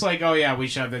Trump was just like, oh yeah, we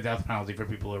should have the death penalty for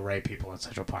people who rape people in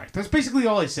Central Park. That's basically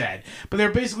all he said. But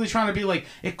they're basically trying to be like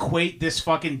equate this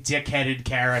fucking dickheaded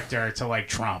character to like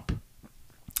Trump.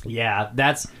 Yeah,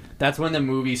 that's when the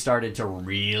movie started to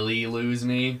really lose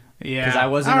me. Yeah, because I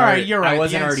wasn't. You're right. I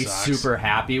wasn't already super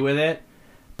happy with it.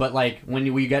 But like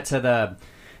when we get to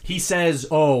he says,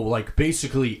 oh, like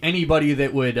basically anybody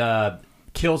that would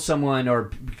kill someone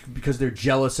or because they're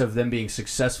jealous of them being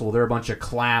successful, they're a bunch of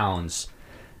clowns.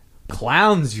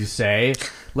 Clowns, you say?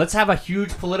 Let's have a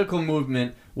huge political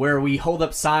movement where we hold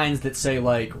up signs that say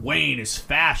like Wayne is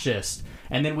fascist.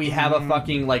 And then we have a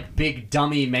fucking, like, big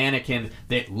dummy mannequin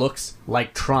that looks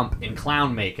like Trump in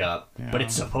clown makeup. Yeah. But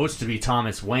it's supposed to be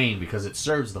Thomas Wayne because it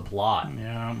serves the plot.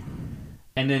 Yeah.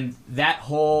 And then that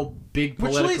whole big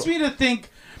political... Which leads me to think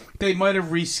they might have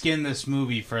reskinned this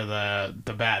movie for the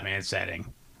Batman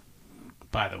setting,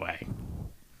 by the way.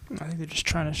 I think they're just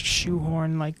trying to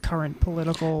shoehorn, like, current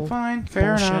political Fine,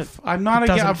 fair bullshit. enough. I'm not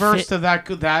averse to that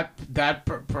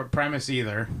premise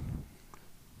either.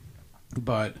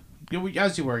 But...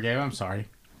 As you were, Gabe. I'm sorry.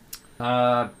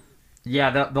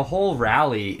 Yeah, the whole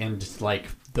rally and just, like,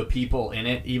 the people in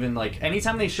it, even, like,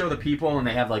 anytime they show the people and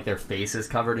they have, like, their faces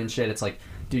covered and shit, it's like,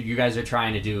 dude, you guys are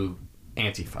trying to do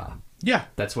Antifa. Yeah.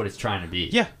 That's what it's trying to be.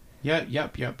 Yeah.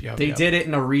 Yep. They did it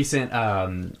in a recent,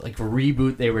 like,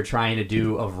 reboot they were trying to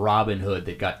do of Robin Hood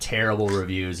that got terrible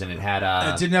reviews, and it had,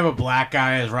 it didn't have a black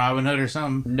guy as Robin Hood or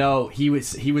something? No, he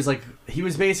was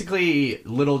basically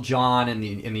Little John and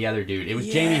the other dude. It was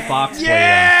Jamie Foxx played him.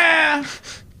 Yeah!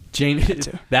 Jamie,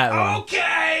 that one.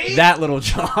 Okay! That Little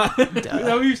John.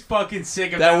 No, he's fucking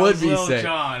sick of that would be Little sick.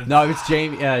 John. No, it's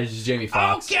Jamie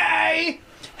Foxx. Okay!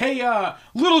 Hey,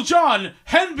 Little John,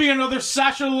 hand me another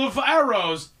satchel of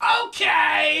arrows.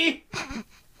 Okay!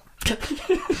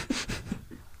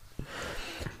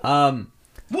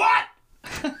 What?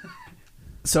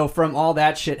 So from all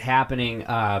that shit happening,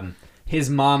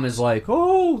 his mom is like,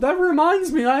 oh, that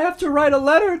reminds me, I have to write a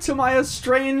letter to my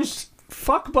estranged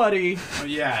fuck buddy.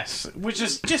 Yes, which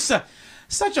is just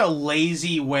such a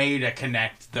lazy way to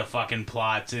connect the fucking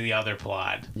plot to the other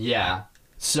plot. Yeah.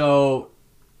 So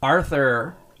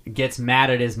Arthur gets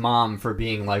mad at his mom for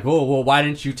being like, oh, well, why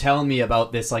didn't you tell me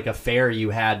about this like affair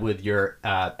you had with your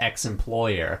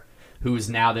ex-employer, who's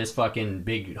now this fucking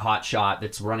big hot shot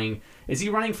that's running. Is he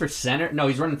running for Senate? No,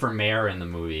 he's running for mayor in the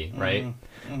movie, right?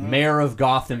 Mm-hmm. Mayor of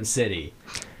Gotham City.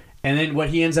 And then what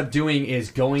he ends up doing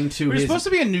is going to We're supposed to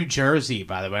be in New Jersey,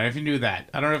 by the way. If you knew that.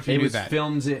 I don't know if you knew that.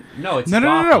 Filmed it. No, it's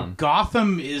Gotham. No.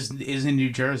 Gotham is in New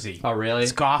Jersey. Oh, really?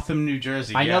 It's Gotham, New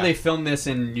Jersey. I know they filmed this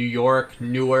in New York,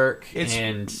 Newark,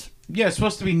 and... Yeah, it's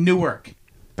supposed to be Newark.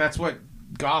 That's what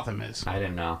Gotham is. I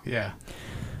didn't know. Yeah.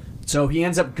 So he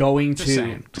ends up going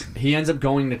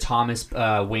to Thomas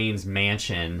Wayne's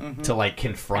mansion to like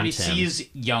confront him. And he sees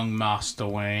young Master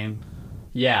Wayne.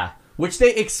 Yeah. Which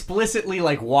they explicitly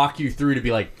like walk you through to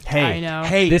be like, hey, I know.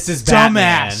 Hey, this is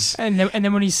Batman. Dumbass. And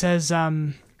then when he says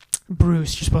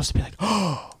Bruce, you're supposed to be like,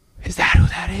 oh, is that who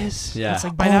that is? Yeah. It's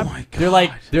like, my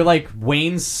God. They're like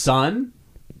Wayne's son.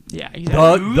 Yeah.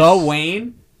 Exactly. The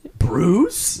Wayne.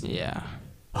 Bruce. Yeah.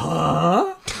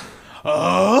 Huh?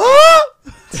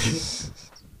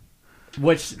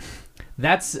 Which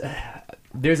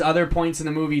there's other points in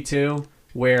the movie too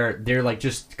where they're like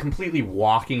just completely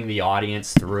walking the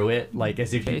audience through it, like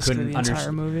as if you couldn't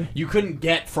understand. Movie. You couldn't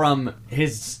get from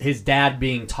his dad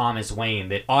being Thomas Wayne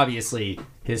that obviously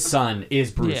his son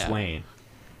is Bruce Wayne.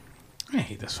 I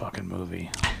hate this fucking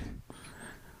movie.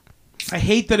 I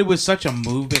hate that it was such a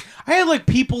movie. I had like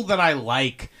people that I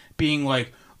like being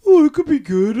like, oh, it could be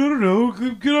good. I don't know.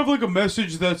 It could have like a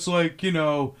message that's like,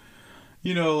 like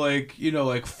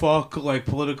fuck, like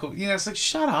political. Yeah, it's like,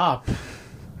 shut up.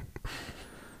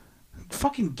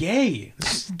 Fucking gay.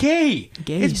 This is gay.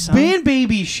 It's son. Man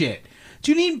baby shit.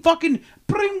 Do you need fucking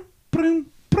bring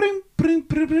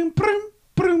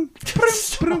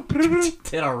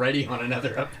did already on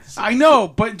another episode. I know,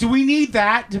 but do we need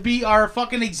that to be our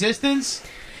fucking existence?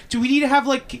 Do we need to have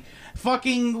like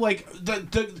fucking like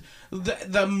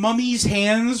the mummy's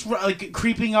hands like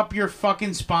creeping up your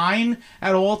fucking spine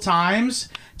at all times?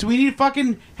 Do we need to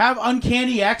fucking have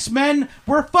uncanny X-Men?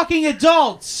 We're fucking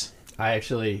adults. I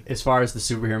actually, as far as the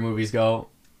superhero movies go,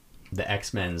 the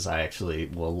X-Men's, I actually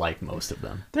will like most of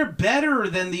them. They're better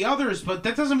than the others, but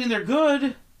that doesn't mean they're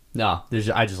good. No,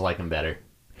 I just like them better.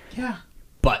 Yeah.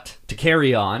 But to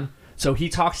carry on, so he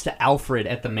talks to Alfred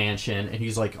at the mansion, and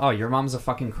he's like, "Oh, your mom's a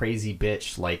fucking crazy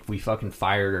bitch. Like, we fucking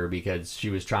fired her because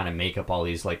she was trying to make up all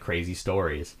these like crazy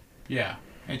stories." Yeah,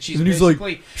 and he's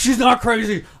like, "She's not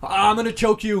crazy. I'm gonna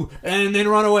choke you and then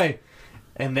run away."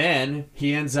 And then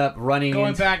he ends up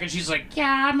going back, and she's like,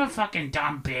 "Yeah, I'm a fucking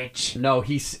dumb bitch." No,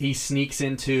 he sneaks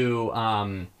into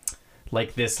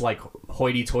like this like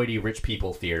hoity-toity rich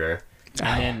people theater.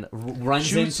 And then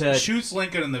shoots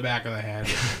Lincoln in the back of the head.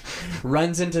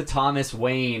 Runs into Thomas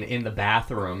Wayne in the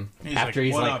bathroom after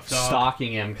he's like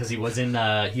stalking him because he's in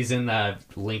the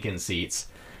Lincoln seats.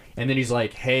 And then he's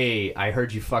like, "Hey, I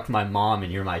heard you fucked my mom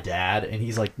and you're my dad." And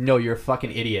he's like, "No, you're a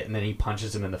fucking idiot." And then he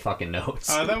punches him in the fucking nose.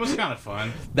 That was kind of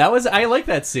fun. I like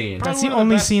that scene. That's the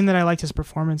only scene that I liked his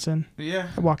performance in. Yeah.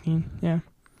 Joaquin, yeah.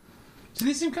 Didn't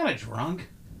he seem kind of drunk?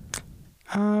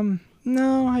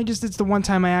 No, it's the one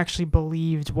time I actually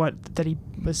believed that he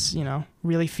was,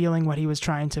 really feeling what he was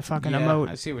trying to fucking emote.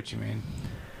 I see what you mean.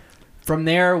 From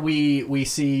there, we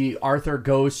see Arthur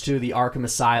goes to the Arkham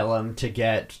Asylum to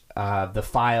get the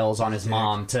files on his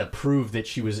mom to prove that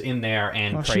she was in there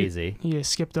and crazy. He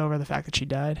skipped over the fact that she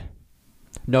died.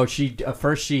 No,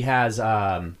 first she has...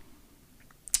 doesn't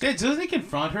he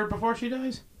confront her before she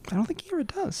dies? I don't think he ever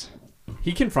does.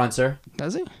 He confronts her.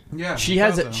 Does he? Yeah. She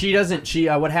doesn't.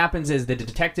 What happens is the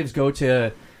detectives go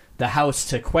to the house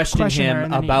to question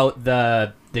him about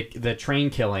the train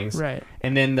killings. Right.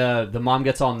 And then the mom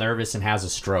gets all nervous and has a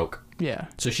stroke. Yeah.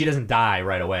 So she doesn't die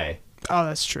right away. Oh,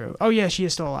 that's true. Oh, yeah, she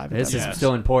is still alive. This is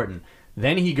still important.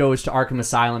 Then he goes to Arkham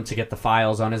Asylum to get the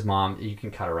files on his mom. You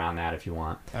can cut around that if you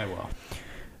want. I will.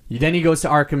 Then he goes to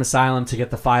Arkham Asylum to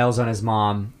get the files on his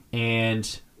mom,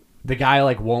 and the guy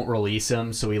like won't release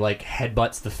him, so he like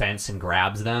headbutts the fence and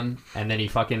grabs them, and then he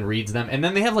fucking reads them. And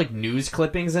then they have like news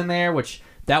clippings in there, which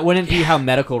that wouldn't be how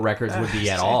medical records would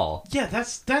be at all. Yeah,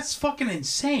 that's fucking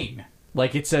insane.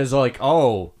 Like it says like,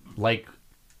 "Oh, like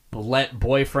let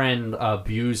boyfriend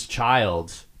abuse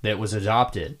child that was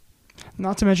adopted."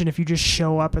 Not to mention if you just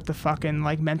show up at the fucking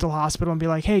like mental hospital and be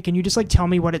like, "Hey, can you just like tell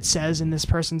me what it says in this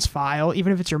person's file?"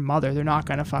 Even if it's your mother, they're not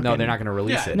gonna fucking. No, they're not gonna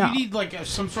release it. No. You need like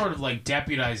some sort of like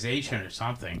deputization or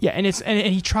something. Yeah,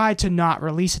 and he tried to not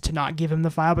release it, to not give him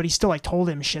the file, but he still like told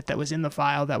him shit that was in the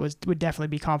file that would definitely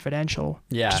be confidential.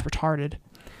 Yeah, just retarded.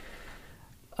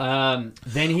 Then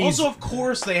he's also, of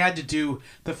course, they had to do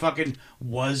the fucking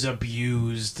was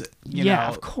abused. You know,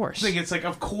 of course. Thing. It's like,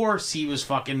 of course, he was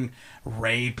fucking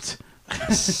raped.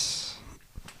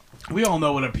 We all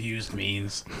know what abused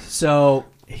means. So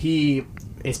he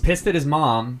is pissed at his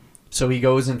mom, so he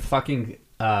goes and fucking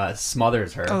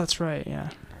smothers her. Oh, that's right.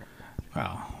 Yeah.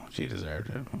 Well, she deserved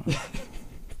it.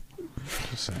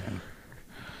 Just saying.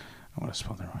 I want to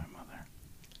smother my mother.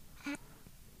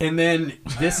 And then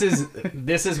this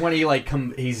is when he like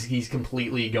he's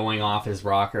completely going off his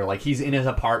rocker. Like he's in his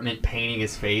apartment painting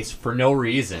his face for no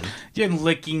reason. Yeah, and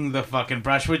licking the fucking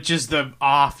brush, which is the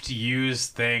oft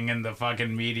used thing in the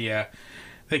fucking media.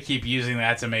 They keep using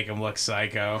that to make him look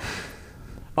psycho.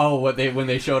 Oh, when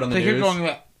they showed on the news? They kept going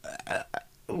that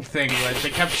thing. Like,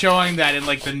 they kept showing that in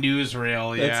like the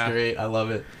newsreel. Yeah, that's great. I love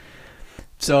it.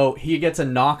 So he gets a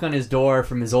knock on his door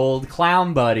from his old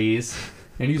clown buddies.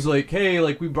 And he's like, "Hey,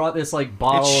 like we brought this like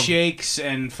bottle." It's Shakes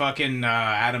and fucking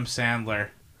Adam Sandler.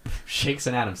 Shakes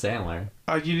and Adam Sandler.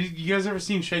 You guys ever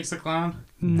seen Shakes the Clown?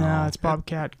 No, it's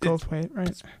Bobcat Goldthwait, right?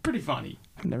 It's pretty funny.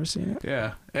 I've never seen it.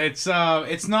 Yeah, it's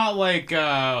not like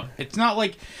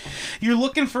you're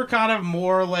looking for kind of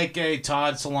more like a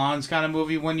Todd Solondz kind of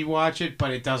movie when you watch it, but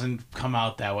it doesn't come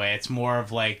out that way. It's more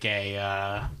of like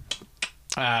a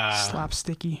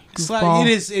slapsticky goofball.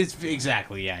 It's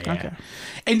exactly yeah. Okay.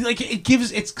 And like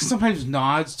it's sometimes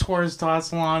nods towards Todd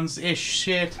Solondz ish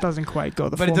shit. Doesn't quite go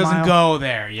the but full it doesn't mile. go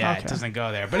there. Yeah, okay. It doesn't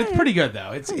go there. But it's pretty good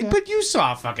though. But you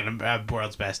saw fucking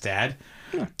World's Best Dad.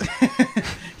 Yeah.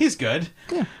 He's good.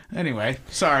 Yeah. Anyway,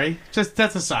 sorry. Just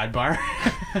that's a sidebar.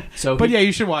 But yeah,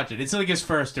 you should watch it. It's like his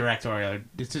first directorial.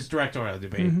 It's his directorial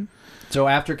debut. Mm-hmm. So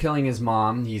after killing his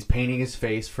mom, he's painting his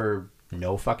face for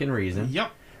no fucking reason.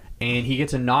 Yep. And he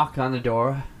gets a knock on the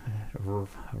door.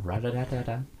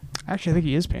 Actually, I think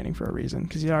he is painting for a reason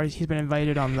because he's been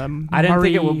invited on the. I didn't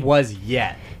think it was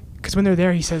yet. Because when they're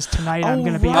there, he says, "Tonight I'm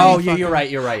going to be." Right. Oh, yeah,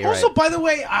 you're right. Also, by the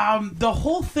way, the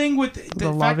whole thing with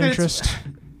the love interest.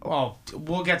 Well,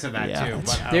 we'll get to that Yeah, too.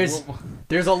 But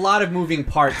There's a lot of moving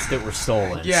parts that were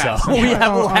stolen. Yeah. So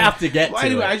we'll have to get to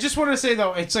anyway, it. I just want to say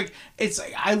though, it's like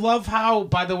I love how,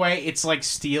 by the way, it's like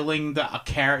stealing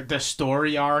the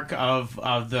story arc of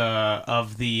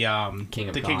the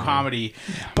King Comedy,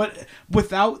 but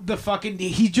without the fucking,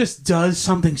 he just does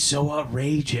something so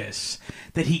outrageous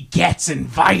that he gets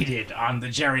invited on the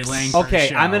Jerry Langford Okay,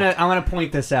 show. I'm gonna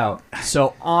point this out.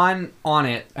 So on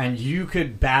it, and you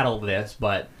could battle this,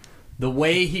 but the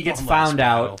way he gets found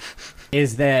out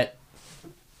is that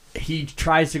he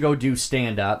tries to go do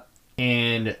stand up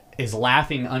and is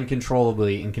laughing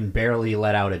uncontrollably and can barely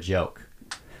let out a joke.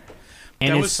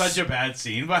 And that was such a bad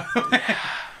scene, by the way.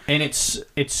 And it's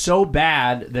so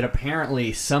bad that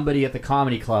apparently somebody at the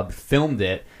comedy club filmed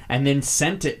it and then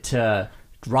sent it to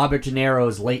Robert De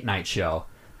Niro's late night show.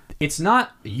 It's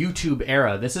not YouTube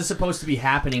era. This is supposed to be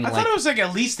happening. I thought it was like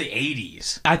at least the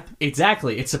 80s.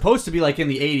 Exactly. It's supposed to be like in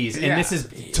the 80s, and Yeah. this is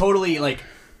totally like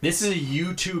this is a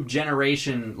YouTube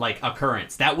generation like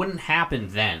occurrence. That wouldn't happen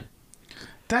then.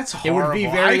 That's horrible. It would be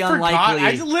very I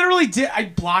unlikely. I literally did. I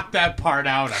blocked that part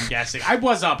out. I'm guessing. I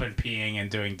was up and peeing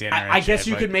and doing dinner. I guess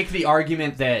you could make the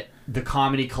argument that the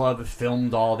comedy club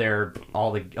filmed all the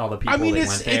people I mean, that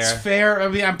went there. it's fair. I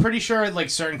mean, I'm pretty sure like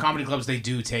certain comedy clubs they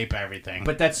do tape everything.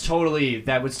 But that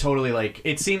was totally like,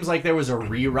 it seems like there was a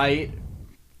rewrite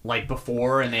like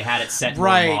before and they had it set more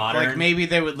right, modern. like maybe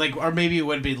they would like, or maybe it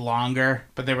would be longer.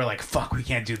 But they were like, "Fuck, we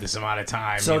can't do this amount of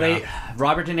time." So you know?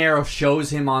 Robert De Niro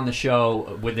shows him on the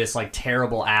show with this like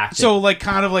terrible act. So like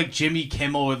kind of like Jimmy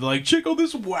Kimmel with like, check out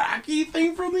this wacky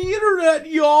thing from the internet,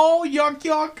 y'all. Yuck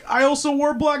yuck. I also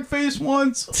wore blackface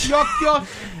once. Yuck yuck.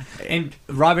 And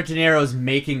Robert De Niro's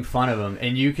making fun of him,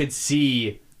 and you could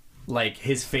see like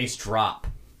his face drop,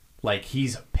 like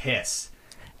he's pissed.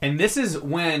 And this is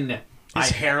when His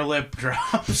hair lip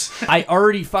drops. I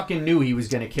already fucking knew he was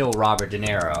gonna kill Robert De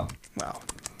Niro. Well,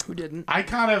 who didn't? I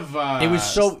kind of. It was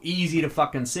so easy to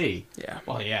fucking see. Yeah.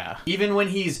 Well, yeah. Even when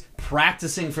he's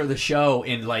practicing for the show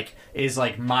and like is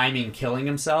like miming killing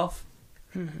himself,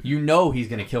 you know he's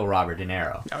gonna kill Robert De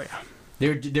Niro. Oh yeah.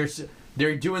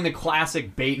 They're doing the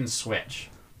classic bait and switch.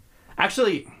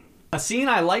 Actually, a scene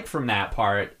I like from that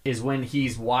part is when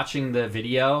he's watching the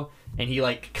video and he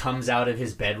like comes out of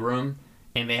his bedroom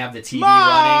and they have the TV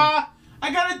running.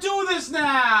 I gotta do this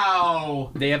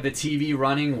now. They have the TV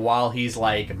running while he's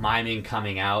like miming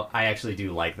coming out. I actually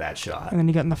do like that shot. And then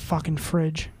he got in the fucking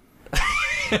fridge.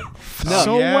 No,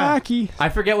 so yeah. wacky. I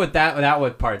forget what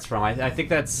what part's from. I think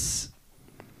that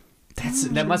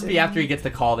must be after he gets the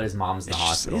call that his mom's in the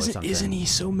hospital or something. Isn't he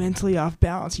so mentally off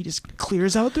balance? He just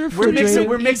clears out their We're refrigerator.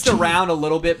 we're mixed around a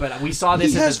little bit, but we saw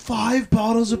this. He has 5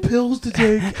 bottles of pills to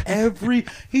take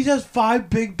He has 5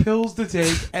 big pills to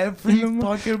take every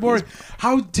fucking morning.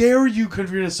 How dare you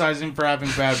criticize him for having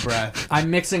bad breath?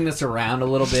 I'm mixing this around a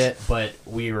little bit, but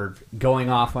we were going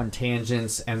off on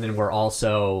tangents, and then we're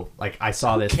also like, I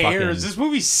saw this. Who cares? This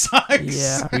movie sucks.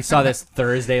 Yeah. We saw this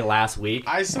Thursday last week.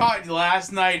 I saw it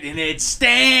last night and it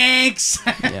stinks.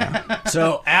 Yeah.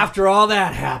 So after all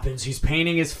that happens, he's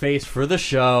painting his face for the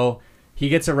show. He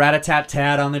gets a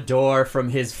rat-a-tat-tat on the door from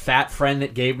his fat friend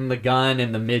that gave him the gun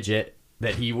and the midget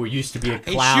that he used to be a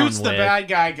clown He shoots with. the bad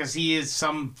guy because he is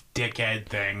some dickhead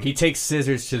thing. He takes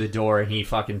scissors to the door and he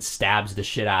fucking stabs the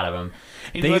shit out of him.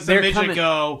 He lets the midget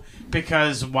go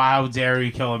because how dare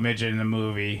you kill a midget in the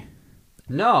movie?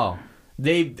 No.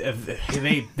 They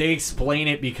explain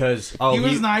it because He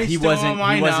was nice he to wasn't him,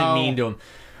 I he wasn't know. mean to him.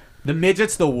 The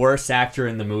midget's the worst actor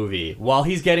in the movie. While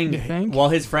his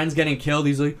friend's getting killed,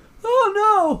 he's like,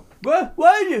 "Oh no!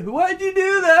 Why'd you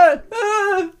do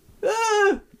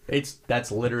that?"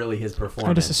 That's literally his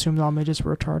performance. I just assumed all midgets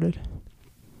were retarded.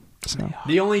 So.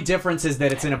 The only difference is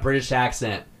that it's in a British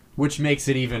accent, which makes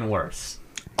it even worse.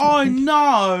 I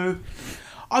know.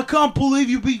 I can't believe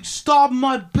you be stopping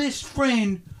my best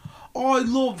friend. I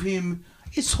love him.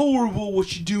 It's horrible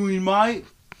what you're doing, mate.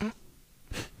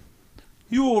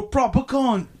 You're a proper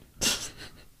cunt.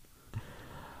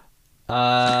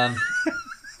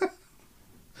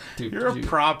 You're a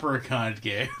proper cunt,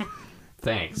 Gabe.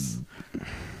 Thanks.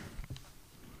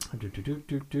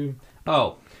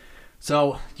 Oh,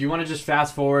 so do you want to just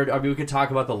fast forward? I mean, we could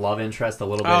talk about the love interest a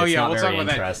little bit. Oh, it's yeah, not we'll very talk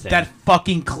about interesting. that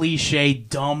fucking cliche,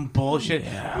 dumb bullshit.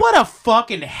 Yeah. What a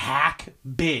fucking hack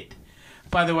bit.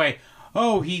 By the way,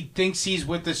 he thinks he's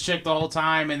with this chick the whole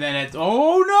time, and then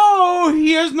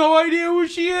he has no idea who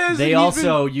she is. They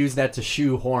also use that to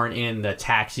shoehorn in the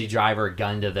taxi driver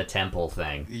gun to the temple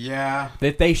thing. Yeah.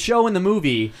 That they show in the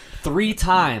movie 3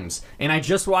 times, and I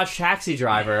just watched Taxi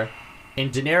Driver, and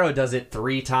De Niro does it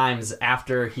 3 times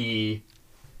after he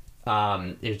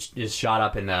is shot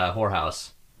up in the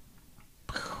whorehouse.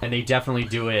 and they definitely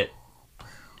do it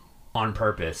on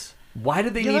purpose. Why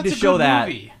did they need to that's a show good that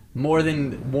movie. more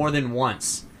than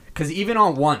once? Because even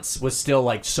on once was still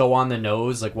like so on the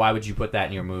nose. Like, why would you put that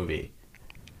in your movie?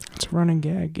 It's a running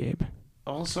gag, Gabe.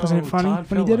 Also, Wasn't it funny Todd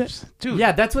when he did Phillips. Dude,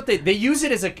 Yeah, that's what they use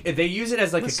it as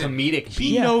like Listen, a comedic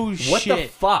he beat. knows What shit. the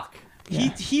fuck?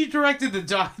 He directed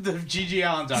the G.G.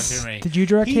 Allen documentary. Did you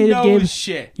direct He Hated, knows Gabe?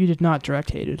 shit. You did not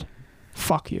direct Hated.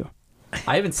 Fuck you.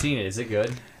 I haven't seen it. Is it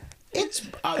good? It's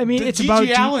I mean, the it's G.G. about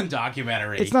Allen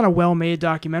documentary. It's not a well-made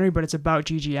documentary, but it's about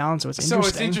G.G. Allen, so it's interesting. So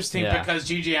it's interesting Yeah. because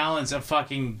G.G. Allen's a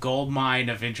fucking gold mine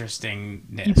of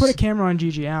interestingness. You put a camera on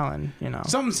G.G. Allen, you know.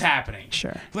 Something's happening.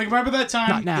 Sure. Like, remember that time?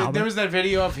 Not now, there but- was that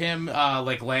video of him,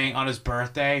 like, laying on his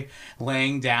birthday,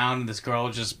 laying down, and this girl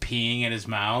just peeing in his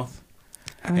mouth.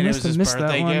 I And it must was have his missed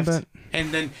birthday that one, gift. but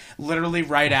And then, literally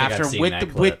right I think after, I've seen that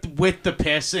clip. with the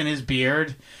piss in his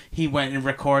beard, he went and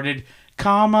recorded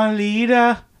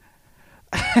Carmelita,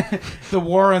 the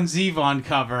Warren Zevon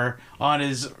cover on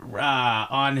his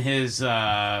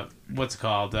what's it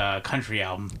called, country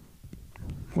album.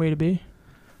 way to be.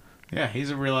 Yeah, he's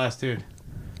a real ass dude.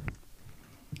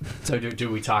 So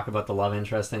do we talk about the love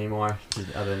interest anymore,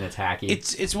 other than it's hacky?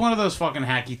 It's one of those fucking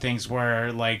hacky things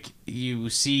where, like, you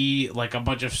see, like, a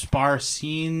bunch of sparse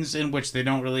scenes in which they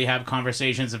don't really have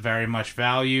conversations of very much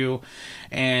value,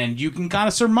 and you can kind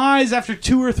of surmise after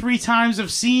 2 or 3 times of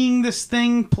seeing this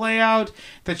thing play out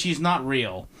that she's not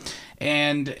real.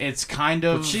 And it's kind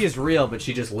of... But she is real, but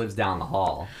she just lives down the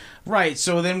hall. Right,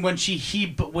 so then when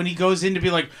when he goes in to be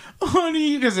like,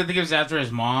 honey, because I think it was after his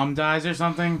mom dies or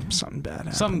something. Something bad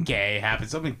happened. Something gay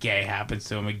happens. Something gay happens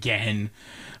to him again.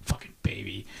 Fucking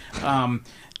baby.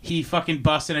 He fucking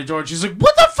busts in a door and she's like,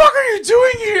 what the fuck are you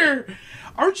doing here?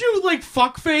 Aren't you like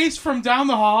fuckface from down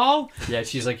the hall? Yeah,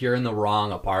 she's like, you're in the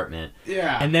wrong apartment.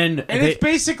 Yeah. And then it's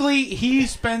basically he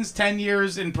spends 10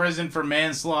 years in prison for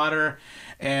manslaughter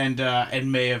and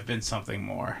may have been something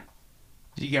more.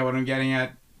 Do you get what I'm getting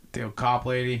at? The old cop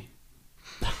lady.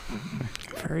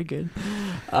 Very good.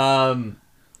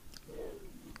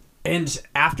 And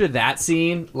after that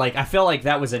scene, like, I felt like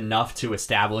that was enough to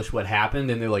establish what happened,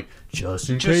 and they're like, just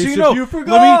in case if you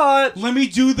forgot. Let me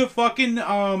do the fucking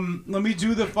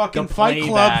The Fight Club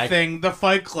playback. thing, the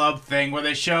Fight Club thing where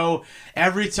they show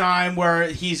every time where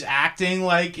he's acting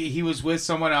like he was with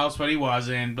someone else but he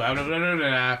wasn't, blah blah blah blah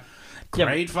blah.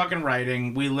 Great fucking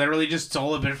writing. We literally just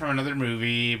stole a bit from another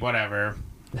movie, whatever.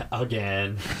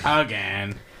 Again.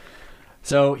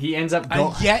 So he ends up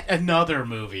Yet another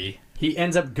movie. He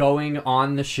ends up going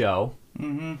on the show.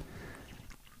 Mm-hmm.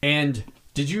 And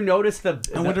did you notice I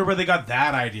wonder where they got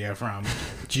that idea from.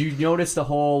 Did you notice the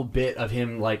whole bit of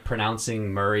him like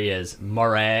pronouncing Murray as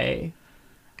Murray?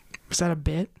 Was that a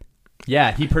bit?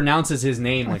 Yeah, he pronounces his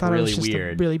name I like thought it was really just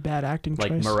weird. a really bad acting like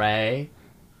choice. Murray.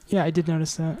 Yeah, I did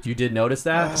notice that. You did notice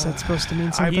that? Is that supposed to mean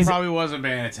I something? probably wasn't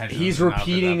paying attention. He's enough at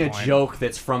repeating that a point. joke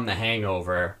that's from The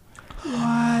Hangover.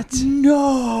 What?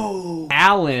 No.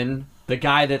 Alan, the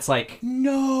guy that's like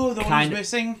No, the one who's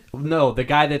missing? No, the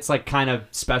guy that's like kind of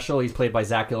special, he's played by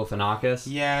Zach Galifianakis.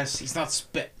 Yes, he's not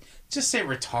just say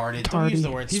retarded. Don't Tardy. use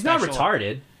the word He's special. not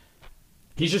retarded.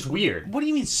 He's just weird. What do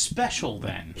you mean special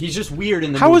then? He's just weird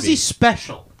in the How movie. is he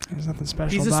special? There's nothing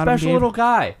special He's a about special him, little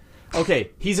guy. Okay,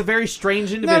 he's a very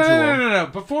strange No, individual. no.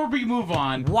 Before we move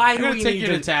on, Why I'm do gonna we take need you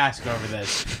to- to task over this.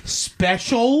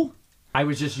 Special? I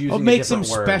was just using What a makes him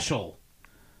different word. special?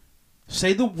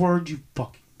 Say the word you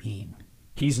fucking mean.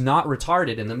 He's not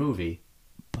retarded in the movie.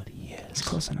 But he It's is.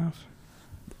 close enough.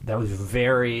 That was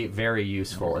very, very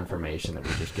useful information that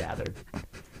we just gathered.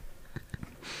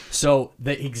 So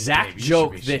the exact Dave, you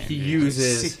joke should be that he ashamed.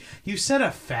 uses. See, you said a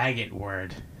faggot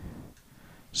word.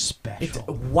 Special.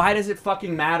 Why does it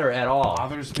fucking matter at all?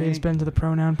 Bothers me. Gabe's been to the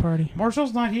pronoun party.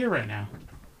 Marshall's not here right now.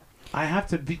 I have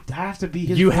to be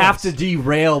his You voice. have to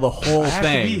derail the whole I have to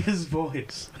be thing. his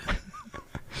voice.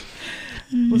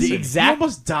 The Listen, exact. he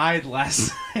almost died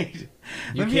last night.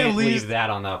 You Let me can't at least. leave that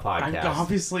on the I'm podcast.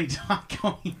 obviously not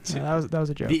going to. Yeah, that was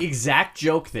a joke. The exact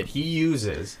joke that he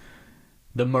uses,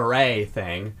 the Murray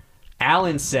thing,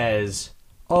 Alan says,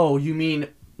 "Oh, you mean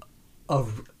a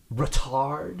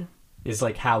retard?" Is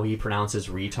like how he pronounces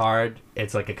retard.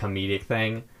 It's like a comedic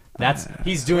thing. That's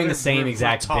he's doing the same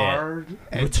exact retard bit.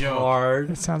 and joke. Retard.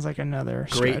 That sounds like another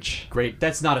Great, stretch. great.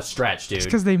 That's not a stretch, dude. It's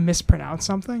because they mispronounce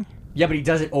something. Yeah, but he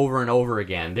does it over and over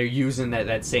again. They're using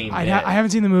that same I bit.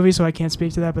 haven't seen the movie, so I can't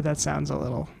speak to that, but that sounds a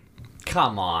little...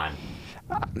 Come on.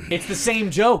 It's the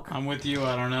same joke. I'm with you.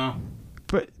 I don't know.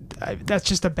 But that's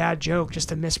just a bad joke, just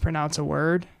to mispronounce a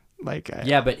word. Like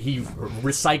Yeah, but he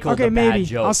recycled okay, the maybe. bad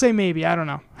joke. I'll say maybe. I don't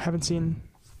know. Haven't seen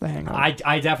The Hangover.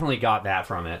 I definitely got that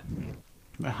from it.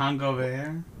 The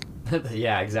hangover.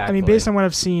 Yeah, exactly. I mean, based on what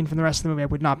I've seen from the rest of the movie, I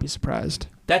would not be surprised.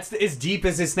 That's as deep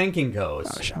as his thinking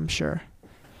goes. I'm sure.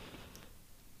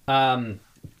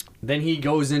 Then he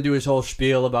goes into his whole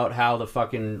spiel about how the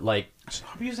fucking, like...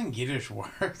 Stop using Yiddish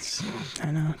words.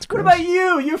 I know, it's What gross. about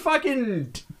you? You're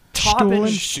fucking topping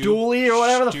Stoolin'? stoolie or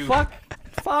whatever the Stoop. fuck.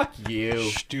 Fuck you.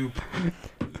 Stoop.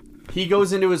 He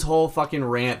goes into his whole fucking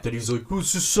rant that he's like, oh,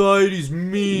 society's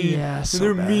mean. Yeah, and so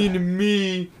they're bad. mean to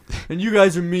me. And you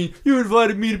guys are mean. You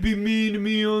invited me to be mean to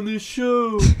me on this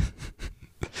show.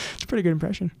 It's a pretty good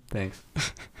impression. Thanks.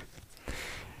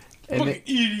 Fucking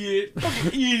idiot. Fucking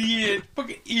idiot.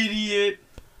 Fucking idiot.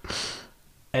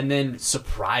 And then,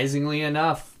 surprisingly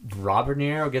enough, Robert De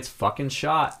Niro gets fucking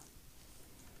shot.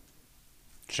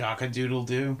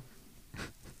 Cock-a-doodle-doo.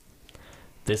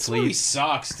 This Movie leads...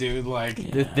 sucks, dude. Like,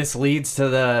 This leads to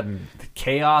the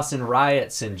chaos and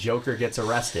riots, and Joker gets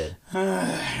arrested.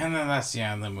 and then that's the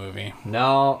end of the movie.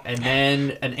 No, and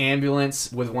then an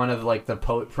ambulance with one of like the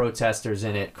protesters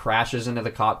in it crashes into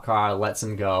the cop car, lets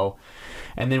him go,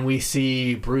 and then we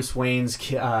see Bruce Wayne's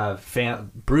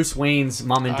Bruce Wayne's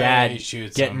mom and dad he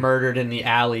shoots get him. murdered in the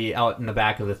alley out in the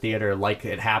back of the theater, like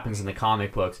it happens in the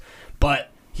comic books.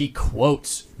 But he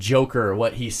quotes Joker,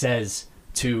 what he says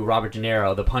to Robert De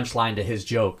Niro, the punchline to his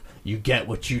joke: "You get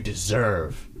what you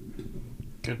deserve."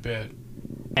 Good bit.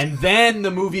 And then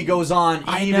the movie goes on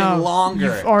I even know.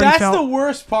 longer. You've already That's felt- the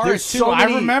worst part, There's too. so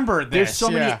many, I remember this. There's so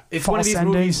many. It's one of these False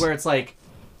movies endings. where it's like,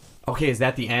 okay, is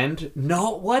that the end?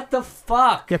 No, what the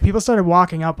fuck? Yeah, people started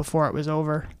walking out before it was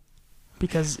over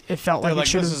because it felt They're like like, it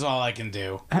should this have. is all I can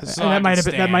do. And This is all I that can might have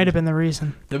been stand. the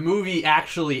reason. The movie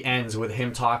actually ends with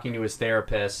him talking to his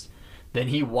therapist. Then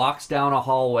he walks down a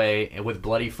hallway with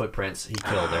bloody footprints. He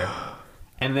killed her.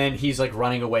 And then he's like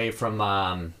running away from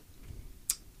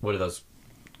what are those?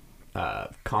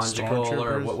 Conjugal or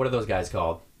Stormtroopers? what are those guys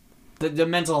called? The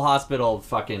mental hospital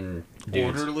fucking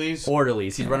dudes. Orderlies.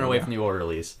 Orderlies. He's running away from the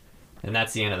orderlies. And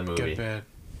that's the end of the movie. Good bit.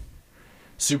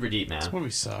 Super deep, man. This movie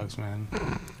sucks, man.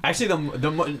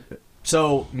 Actually,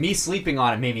 so me sleeping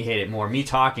on it made me hate it more. Me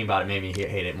talking about it made me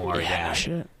hate it more Yeah, again.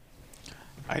 shit.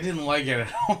 I didn't like it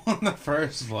at all in the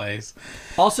first place.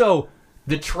 Also,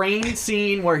 the train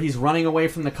scene where he's running away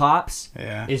from the cops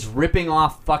Yeah. is ripping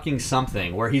off fucking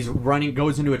something. Where he's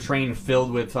goes into a train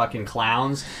filled with fucking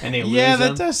clowns, and they Yeah, lose that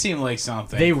him. does seem like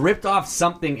something. They ripped off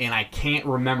something, and I can't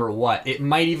remember what. It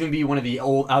might even be one of the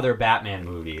old other Batman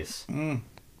movies.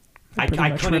 I pretty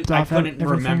much couldn't. ripped I off couldn't everything in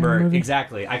the remember movie.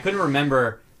 exactly. I couldn't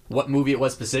remember what movie it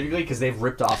was specifically because they've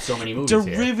ripped off so many movies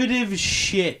here. Derivative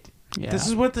shit. Yeah. This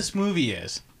is what this movie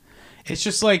is. It's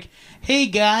just like, hey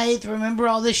guys, remember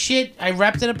all this shit? I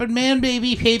wrapped it up in man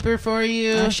baby paper for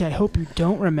you. Actually, I hope you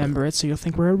don't remember it, so you'll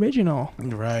think we're original.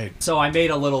 Right. So I made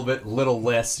a little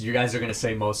list. You guys are going to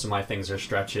say most of my things are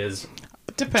stretches.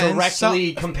 Depends.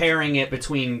 Directly comparing it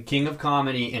between King of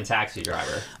Comedy and Taxi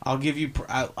Driver. I'll give you.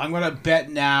 I'm gonna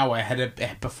bet now ahead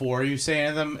of before you say any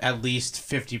of them. At least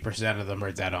 50% of them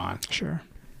are dead on. Sure.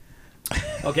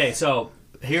 Okay, so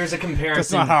here's a comparison.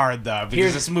 That's not hard though, because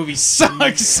Here's- this movie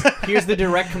sucks. Here's the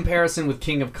direct comparison with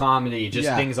King of Comedy. Just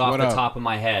Yeah, things off what the up? top of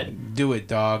my head. Do it,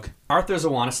 dog. Arthur's a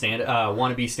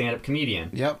wannabe stand-up comedian.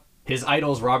 Yep. His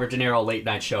idol's Robert De Niro, late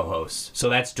night show host. So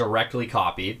that's directly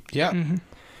copied. Yep.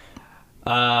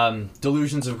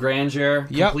 Delusions of Grandeur,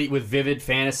 Yep. complete with vivid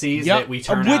fantasies Yep. that we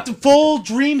turn with out, the full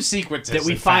dream sequences that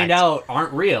we in find fact. out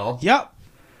aren't real. Yep.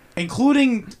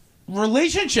 Including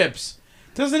relationships.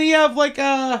 Doesn't he have like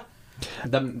a?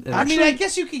 I mean, I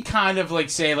guess you could kind of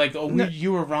like say like, oh,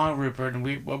 you were wrong, Rupert, and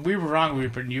we were wrong,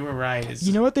 Rupert, and you were right. It's,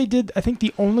 You know what they did? I think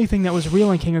the only thing that was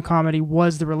real in King of Comedy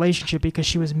was the relationship because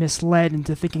she was misled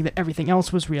into thinking that everything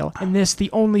else was real. And this, the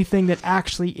only thing that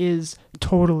actually is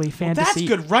totally fantasy. that's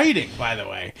good writing, by the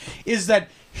way. Is that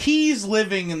he's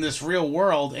living in this real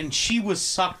world, and she was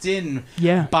sucked in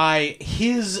Yeah. by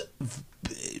his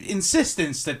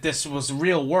insistence that this was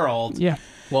real world. Yeah.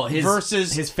 Well, his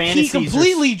He fantasies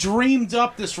completely dreamed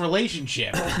up this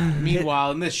relationship.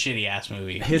 Meanwhile, in this shitty ass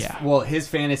movie, his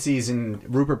fantasies and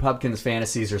Rupert Pupkin's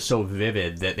fantasies are so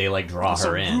vivid that they like draw so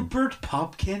her in. Rupert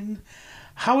Pupkin,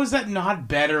 how is that not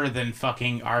better than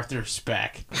fucking Arthur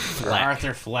Speck or Fleck.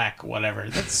 Arthur Fleck, whatever?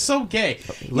 That's so gay.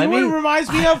 Let you know me- what it reminds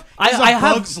me of? I Is have-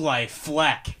 Bug's Life,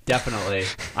 Fleck. Definitely,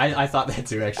 I thought that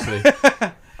too actually.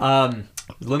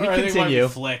 Let me Or I think it might be continue.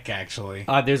 Flick, actually.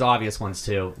 There's obvious ones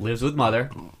too. Lives with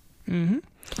Mother.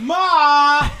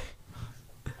 Ma.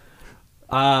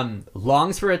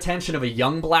 Longs for attention of a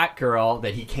young black girl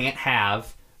that he can't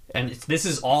have, and this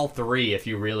is all three. If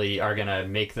you really are gonna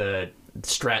make the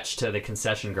stretch to the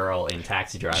concession girl in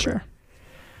Taxi Driver. Sure.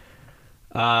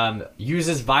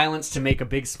 Uses violence to make a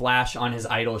big splash on his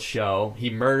idol show. He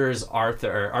murders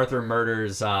Arthur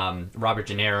murders Robert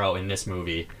De Niro in this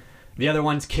movie. The other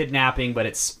one's kidnapping, but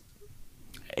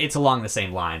it's along the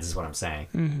same lines, is what I'm saying.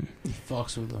 Mm-hmm. He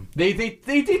fucks with them.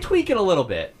 They tweak it a little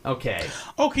bit. Okay.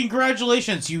 Oh,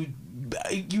 congratulations! You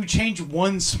changed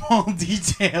one small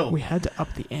detail. We had to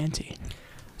up the ante.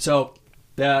 So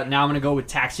now I'm going to go with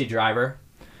Taxi Driver.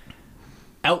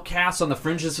 Outcast on the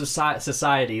fringes of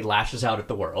society, lashes out at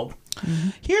the world.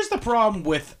 Here's the problem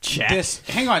with this.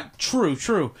 Hang on.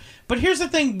 True. But here's the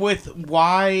thing with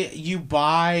why you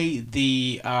buy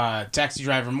the Taxi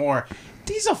Driver more.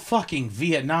 He's a fucking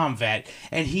Vietnam vet,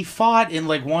 and he fought in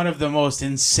like one of the most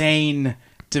insane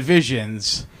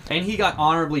divisions. And he got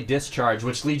honorably discharged,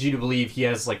 which leads you to believe he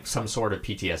has like some sort of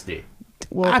PTSD.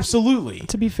 Well, absolutely.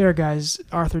 To be fair, guys,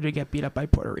 Arthur did get beat up by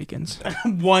Puerto Ricans.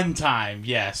 One time,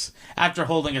 yes. After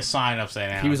holding a sign upside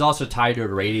down. He was also tied to a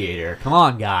radiator. Come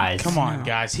on, guys.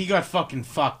 Guys. He got fucking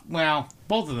fucked. Well,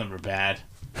 both of them are bad,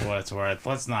 for what it's worth.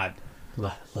 Let's not...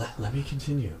 Let me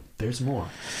continue. There's more.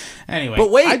 Anyway.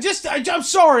 But wait. I'm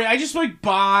sorry. I just like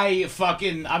buy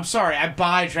fucking... I'm sorry. I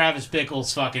buy Travis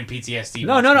Bickle's fucking PTSD.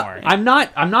 No. I'm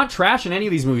not trashing any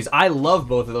of these movies. I love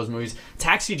both of those movies.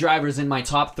 Taxi Driver's in my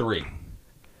top 3.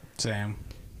 Same.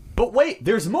 But wait,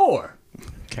 there's more.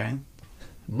 Okay.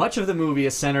 Much of the movie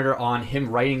is centered on him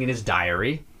writing in his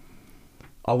diary,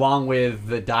 along with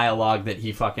the dialogue that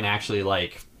he fucking actually,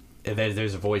 like,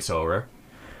 there's a voiceover.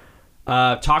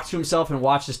 Talks to himself and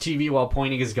watches TV while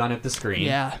pointing his gun at the screen.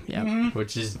 Yeah. Mm-hmm.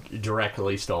 Which is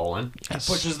directly stolen. Yes.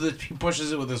 He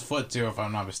pushes it with his foot, too, if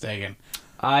I'm not mistaken.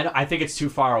 I think it's too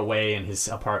far away in his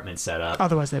apartment setup.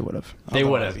 Otherwise, they would have. They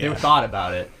would have. Yeah. They thought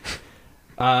about it.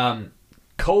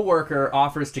 Co-worker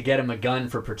offers to get him a gun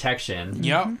for protection.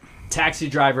 Yep. Taxi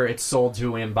Driver, it's sold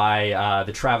to him by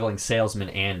the traveling salesman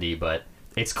Andy, but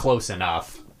it's close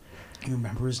enough. You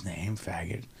remember his name,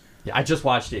 faggot? Yeah, I just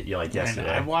watched it yesterday.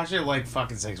 I watched it like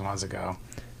fucking 6 months ago.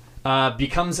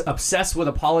 Becomes obsessed with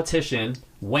a politician,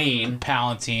 Wayne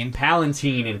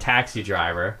Palantine in Taxi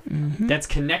Driver, that's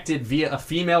connected via a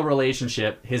female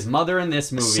relationship. His mother in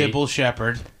this movie, Sybil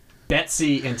Shepherd,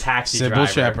 Betsy in Taxi Driver, Sybil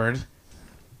Shepherd,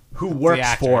 who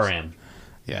works for him.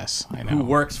 Yes, I know. Who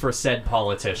works for said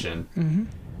politician. Mm-hmm.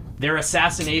 Their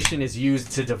assassination is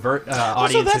used to divert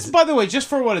audiences. Also, that's, by the way, just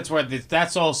for what it's worth,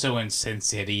 that's also in Sin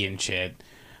City and shit.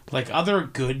 Like, other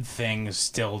good things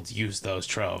still use those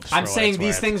tropes. I'm saying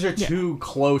these things are too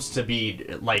close to be,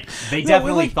 like, they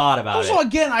definitely thought about it. Also,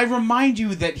 again, I remind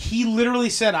you that he literally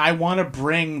said, I want to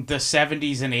bring the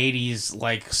 70s and 80s,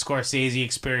 like, Scorsese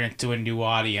experience to a new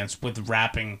audience with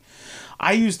rapping.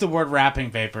 I use the word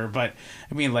rapping vapor, but,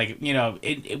 I mean, like, you know,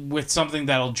 with something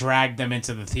that'll drag them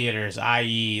into the theaters,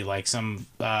 i.e., like, some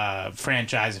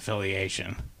franchise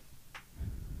affiliation.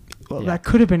 Well, that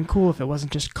could have been cool if it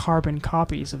wasn't just carbon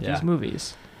copies of these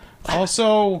movies.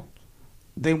 Also,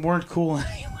 they weren't cool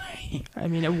anyway. I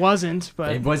mean, it wasn't,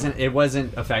 but it wasn't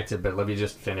effective. But let me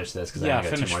just finish this because I got 2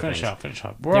 more things. Finish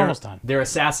up. We're almost done. Their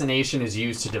assassination is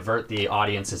used to divert the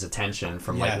audience's attention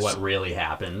from like what really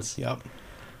happens. Yep.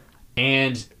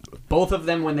 And both of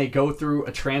them, when they go through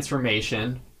a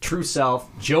transformation, true self,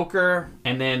 Joker,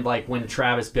 and then like when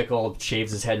Travis Bickle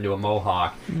shaves his head into a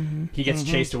mohawk, he gets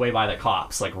chased away by the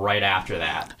cops like right after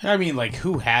that. I mean, like,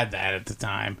 who had that at the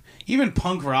time? Even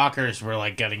punk rockers were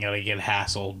like gonna get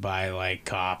hassled by like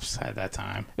cops at that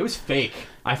time. It was fake.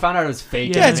 I found out it was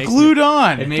fake. Yeah, it's glued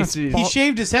on. It makes he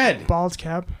shaved his head. Bald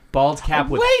cap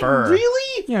with fur.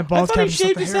 Really? Yeah, bald cap. I thought he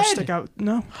shaved his head. Stick out.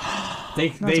 No. They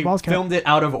filmed it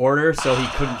out of order, so he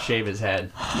couldn't shave his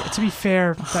head. Yeah, to be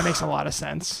fair, that makes a lot of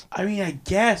sense. I mean, I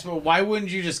guess, but why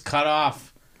wouldn't you just cut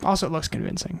off? Also, it looks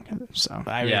convincing. So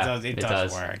I mean, it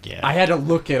does work. Yeah. I had to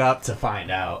look it up to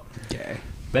find out. Okay.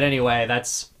 But anyway,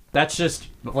 that's just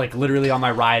like literally on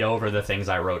my ride over the things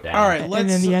I wrote down. All right,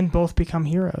 and in the end, both become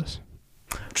heroes.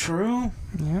 True.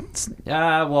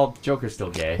 Yeah. Well, Joker's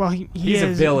still gay. Well, he's a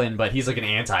villain, but he's like an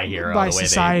anti-hero by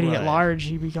society at large.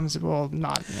 He becomes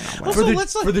not. For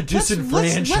the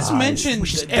disenfranchised. Let's mention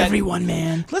everyone,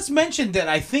 man. Let's mention that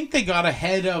I think they got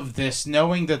ahead of this,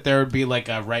 knowing that there would be like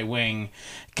a right-wing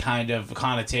kind of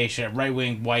connotation,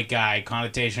 right-wing white guy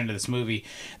connotation to this movie.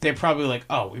 They're probably like,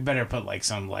 oh, we better put like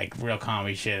some like real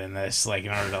comedy shit in this, like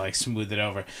in order to like smooth it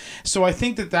over. So I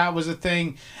think that was a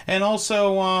thing, and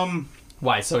also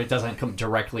Why? So it doesn't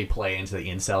directly play into the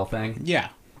incel thing? Yeah.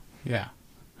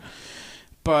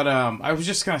 But I was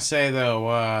just gonna say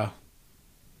though,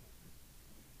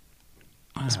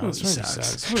 this movie sucks.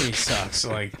 This movie sucks.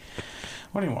 Like,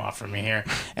 what do you want from me here?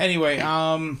 Anyway,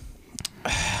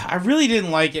 I really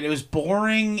didn't like it. It was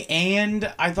boring,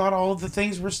 and I thought all of the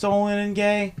things were stolen and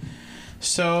gay.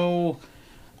 So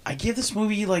I give this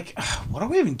movie like, what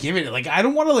do I even give it? Like, I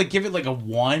don't want to like give it like a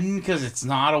 1 because it's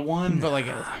not a 1, but like,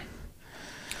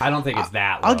 I don't think it's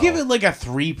that low. I'll give it like a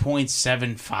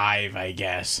 3.75, I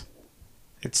guess.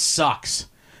 It sucks.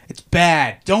 It's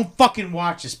bad. Don't fucking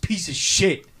watch this piece of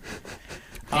shit.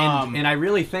 And I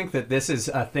really think that this is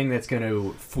a thing that's going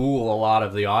to fool a lot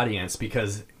of the audience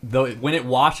because when it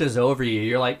washes over you,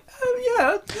 you're like, oh,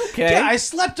 yeah, okay. Yeah, I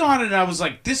slept on it and I was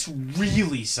like, this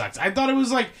really sucks. I thought it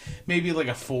was like maybe like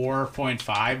a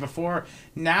 4.5 before.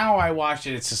 Now I watch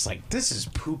it, it's just like, this is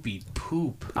poopy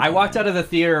poop. I walked out of the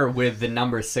theater with the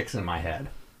number 6 in my head.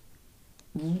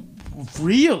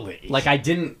 Really? Like I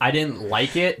didn't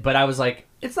like it, but I was like,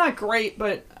 it's not great,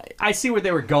 but I see what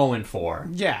they were going for.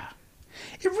 Yeah.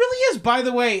 It really is, by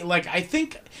the way. Like, I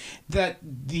think that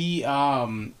the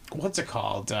what's it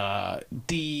called?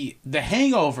 The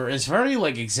Hangover is very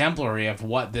like exemplary of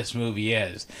what this movie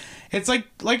is. It's like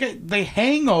the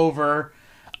Hangover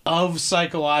of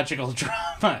psychological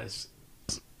dramas.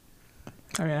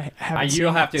 I mean, I haven't seen You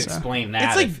don't have it, to explain that.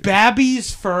 It's like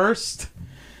Babby's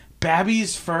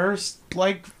first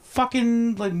like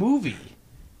fucking like movie.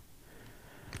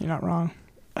 You're not wrong.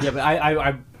 Yeah, but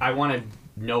I want to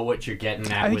know what you're getting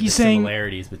at. I think with he's the saying.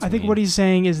 similarities between. I think what he's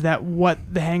saying is that what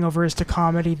The Hangover is to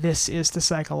comedy, this is to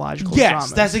psychological Yes,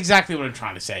 dramas. that's exactly what I'm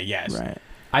trying to say. Yes. Right.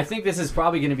 I think this is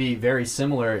probably going to be very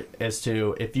similar as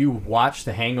to if you watch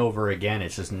The Hangover again,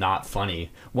 it's just not funny.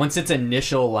 Once its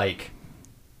initial like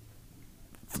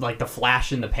the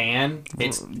flash in the pan,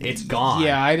 it's gone.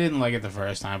 Yeah, I didn't like it the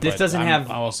first time. This but doesn't I'm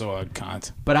have also a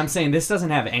cunt. But I'm saying this doesn't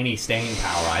have any staying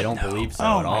power. I don't believe so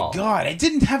at all. Oh my god, it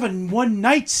didn't have a one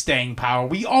night staying power.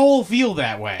 We all feel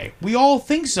that way. We all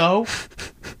think so.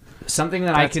 Something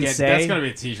that I can say... That's going to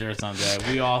be a t-shirt someday.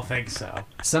 We all think so.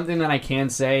 Something that I can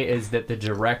say is that the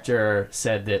director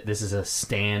said that this is a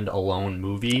stand-alone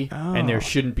movie, and there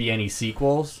shouldn't be any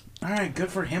sequels. All right, good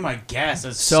for him, I guess.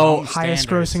 That's So, highest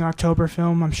grossing October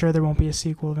film. I'm sure there won't be a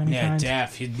sequel of any kind. Yeah,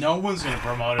 no one's going to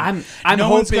promote it. I'm no hoping...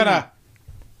 one's going to...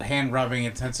 Hand rubbing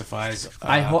intensifies.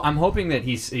 I'm hoping that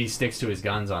he sticks to his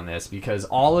guns on this because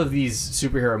all of these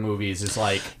superhero movies is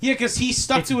like... Yeah, because he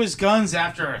stuck to his guns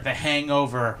after The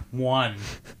Hangover 1.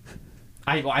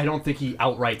 I don't think he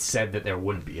outright said that there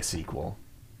wouldn't be a sequel.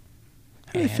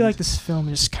 I feel like this film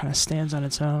just kind of stands on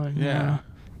its own. Yeah.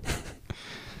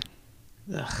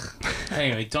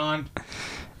 Anyway, Don.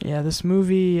 Yeah, this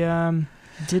movie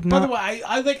did not... By the way,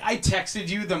 I texted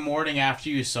you the morning after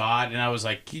you saw it, and I was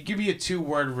like, "Can you give me a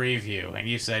 2-word review?" And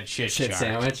you said, "Shit shark."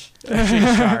 Sandwich?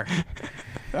 Shit shark.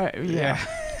 Yeah.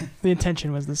 The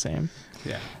intention was the same.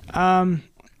 Yeah.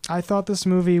 I thought this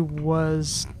movie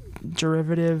was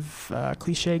derivative,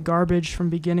 cliche garbage from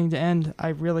beginning to end. I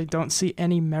really don't see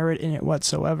any merit in it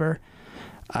whatsoever.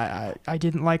 I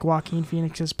didn't like Joaquin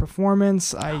Phoenix's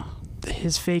performance.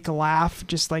 His fake laugh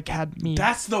just like had me...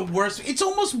 That's the worst. It's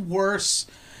almost worse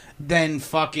than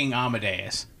fucking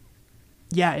Amadeus.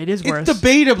 Yeah, it is worse. It's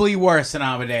debatably worse than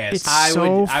Amadeus. It's I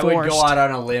would go forced. out on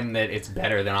a limb that it's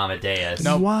better than Amadeus.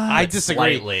 No, What? I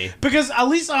disagree. Slightly. Because at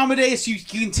least Amadeus, you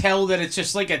can tell that it's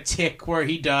just like a tick where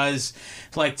he does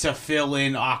like to fill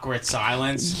in awkward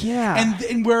silence. Yeah.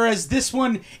 And whereas this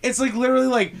one, it's like literally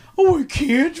like, oh, I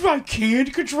can't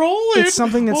control it. It's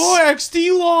something that's... Oh,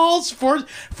 XD lols,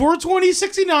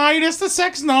 42069 is the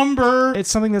sex number. It's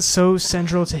something that's so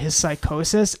central to his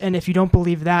psychosis, and if you don't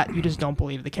believe that, you just don't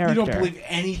believe the character. You don't believe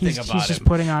anything about He's just him.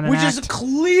 putting on an Which act. is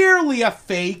clearly a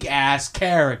fake-ass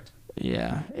character.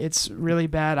 Yeah, it's really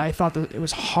bad. I thought that it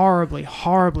was horribly,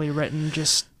 horribly written,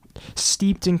 just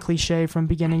steeped in cliche from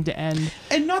beginning to end.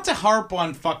 And not to harp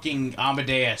on fucking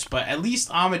Amadeus, but at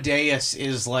least Amadeus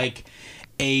is like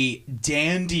a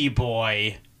dandy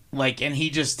boy, like, and he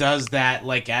just does that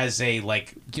like as a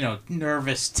like, you know,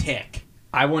 nervous tick.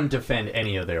 I wouldn't defend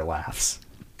any of their laughs.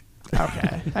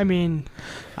 Okay, I mean,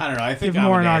 I don't know. I think give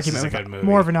more Amadeus is a good movie.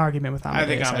 more of an argument with Amadeus. I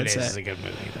think Amadeus I'd is say. a good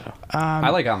movie though. I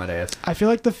like Amadeus. I feel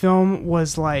like the film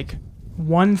was like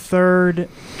 1/3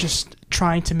 just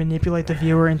trying to manipulate the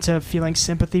viewer into feeling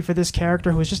sympathy for this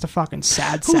character who is just a fucking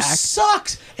sad Who sack.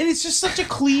 sucks, and it's just such a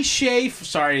cliche.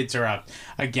 Sorry to interrupt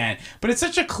again, but it's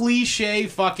such a cliche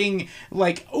fucking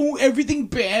like, oh, everything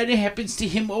bad happens to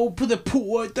him. Oh, the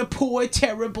poor,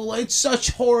 terrible. It's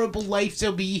such horrible life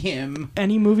to be him.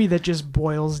 Any movie that just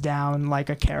boils down like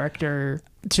a character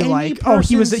to Any like, oh,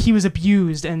 he person's- was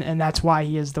abused and that's why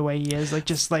he is the way he is. Like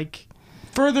just like.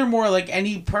 Furthermore, like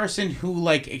any person who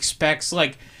like expects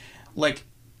like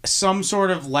some sort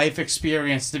of life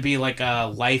experience to be like a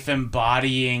life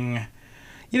embodying,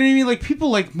 you know what I mean? Like people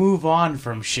like move on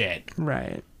from shit.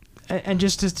 Right. and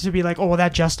just to be like, oh, well,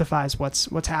 that justifies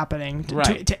what's happening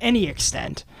to any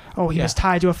extent. Oh, he was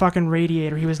tied to a fucking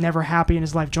radiator. He was never happy in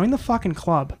his life. Join the fucking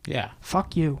club. Yeah.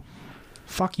 Fuck you,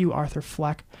 Arthur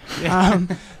Fleck.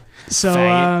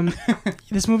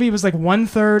 This movie was like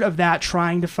 1/3 of that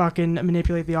trying to fucking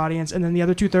manipulate the audience, and then the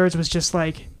other 2/3 was just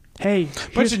like, hey,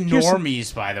 bunch of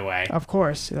normies, by the way. Of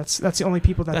course, that's the only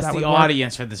people that that's would the work.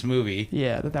 audience for this movie.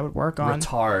 Yeah, that would work on.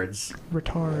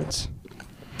 Retards.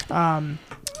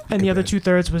 And the other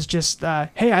 2/3 was just,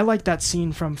 hey, I like that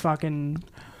scene from fucking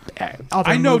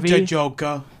other movie. The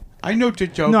Joker. I know the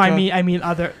Joker. No, I mean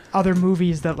other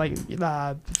movies that like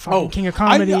fucking King of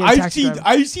Comedy. I've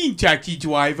seen Taxi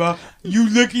Driver. You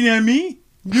looking at me?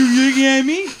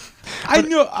 I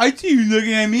see you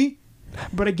looking at me.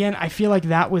 But again, I feel like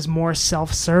that was more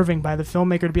self-serving by the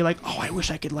filmmaker to be like, oh, I wish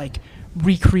I could like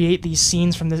recreate these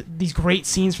scenes from these great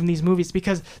scenes from these movies,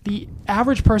 because the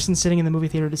average person sitting in the movie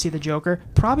theater to see the Joker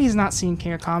probably has not seen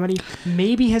King of Comedy,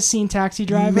 maybe has seen Taxi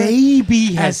Driver,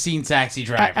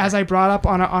 as I brought up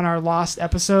on our lost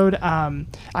episode.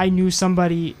 I knew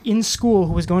somebody in school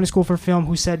who was going to school for film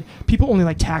who said people only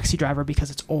like Taxi Driver because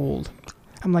it's old.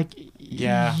 I'm like,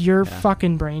 you're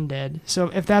fucking brain dead. So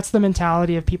if that's the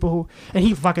mentality of people who, and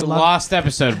he fucking loved lost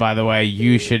episode, by the way,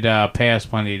 you should pay us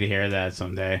plenty to hear that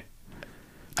someday.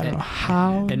 I don't know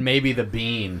how. And maybe the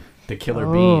bean, the killer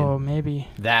bean. Oh, maybe.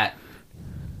 That's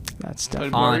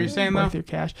definitely what were you saying, worth your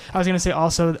cash. I was going to say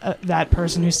also that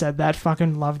person who said that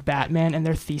fucking loved Batman, and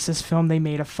their thesis film, they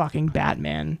made a fucking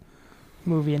Batman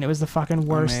movie, and it was the fucking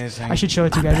worst. Amazing. I should show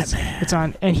it to you guys. It's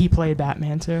on, and he played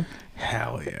Batman too.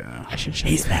 Hell yeah. I should show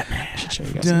He's you. Batman. I should show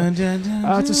you guys.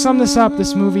 To sum this up,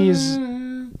 this movie is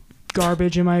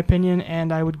garbage in my opinion,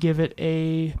 and I would give it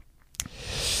a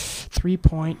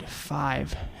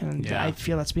 3.5, and I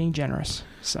feel that's being generous.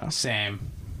 So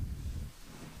same.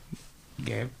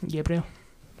 Gabriel.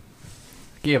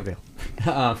 Your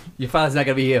father's not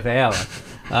gonna be here forever.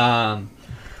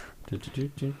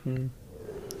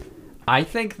 I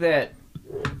think that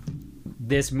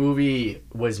this movie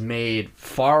was made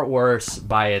far worse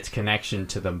by its connection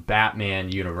to the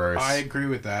Batman universe. I agree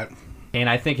with that. And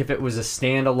I think if it was a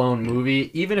standalone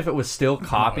movie, even if it was still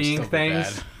copying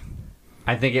things,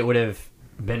 I think it would have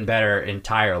been better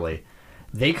entirely.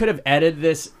 They could have edited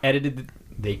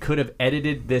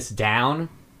this down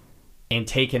and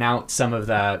taken out some of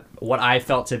the what I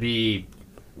felt to be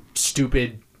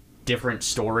stupid different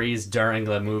stories during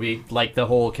the movie, like the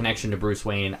whole connection to Bruce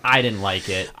Wayne. I didn't like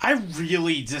it. I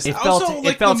really just it felt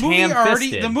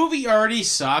ham-fisted. The movie already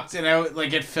sucked, and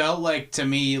it felt like to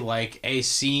me like a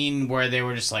scene where they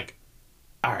were just like,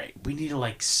 all right, we need to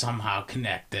like somehow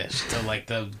connect this to like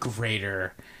the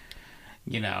greater,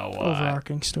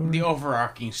 overarching story. The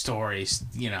overarching stories,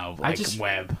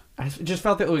 web. I just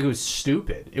felt that it was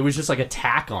stupid. It was just like a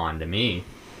tack on to me.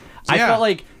 I felt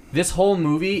like this whole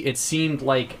movie, it seemed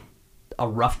like a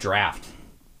rough draft.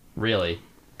 Really.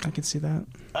 I can see that.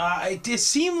 It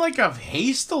seemed like a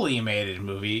hastily made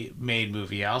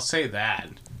movie. I'll say that.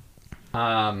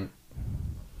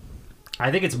 I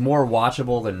think it's more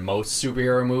watchable than most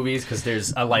superhero movies because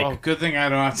there's a like. Well, good thing I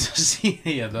don't have to see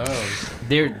any of those.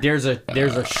 There's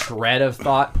a shred of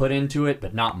thought put into it,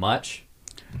 but not much.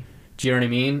 Do you know what I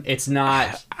mean? It's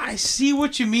not. I see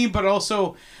what you mean, but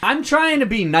also I'm trying to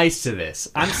be nice to this.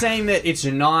 I'm saying that it's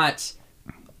not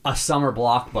a summer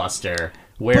blockbuster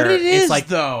where it's like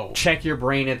though. Check your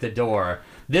brain at the door.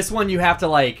 This one you have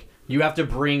to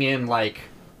bring in like.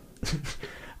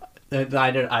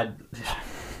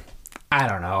 I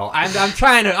don't know. I'm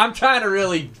trying to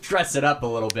really dress it up a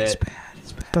little bit.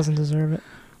 It's bad. Doesn't deserve it.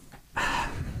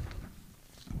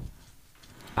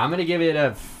 I'm gonna give it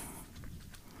a.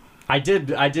 I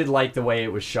did like the way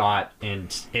it was shot,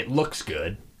 and it looks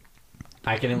good.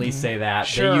 I can at least say that.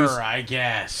 Sure, I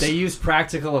guess. They use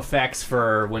practical effects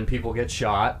for when people get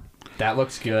shot. That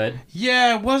looks good.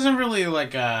 Yeah, it wasn't really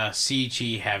like a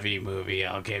CG heavy movie,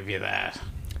 I'll give you that.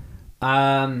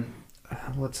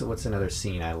 What's another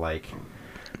scene I like?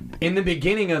 In the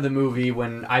beginning of the movie,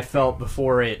 when I felt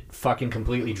before it fucking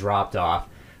completely dropped off,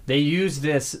 they used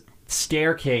this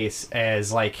staircase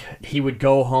as like he would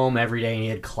go home every day and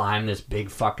he'd climb this big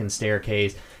fucking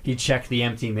staircase. He'd check the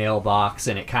empty mailbox,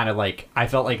 and it kind of like I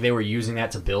felt like they were using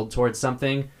that to build towards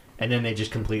something, and then they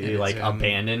just completely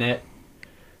abandon it.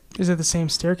 Is it the same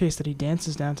staircase that he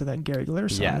dances down to that Gary Glitter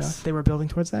song? Yes. They were building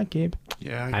towards that, Gabe.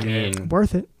 Yeah, I mean,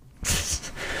 worth it.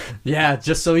 Yeah,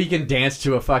 just so he can dance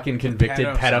to a fucking convicted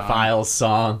pedophile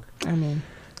song. I mean.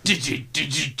 Hey,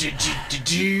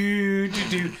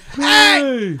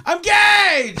 I'm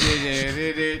gay!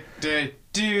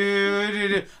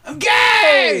 I'm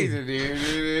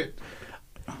gay!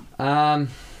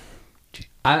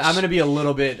 I'm going to be a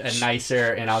little bit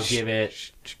nicer, and I'll give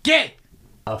it Get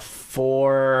a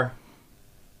 4.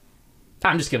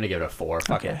 I'm just going to give it a 4.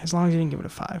 Fuck it. As long as you didn't give it a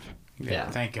 5. Yeah.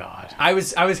 Thank God. I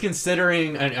was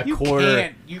considering a You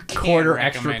quarter can't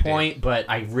extra recommend point, but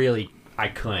I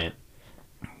couldn't.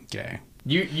 Okay.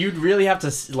 You'd really have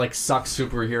to like suck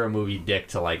superhero movie dick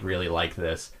to like really like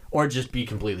this, or just be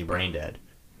completely brain dead.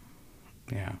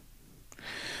 Yeah.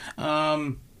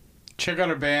 Check out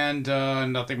our band,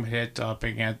 Nothing But Hit,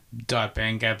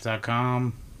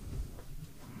 .bandcamp.com.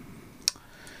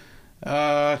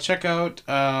 Check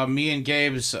out me and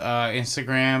Gabe's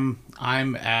Instagram.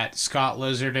 I'm at Scott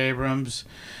Lizard Abrams.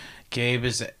 Gabe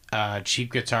is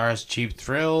Cheap Guitars, Cheap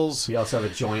Thrills. We also have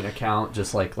a joint account,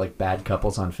 just like Bad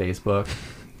Couples on Facebook.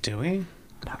 Do we?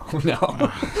 No.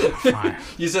 Fine.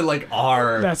 You said like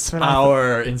our Instagram. I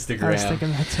was thinking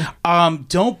that too.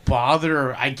 Don't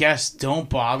bother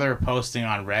posting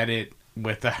on Reddit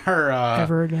with our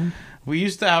Ever again. We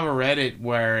used to have a Reddit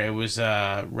where it was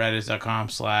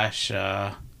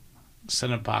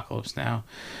reddit.com/Cinepocalypse now.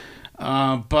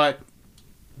 But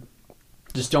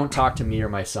just don't talk to me or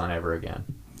my son ever again.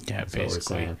 yeah, That's what we're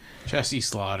basically. saying. Jesse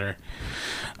Slaughter.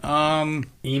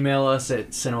 Email us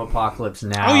at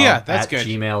cinemapocalypsenow Oh, yeah, that's at good.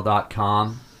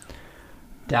 gmail.com.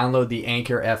 Download the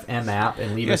Anchor FM app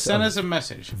and leave us Send us a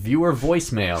message. viewer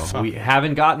voicemail. Fuck. We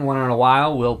haven't gotten one in a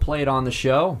while. We'll play it on the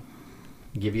show.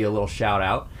 Give you a little shout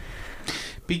out.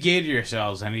 Be gay to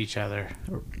yourselves and each other.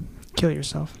 Kill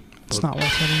yourself. It's not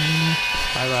worth living anymore.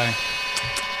 Bye-bye.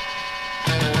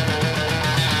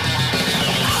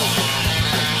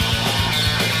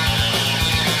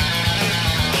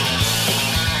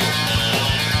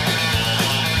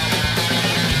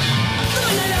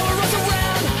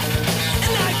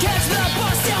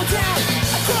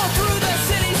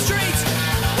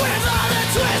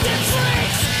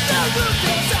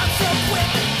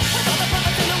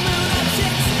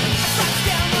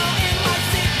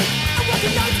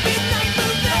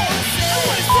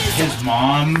 His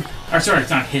mom, or sorry,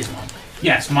 it's not his mom.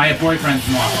 Yes, my boyfriend's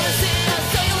mom.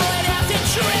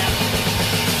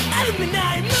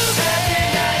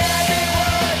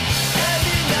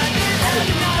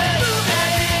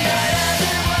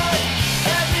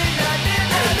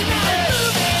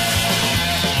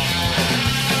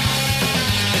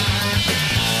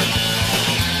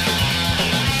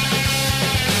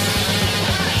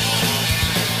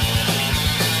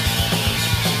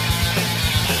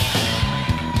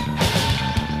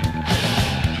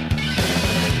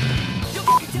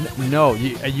 No,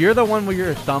 you're the one with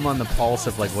your thumb on the pulse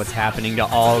of like what's happening to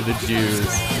all the Jews.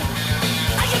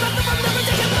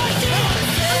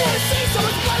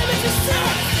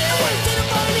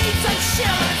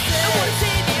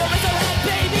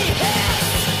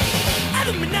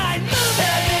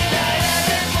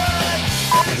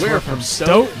 We're from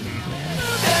Stoughton.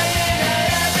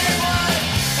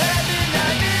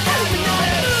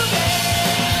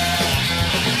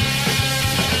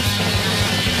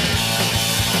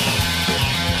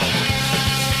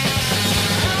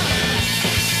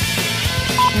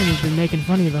 We've been making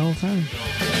fun of you the whole time.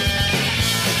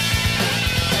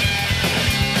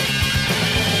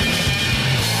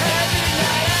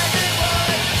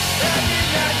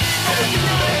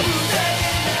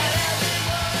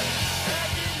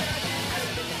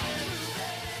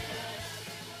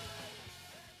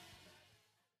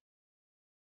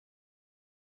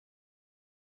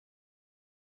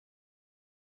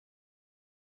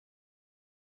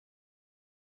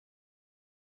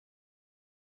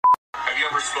 Have you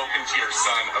ever spoken to your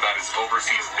son about his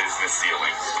overseas business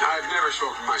dealings? I've never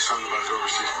spoken to my son about his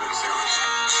overseas business dealings.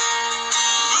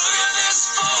 Look at this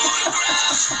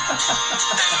photograph.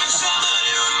 Every time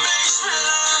you makes me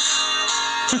laugh.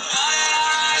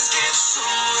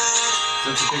 So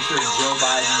it's a picture of Joe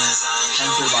Biden,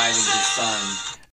 Hunter Biden, his son.